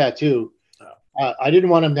somebody to tattoo, I didn't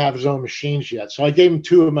want him to have his own machines yet, so I gave him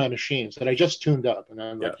 2 of my machines that I just tuned up, and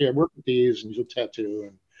I'm like, "Here, work with these, and you'll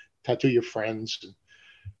tattoo your friends, and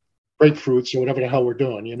grapefruits or whatever the hell we're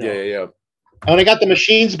doing." Yeah. And I got the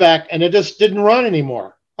machines back, and it just didn't run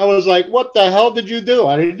anymore. I was like, "What the hell did you do?"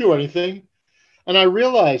 I didn't do anything, and I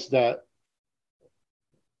realized that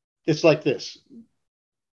it's like this.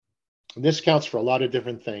 And this counts for a lot of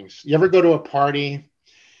different things. You ever go to a party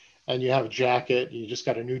and you have a jacket, you just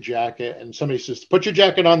got a new jacket, and somebody says, "Put your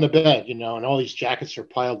jacket on the bed," and all these jackets are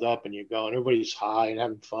piled up, and you go, and everybody's high and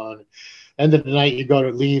having fun. End of the night, you go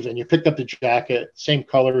to leave, and you picked up the jacket, same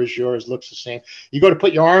color as yours, looks the same. You go to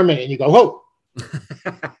put your arm in it, and you go, "Whoa,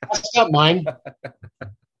 that's not mine."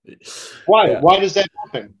 Why? Yeah. Why does that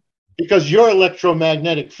happen? Because your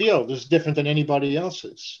electromagnetic field is different than anybody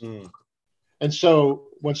else's. And so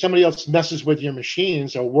when somebody else messes with your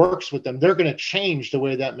machines or works with them, they're going to change the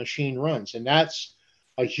way that machine runs. And that's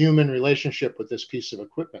a human relationship with this piece of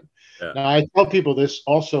equipment. Yeah. Now, I tell people this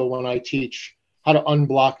also when I teach how to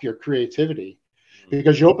unblock your creativity,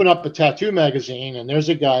 because you open up a tattoo magazine and there's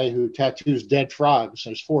a guy who tattoos dead frogs.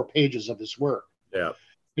 There's 4 pages of his work. Yeah.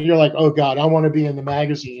 And you're like, "Oh God, I want to be in the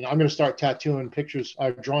magazine. I'm going to start tattooing pictures,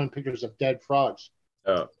 drawing pictures of dead frogs."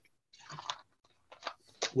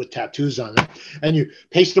 With tattoos on them, and you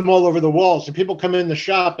paste them all over the walls, and people come in the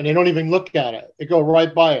shop and they don't even look at it. They go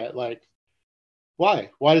right by it. Like, why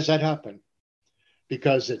does that happen?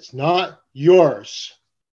 Because it's not yours.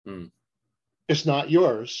 It's not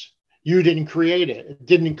yours. You didn't create it. It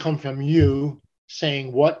didn't come from you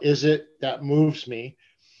saying, "What is it that moves me?"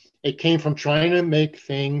 It came from trying to make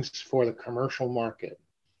things for the commercial market.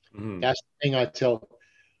 That's the thing I tell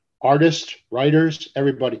artists, writers,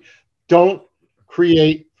 everybody. Don't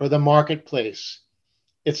create for the marketplace.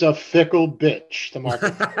 It's a fickle bitch, the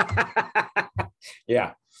marketplace.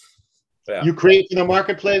 Yeah. You create for the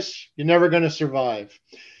marketplace, you're never going to survive.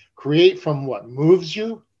 Create from what moves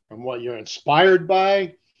you, from what you're inspired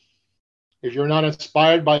by. If you're not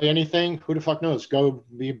inspired by anything, who the fuck knows? Go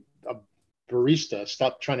be a barista.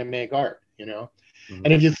 Stop trying to make art,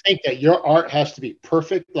 And if you think that your art has to be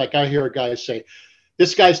perfect, like I hear a guy say,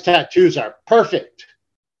 "This guy's tattoos are perfect."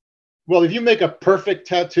 Well, if you make a perfect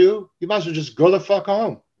tattoo, you might as well just go the fuck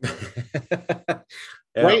home.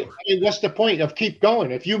 Right? I mean, what's the point of keep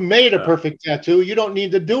going? If you made a perfect tattoo, you don't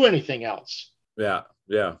need to do anything else. Yeah.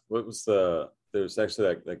 What was there's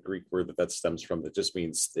actually that Greek word that stems from that just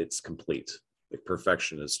means it's complete. Like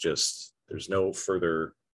perfection is just, there's no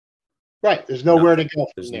further. Right. There's nowhere to go.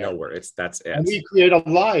 There's nowhere. That's it. And we create a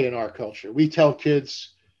lie in our culture. We tell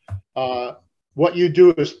kids, what you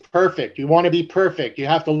do is perfect. You want to be perfect. You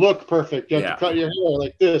have to look perfect. You have to cut your hair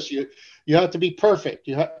like this. You have to be perfect.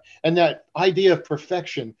 And that idea of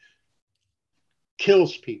perfection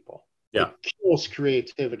kills people. Yeah. It kills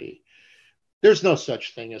creativity. There's no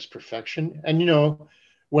such thing as perfection. And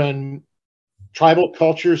when tribal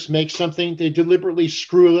cultures make something, they deliberately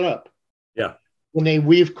screw it up. Yeah. When they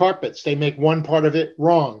weave carpets, they make one part of it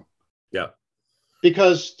wrong. Yeah.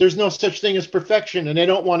 Because there's no such thing as perfection, and they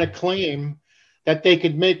don't want to claim that they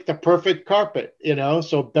could make the perfect carpet,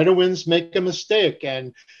 So Bedouins make a mistake,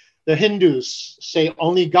 and the Hindus say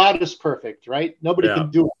only God is perfect, right? Nobody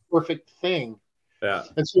can do a perfect thing. Yeah.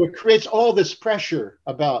 And so it creates all this pressure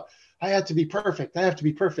about, I have to be perfect. I have to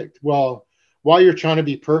be perfect. Well, while you're trying to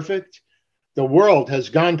be perfect, the world has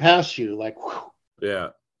gone past you. Like, whew, yeah.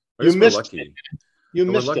 You missed it. We're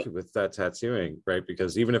lucky with that tattooing, right?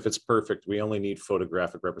 Because even if it's perfect, we only need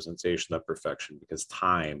photographic representation of perfection, because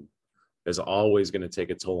time is always going to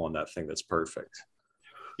take a toll on that thing that's perfect.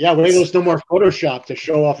 Yeah, wait, there's no more Photoshop to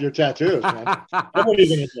show off your tattoos, man. What are you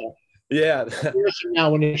going to do? Yeah.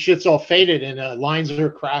 Now, when the shit's all faded and lines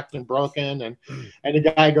are cracked and broken, and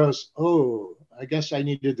the guy goes, "Oh, I guess I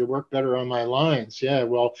needed to work better on my lines." Yeah,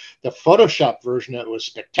 well, the Photoshop version of it was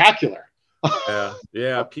spectacular.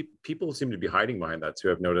 Yeah. People seem to be hiding behind that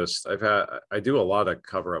too. I've noticed. I do a lot of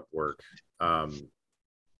cover up work,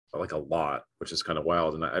 like a lot, which is kind of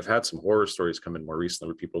wild. And I've had some horror stories come in more recently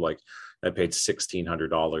where people like, I paid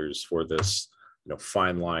 $1,600 for this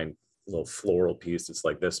fine line little floral piece that's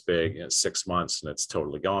like this big, and it's 6 months and it's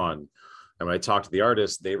totally gone. And when I talked to the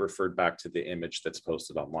artist, they referred back to the image that's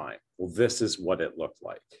posted online. Well, this is what it looked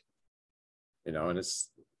like, and it's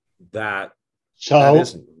that. So that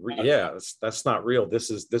isn't, that's not real. This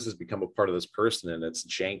has become a part of this person, and it's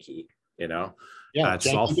janky, yeah, it's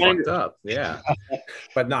all fucked up. Yeah.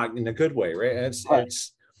 But not in a good way, right? And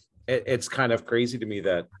it's kind of crazy to me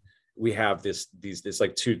that we have these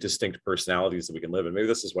like two distinct personalities that we can live in. Maybe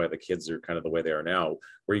this is why the kids are kind of the way they are now,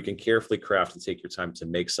 where you can carefully craft and take your time to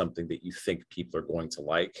make something that you think people are going to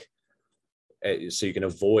like, so you can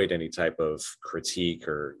avoid any type of critique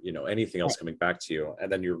or anything else coming back to you.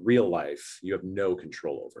 And then your real life, you have no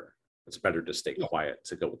control over. It's better to stay quiet,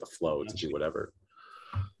 to go with the flow, to do whatever.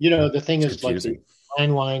 The thing is confusing. Like the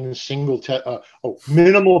fine line,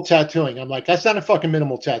 minimal tattooing. I'm like, that's not a fucking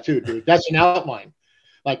minimal tattoo, dude. That's an outline.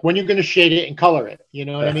 Like, when you're going to shade it and color it, you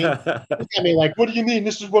know what I mean? I mean, like, what do you mean?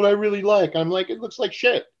 This is what I really like. I'm like, it looks like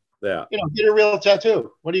shit. Yeah. Get a real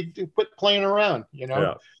tattoo. What do you do? Quit playing around,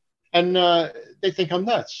 Yeah. And they think I'm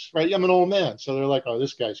nuts, right? I'm an old man. So they're like, oh,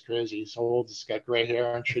 this guy's crazy. He's old. He's got gray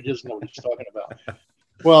hair and shit. He doesn't know what he's talking about.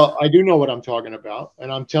 Well, I do know what I'm talking about.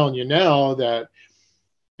 And I'm telling you now that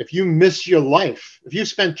if you miss your life, if you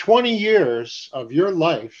spend 20 years of your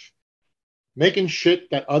life making shit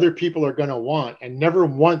that other people are going to want and never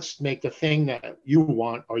once make the thing that you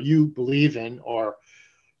want or you believe in or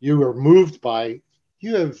you are moved by,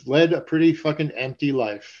 you have led a pretty fucking empty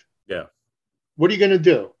life. Yeah. What are you going to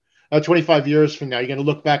do? 25 years from now, you're going to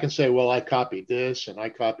look back and say, well, I copied this and I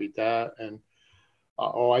copied that. And,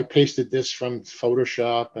 I pasted this from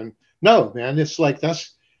Photoshop. And no, man, it's like,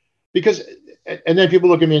 that's because, and then people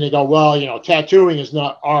look at me and they go, well, tattooing is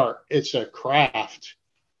not art. It's a craft.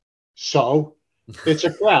 So it's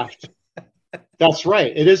a craft. That's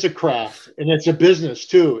right. It is a craft, and it's a business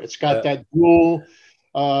too. It's got that dual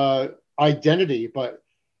identity. But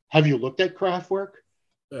have you looked at craft work?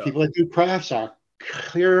 Yeah. People that do crafts are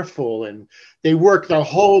careful, and they work their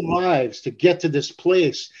whole lives to get to this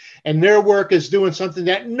place, and their work is doing something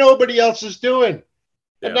that nobody else is doing.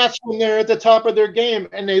 And that's when they're at the top of their game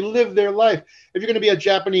and they live their life. If you're going to be a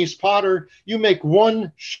Japanese potter, you make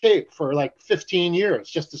one shape for like 15 years,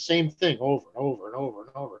 just the same thing over and over and over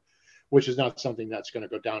and over, which is not something that's going to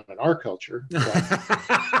go down in our culture.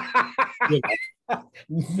 But,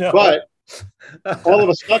 No. But all of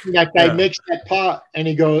a sudden that guy makes that pot and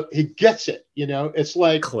he gets it. It's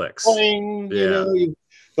like clicks. Playing, the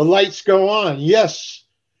lights go on. Yes.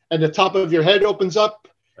 And the top of your head opens up.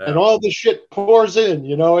 And all this shit pours in,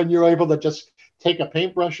 and you're able to just take a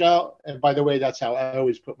paintbrush out. And by the way, that's how I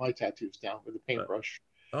always put my tattoos down, with a paintbrush.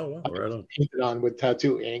 Oh, wow. Right on. Paint it on with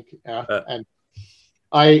tattoo ink. And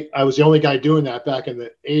I was the only guy doing that back in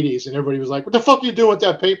the 80s. And everybody was like, what the fuck are you doing with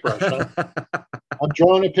that paintbrush? I'm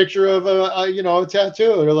drawing a picture of a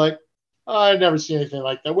tattoo. And they're like, oh, I've never seen anything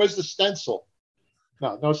like that. Where's the stencil?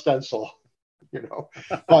 No stencil,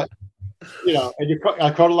 But and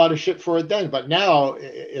I caught a lot of shit for it then, but now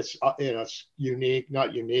it's it's unique,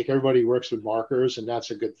 not unique. Everybody works with markers, and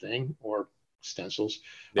that's a good thing, or stencils.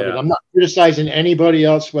 I mean, I'm not criticizing anybody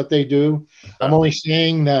else what they do. I'm only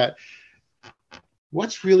saying that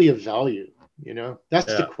what's really of value. That's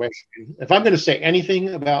the question. If I'm going to say anything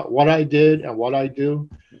about what I did and what I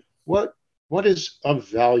do, what is of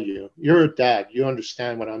value? You're a dad. You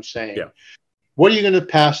understand what I'm saying. Yeah. What are you going to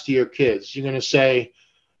pass to your kids? You're going to say,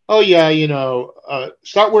 oh, yeah,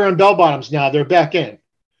 start wearing bell bottoms now. They're back in.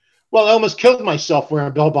 Well, I almost killed myself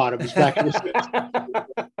wearing bell bottoms back in the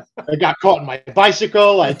 60s. I got caught in my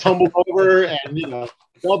bicycle. I tumbled over, and,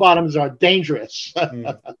 bell bottoms are dangerous.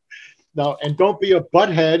 No, and don't be a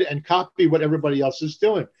butthead and copy what everybody else is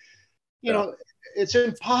doing. It's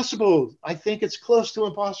impossible. I think it's close to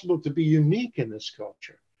impossible to be unique in this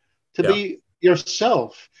culture, to be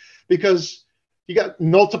yourself, because you got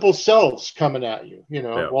multiple selves coming at you,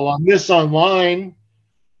 Well, on this online,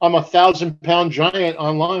 I'm 1,000-pound giant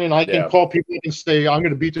online. I can call people and say, I'm going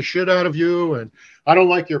to beat the shit out of you. And I don't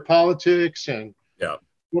like your politics and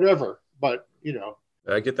whatever. But,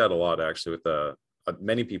 I get that a lot, actually, with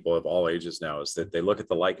many people of all ages now, is that they look at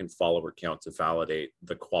the like and follower count to validate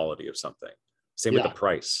the quality of something. Same with the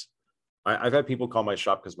price. I've had people call my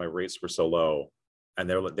shop because my rates were so low, and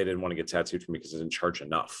they didn't want to get tattooed for me because I didn't charge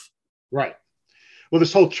enough. Right. Well,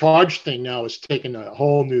 this whole charge thing now is taking a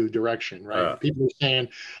whole new direction, right? People are saying,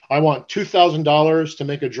 I want $2,000 to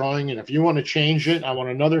make a drawing, and if you want to change it, I want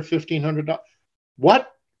another $1,500. What?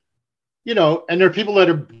 And there are people that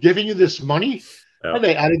are giving you this money. Are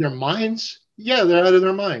they out of their minds? Yeah, they're out of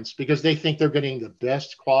their minds because they think they're getting the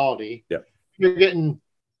best quality. Yeah. You're getting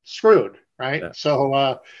screwed, right? Yeah.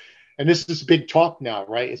 So, and this is big talk now,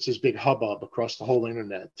 right? It's this big hubbub across the whole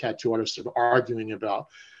internet. Tattoo artists are arguing about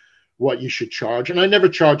what you should charge. And I never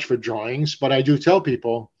charge for drawings, but I do tell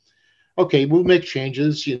people, okay, we'll make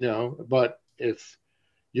changes, but if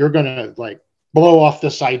you're going to like blow off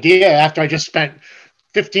this idea after I just spent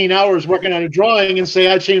 15 hours working on a drawing and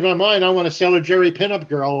say, I changed my mind, I want to sell a Jerry pinup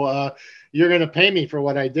girl, you're going to pay me for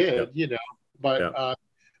what I did, but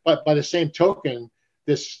by the same token,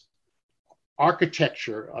 this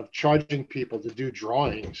architecture of charging people to do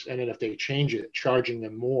drawings, and then if they change it, charging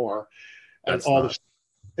them more, and all this,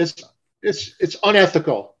 it's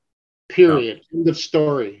unethical. Period. End of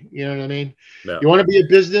story. You know what I mean? Yeah. You want to be a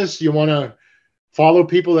business. You want to follow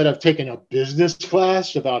people that have taken a business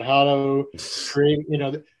class about how to create.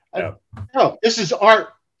 No, this is art.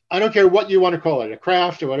 I don't care what you want to call it, a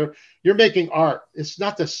craft or whatever. You're making art. It's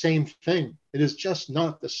not the same thing. It is just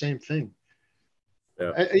not the same thing.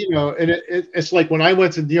 Yeah. And it's like when I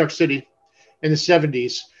went to New York City in the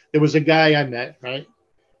 70s, there was a guy I met, right?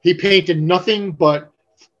 He painted nothing but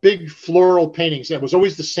big floral paintings. It was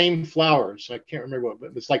always the same flowers. I can't remember what, but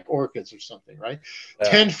it was like orchids or something, right?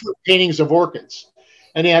 10-foot paintings of orchids.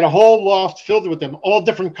 And he had a whole loft filled with them, all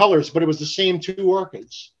different colors, but it was the same 2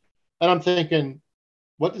 orchids. And I'm thinking,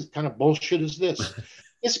 what kind of bullshit is this?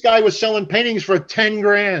 This guy was selling paintings for 10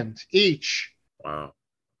 grand each. Wow.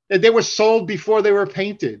 They were sold before they were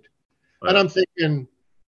painted. Wow. And I'm thinking,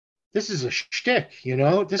 this is a shtick,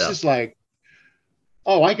 This is like,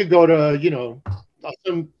 oh, I could go to,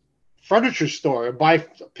 some furniture store and buy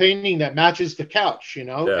a painting that matches the couch, and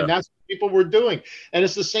that's what people were doing. And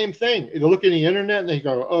it's the same thing. They look at the internet and they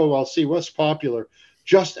go, oh, I'll see what's popular.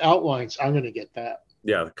 Just outlines. I'm going to get that.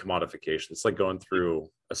 Yeah, the commodification. It's like going through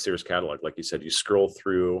a Sears catalog. Like you said, you scroll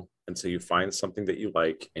through until you find something that you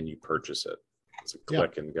like and you purchase it. It's a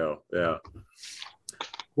click and go. Yeah.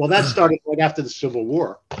 Well, that started right after the Civil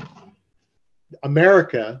War.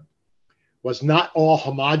 America was not all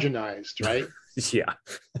homogenized, right? Yeah.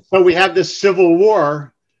 So we have this Civil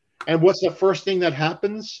War, and what's the first thing that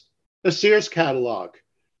happens? The Sears catalog,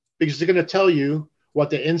 because they're going to tell you what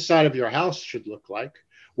the inside of your house should look like,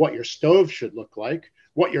 what your stove should look like,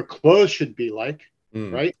 what your clothes should be like,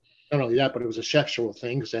 right? Not only that, but it was a sexual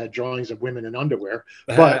thing because they had drawings of women in underwear.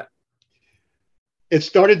 But it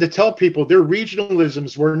started to tell people their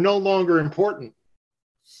regionalisms were no longer important.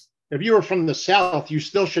 If you were from the South, you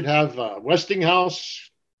still should have a Westinghouse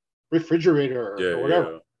refrigerator or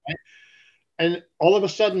whatever. Right? And all of a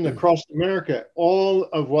sudden, across America, all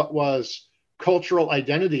of what was cultural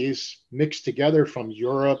identities mixed together from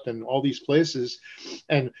Europe and all these places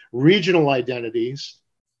and regional identities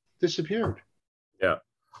disappeared. Yeah.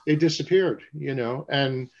 They disappeared,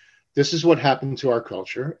 and this is what happened to our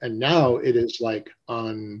culture. And now it is like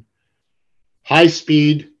on high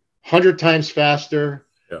speed, 100 times faster.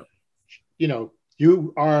 Yeah.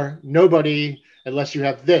 You are nobody unless you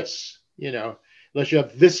have this, unless you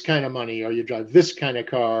have this kind of money or you drive this kind of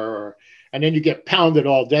car, and then you get pounded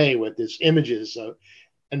all day with these images.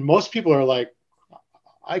 And most people are like,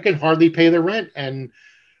 I can hardly pay the rent and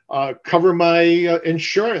cover my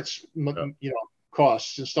insurance,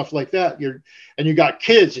 costs and stuff like that. And you got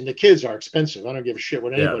kids, and the kids are expensive. I don't give a shit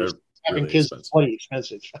what anybody's having really kids. Is bloody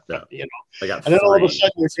expensive. Yeah. And then all of a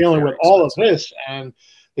sudden you're dealing with all of this, and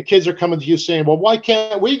the kids are coming to you saying, well, why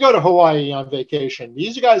can't we go to Hawaii on vacation?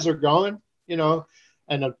 These guys are going, and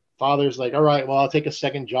the father's like, all right, well, I'll take a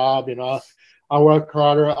second job, I'll work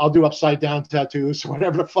harder, I'll do upside down tattoos,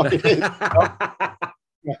 whatever the fuck it is.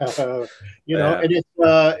 And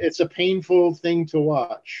it's a painful thing to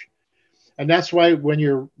watch. And that's why when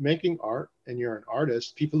you're making art and you're an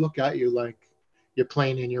artist, people look at you like you're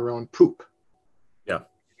playing in your own poop. Yeah.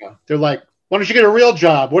 They're like, why don't you get a real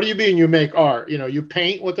job? What do you mean you make art? You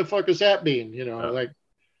paint? What the fuck does that mean? Like,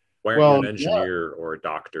 why aren't you an engineer or a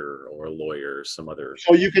doctor or a lawyer or some other?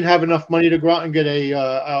 So you can have enough money to go out and get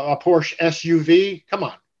a Porsche SUV? Come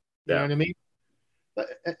on. You know what I mean?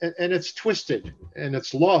 And it's twisted and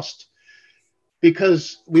it's lost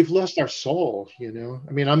because we've lost our soul,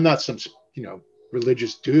 I mean, I'm not some,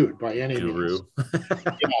 religious dude by any means.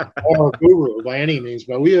 Or a guru by any means,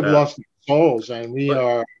 but we have lost our souls, and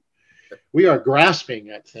we are grasping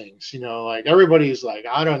at things, like everybody's like,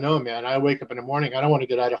 I don't know, man. I wake up in the morning, I don't want to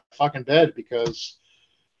get out of fucking bed because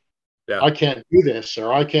I can't do this,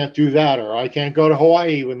 or I can't do that, or I can't go to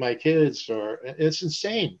Hawaii with my kids, or it's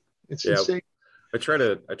insane. It's insane. I try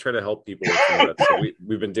to help people with that. So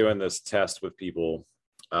we've been doing this test with people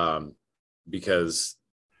because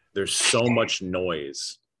there's so much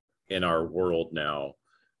noise in our world now.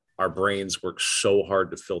 Our brains work so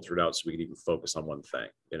hard to filter it out so we can even focus on one thing.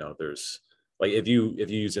 There's Like if you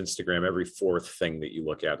use Instagram, every fourth thing that you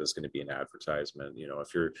look at is going to be an advertisement. You know,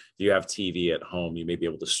 if you have TV at home, you may be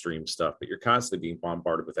able to stream stuff, but you're constantly being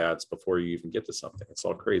bombarded with ads before you even get to something. It's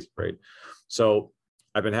all crazy, right? So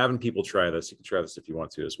I've been having people try this. You can try this if you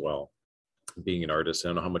want to as well. Being an artist, I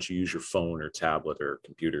don't know how much you use your phone or tablet or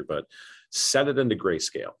computer, but set it into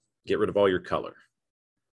grayscale. Get rid of all your color,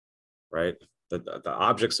 right? The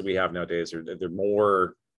objects that we have nowadays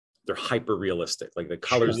they're hyper realistic. Like the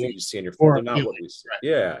colors that you see in your phone, they're not what we see. Right.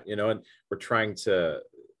 Yeah, you know, and we're trying to.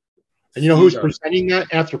 And you know who's presenting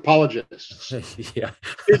that? Anthropologists. Yeah.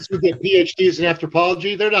 Kids who get PhDs in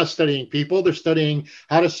anthropology, they're not studying people. They're studying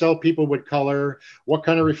how to sell people with color, what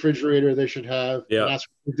kind of refrigerator they should have. Yeah. And that's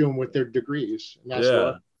what they're doing with their degrees. And that's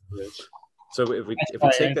what it is. So if we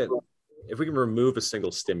take that, if we can remove a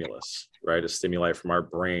single stimulus, right, a stimuli from our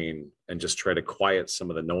brain and just try to quiet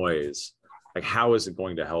some of the noise, like how is it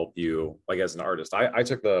going to help you, like as an artist? I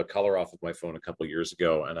took the color off of my phone a couple of years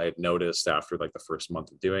ago, and I had noticed after like the first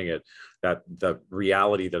month of doing it that the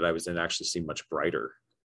reality that I was in actually seemed much brighter.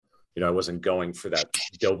 You know, I wasn't going for that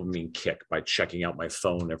dopamine kick by checking out my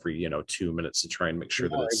phone every 2 minutes to try and make sure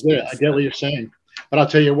that it's. I get what you're saying, but I'll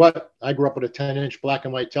tell you what, I grew up with a 10-inch black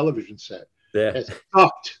and white television set. Yeah, it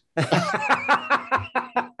sucked.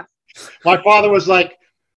 My father was like,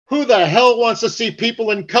 who the hell wants to see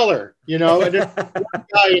people in color? You know, and there's one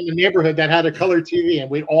guy in the neighborhood that had a color TV,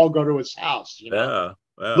 and we'd all go to his house, you know,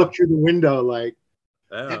 look through the window like,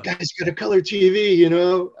 that guy's got a color TV, you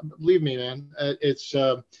know. Believe me, man, it's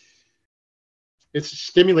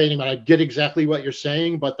stimulating. I get exactly what you're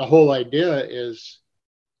saying, but the whole idea is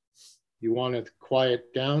you want to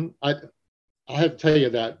quiet down. I have to tell you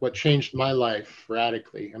that what changed my life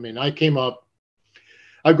radically. I mean, I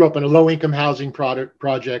grew up in a low-income housing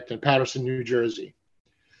project in Paterson, New Jersey.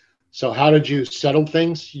 So how did you settle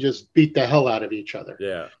things? You just beat the hell out of each other.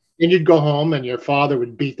 Yeah. And you'd go home and your father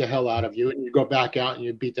would beat the hell out of you, and you'd go back out and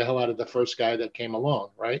you'd beat the hell out of the first guy that came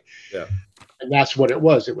along, right? Yeah. And that's what it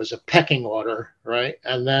was. It was a pecking order, right?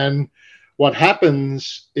 And then what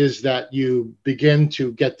happens is that you begin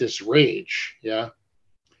to get this rage, yeah?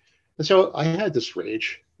 And so I had this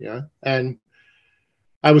rage, yeah? And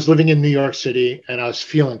I was living in New York City, and I was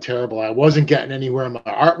feeling terrible. I wasn't getting anywhere. My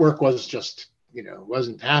artwork was just,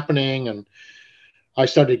 wasn't happening. And I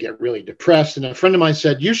started to get really depressed. And a friend of mine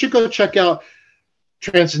said, you should go check out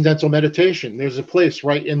Transcendental Meditation. There's a place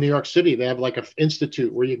right in New York City. They have like an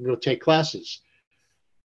institute where you can go take classes.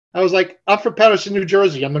 I was like, I'm from Paterson, New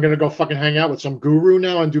Jersey. I'm not going to go fucking hang out with some guru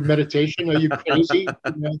now and do meditation. Are you crazy?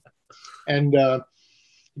 And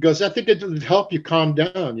he goes, I think it would help you calm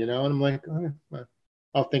down, And I'm like, well,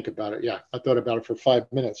 I'll think about it. Yeah, I thought about it for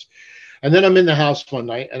 5 minutes. And then I'm in the house one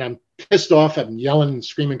night, and I'm pissed off. I'm yelling and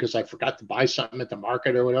screaming because I forgot to buy something at the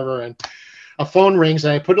market or whatever. And a phone rings,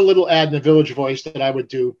 and I put a little ad in the Village Voice that I would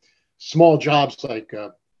do small jobs like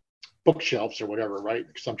bookshelves or whatever, right?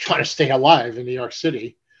 Because I'm trying to stay alive in New York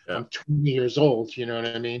City. Yeah. I'm 20 years old, you know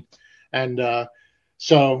what I mean? And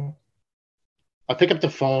so I pick up the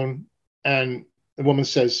phone, and the woman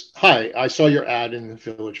says, hi, I saw your ad in the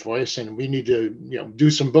Village Voice, and we need to,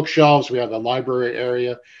 do some bookshelves. We have a library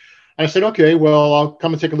area. And I said, okay, well, I'll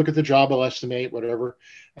come and take a look at the job. I'll estimate, whatever.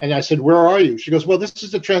 And I said, where are you? She goes, well, this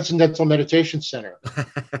is the Transcendental Meditation Center.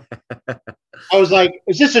 I was like,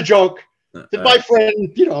 is this a joke? Did my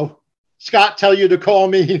friend, Scott tell you to call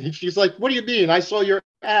me? She's like, what do you mean? I saw your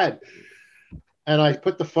ad. And I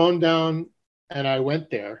put the phone down, and I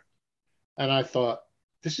went there, and I thought,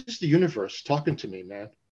 this is the universe talking to me, man.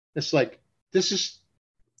 It's like, this is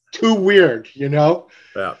too weird,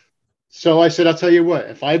 Yeah. So I said, I'll tell you what,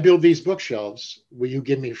 if I build these bookshelves, will you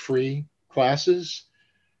give me free classes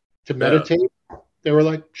to meditate? Yeah. They were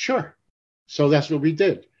like, sure. So that's what we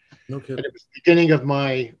did. Okay. And it was the beginning of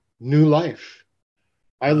my new life.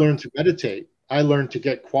 I learned to meditate. I learned to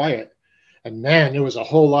get quiet. And man, there was a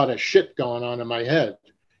whole lot of shit going on in my head,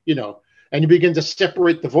 and you begin to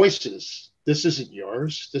separate the voices. This isn't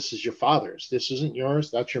yours. This is your father's. This isn't yours.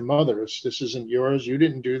 That's your mother's. This isn't yours. You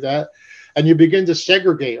didn't do that. And you begin to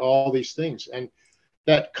segregate all these things. And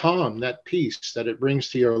that calm, that peace that it brings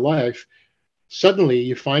to your life, suddenly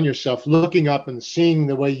you find yourself looking up and seeing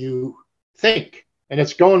the way you think. And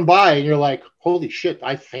it's going by, and you're like, holy shit,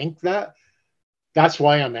 I think that? That's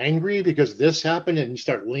why I'm angry, because this happened. And you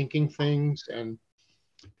start linking things. And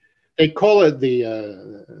they call it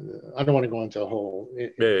I don't want to go into a whole...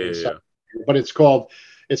 But it's called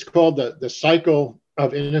the cycle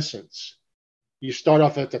of innocence. You start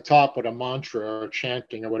off at the top with a mantra or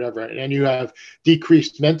chanting or whatever, and you have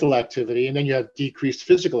decreased mental activity, and then you have decreased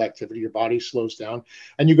physical activity. Your body slows down,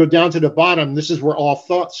 and you go down to the bottom. This is where all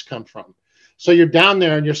thoughts come from. So you're down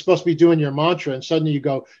there and you're supposed to be doing your mantra, and suddenly you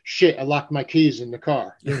go, shit, I locked my keys in the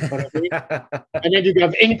car. You know what I mean? And then you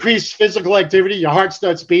have increased physical activity, your heart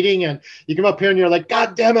starts beating, and you come up here and you're like,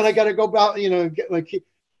 God damn it, I got to go about, get my key.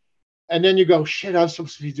 And then you go, shit, I'm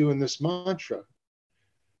supposed to be doing this mantra.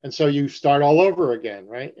 And so you start all over again,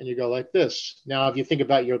 right? And you go like this. Now, if you think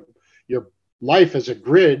about your life as a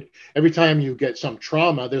grid, every time you get some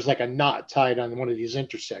trauma, there's like a knot tied on one of these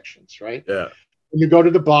intersections, right? Yeah. And you go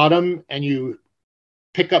to the bottom and you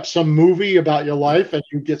pick up some movie about your life and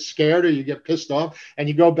you get scared or you get pissed off and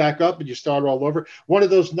you go back up and you start all over. One of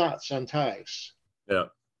those knots unties. Yeah.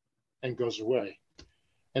 And goes away.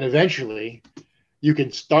 And eventually you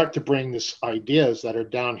can start to bring this ideas that are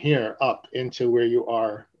down here up into where you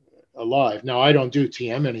are alive. Now, I don't do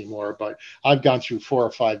TM anymore, but I've gone through 4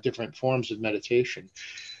 or 5 different forms of meditation.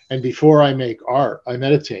 And before I make art, I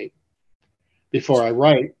meditate. Before I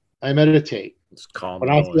write, I meditate. It's calm. When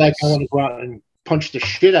I feel like I want to go out and punch the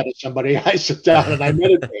shit out of somebody, I sit down and I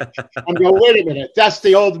meditate. I'm going, wait a minute, that's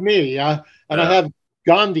the old me, yeah? And I have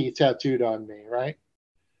Gandhi tattooed on me, right?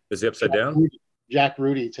 Is he upside down? Jack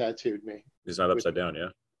Rudy tattooed me. He's not upside down, yeah?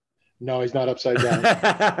 No, he's not upside down.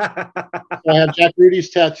 I have Jack Rudy's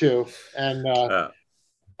tattoo. And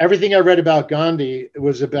everything I read about Gandhi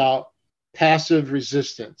was about passive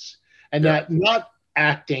resistance. And that not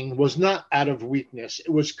acting was not out of weakness. It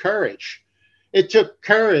was courage. It took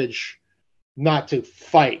courage not to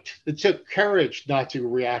fight. It took courage not to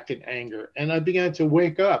react in anger. And I began to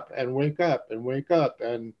wake up and wake up and wake up.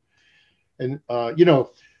 And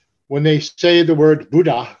when they say the word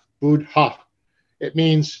Buddha, it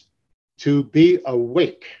means to be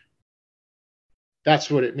awake. That's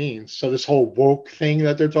what it means. So this whole woke thing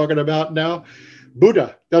that they're talking about now,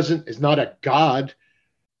 Buddha is not a god.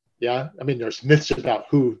 Yeah, I mean, there's myths about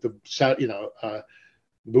who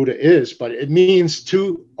Buddha is, but it means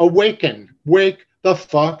to awaken, wake the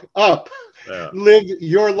fuck up, live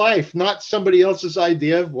your life, not somebody else's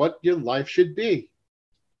idea of what your life should be.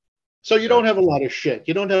 So you don't have a lot of shit.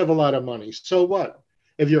 You don't have a lot of money. So what?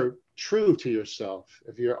 If you're true to yourself,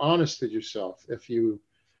 if you're honest with yourself, if you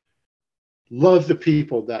love the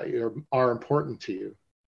people that are important to you,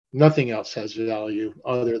 nothing else has value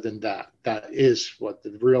other than that. That is what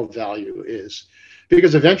the real value is.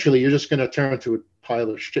 Because eventually you're just going to turn into a pile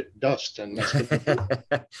of shit dust. And that's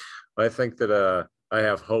I think that I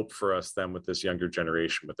have hope for us then with this younger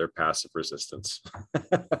generation with their passive resistance.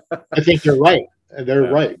 I think you're right.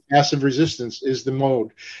 They're right. Passive resistance is the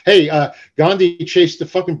mode. Hey, Gandhi chased the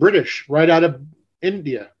fucking British right out of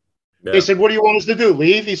India. Yeah. They said, what do you want us to do?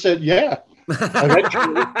 Leave? He said, yeah.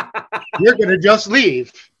 Eventually, you're going to just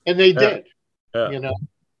leave. And they did. Yeah.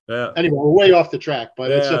 Yeah. Anyway, we're way off the track, but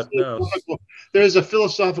there's a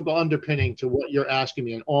philosophical underpinning to what you're asking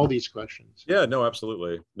me in all these questions. Yeah, no,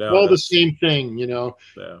 absolutely. No, all the same thing, Yeah.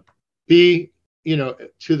 Be,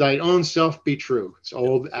 to thy own self be true. It's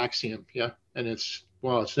old axiom, yeah. And it's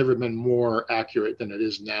never been more accurate than it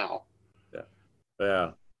is now. Yeah.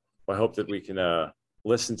 Yeah. Well, I hope that we can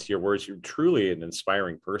listen to your words. You're truly an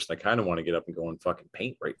inspiring person. I kind of want to get up and go and fucking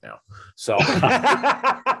paint right now. So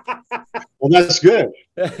well, that's good.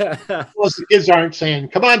 Most the kids aren't saying,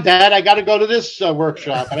 come on, Dad, I got to go to this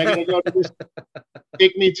workshop and I got to go to this,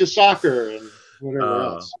 take me to soccer and whatever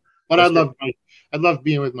else. But I love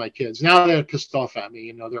being with my kids. Now they're pissed off at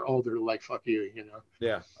me. They're older, like, fuck you,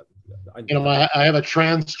 Yeah. I have a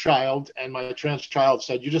trans child, and my trans child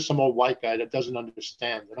said, you're just some old white guy that doesn't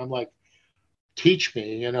understand. And I'm like, teach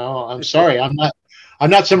me, I'm sorry. I'm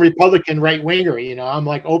not some Republican right winger, I'm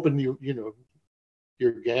like, open,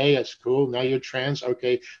 you're gay, that's cool. Now you're trans.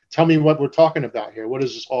 Okay. Tell me what we're talking about here. What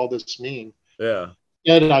does all this mean? Yeah.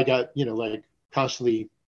 And I got, like constantly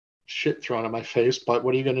shit thrown in my face, but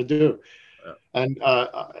what are you going to do? Yeah. And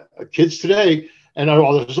kids today, and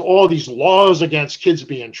there's all these laws against kids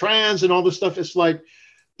being trans and all this stuff. It's like,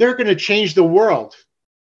 they're going to change the world.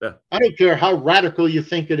 Yeah. I don't care how radical you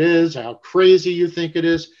think it is, how crazy you think it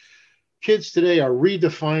is. Kids today are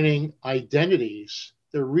redefining identities.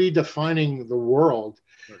 They're redefining the world.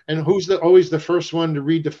 And who's always the first one to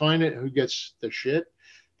redefine it? Who gets the shit?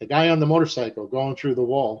 The guy on the motorcycle going through the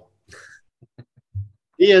wall.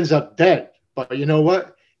 He ends up dead. But you know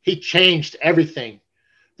what? He changed everything.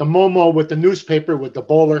 The Momo with the newspaper with the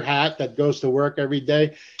bowler hat that goes to work every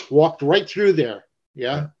day walked right through there.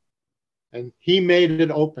 Yeah. And he made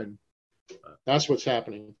it open. That's what's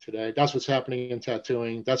happening today. That's what's happening in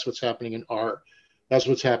tattooing. That's what's happening in art. That's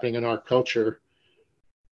what's happening in our culture.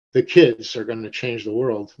 The kids are going to change the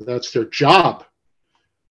world. That's their job.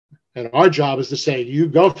 And our job is to say, you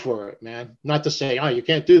go for it, man. Not to say, oh, you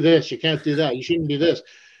can't do this. You can't do that. You shouldn't do this.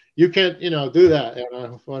 You can't, do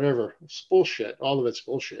that. Whatever. It's bullshit. All of it's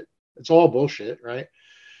bullshit. It's all bullshit, right?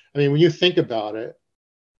 I mean, when you think about it,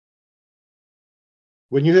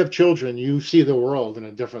 when you have children, you see the world in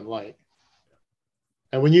a different light.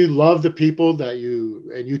 And when you love the people and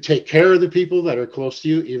you take care of the people that are close to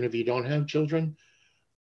you, even if you don't have children,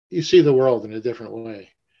 you see the world in a different way.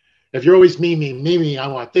 If you're always me, I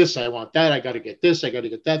want this, I want that, I got to get this, I got to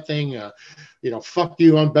get that thing, fuck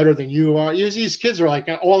you, I'm better than you are. These kids are like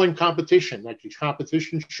all in competition, like these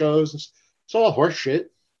competition shows. It's all horse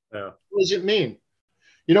shit. Yeah. What does it mean?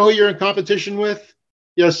 You know who you're in competition with?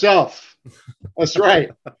 Yourself. That's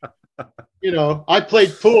right. I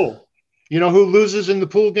played pool. You know who loses in the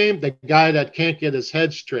pool game? The guy that can't get his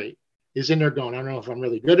head straight. He's in there going, I don't know if I'm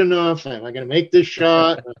really good enough. Am I going to make this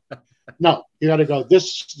shot? No, you got to go, this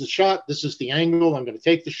is the shot. This is the angle. I'm going to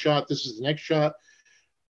take the shot. This is the next shot.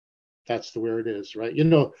 That's the way it is, right?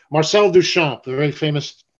 Marcel Duchamp, the very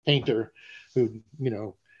famous painter who,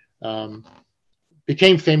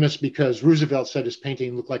 became famous because Roosevelt said his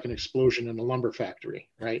painting looked like an explosion in a lumber factory,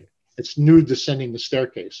 right? It's nude descending the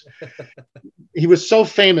staircase. He was so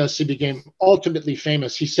famous, he became ultimately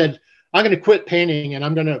famous. He said, I'm going to quit painting and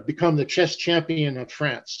I'm going to become the chess champion of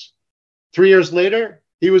France. 3 years later,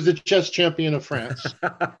 he was the chess champion of France.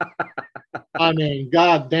 I mean,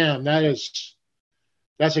 goddamn,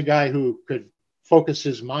 that's a guy who could focus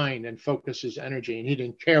his mind and focus his energy, and he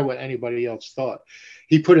didn't care what anybody else thought.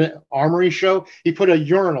 He put an armory show. He put a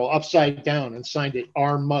urinal upside down and signed it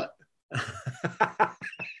R. Mutt.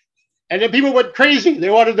 And then people went crazy. They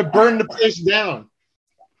wanted to burn the place down.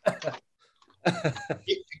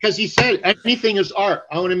 Because he said, anything is art.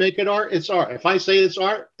 I want to make it art. It's art. If I say it's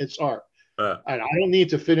art, it's art. And I don't need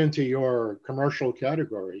to fit into your commercial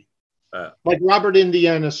category. Like Robert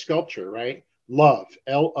Indiana's sculpture, right? Love,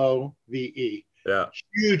 Love. Yeah.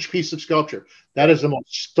 Huge piece of sculpture. That is the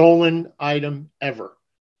most stolen item ever.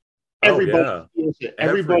 Everybody steals it.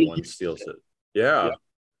 Everyone steals it. Yeah.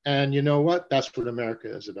 And you know what? That's what America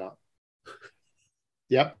is about.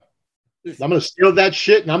 Yep. I'm going to steal that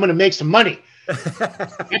shit and I'm going to make some money.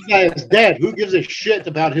 That guy is dead. Who gives a shit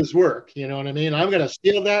about his work? You know what I mean? I'm going to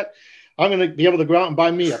steal that. I'm going to be able to go out and buy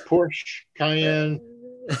me a Porsche Cayenne,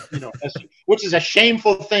 which is a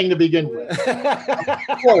shameful thing to begin with.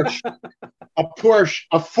 A Porsche,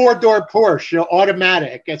 a four-door Porsche,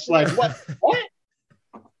 automatic. It's like, what?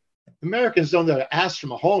 Americans don't know to ask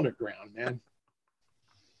from a hole in the ground, man.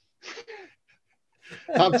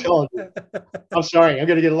 I'm telling you. I'm sorry. I'm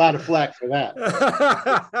going to get a lot of flack for that.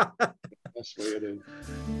 That's the way it is.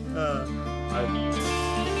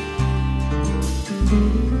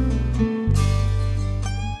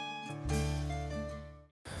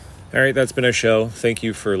 All right, that's been our show. Thank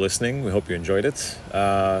you for listening. We hope you enjoyed it.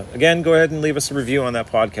 Again, go ahead and leave us a review on that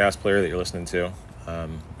podcast player that you're listening to.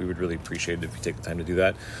 We would really appreciate it if you take the time to do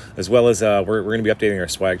that. As well as we're going to be updating our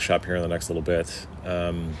swag shop here in the next little bit.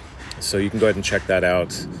 So you can go ahead and check that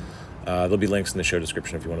out. There'll be links in the show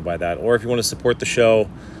description if you want to buy that. Or if you want to support the show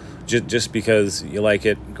just because you like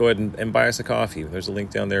it, go ahead and buy us a coffee. There's a link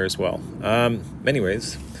down there as well.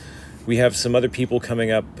 Anyways, we have some other people coming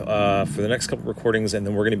up for the next couple recordings, and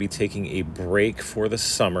then we're going to be taking a break for the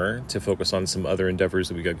summer to focus on some other endeavors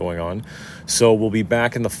that we got going on. So we'll be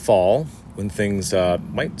back in the fall when things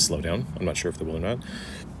might slow down. I'm not sure if they will or not.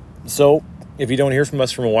 So if you don't hear from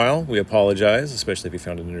us for a while, we apologize, especially if you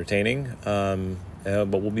found it entertaining. But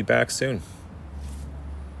we'll be back soon.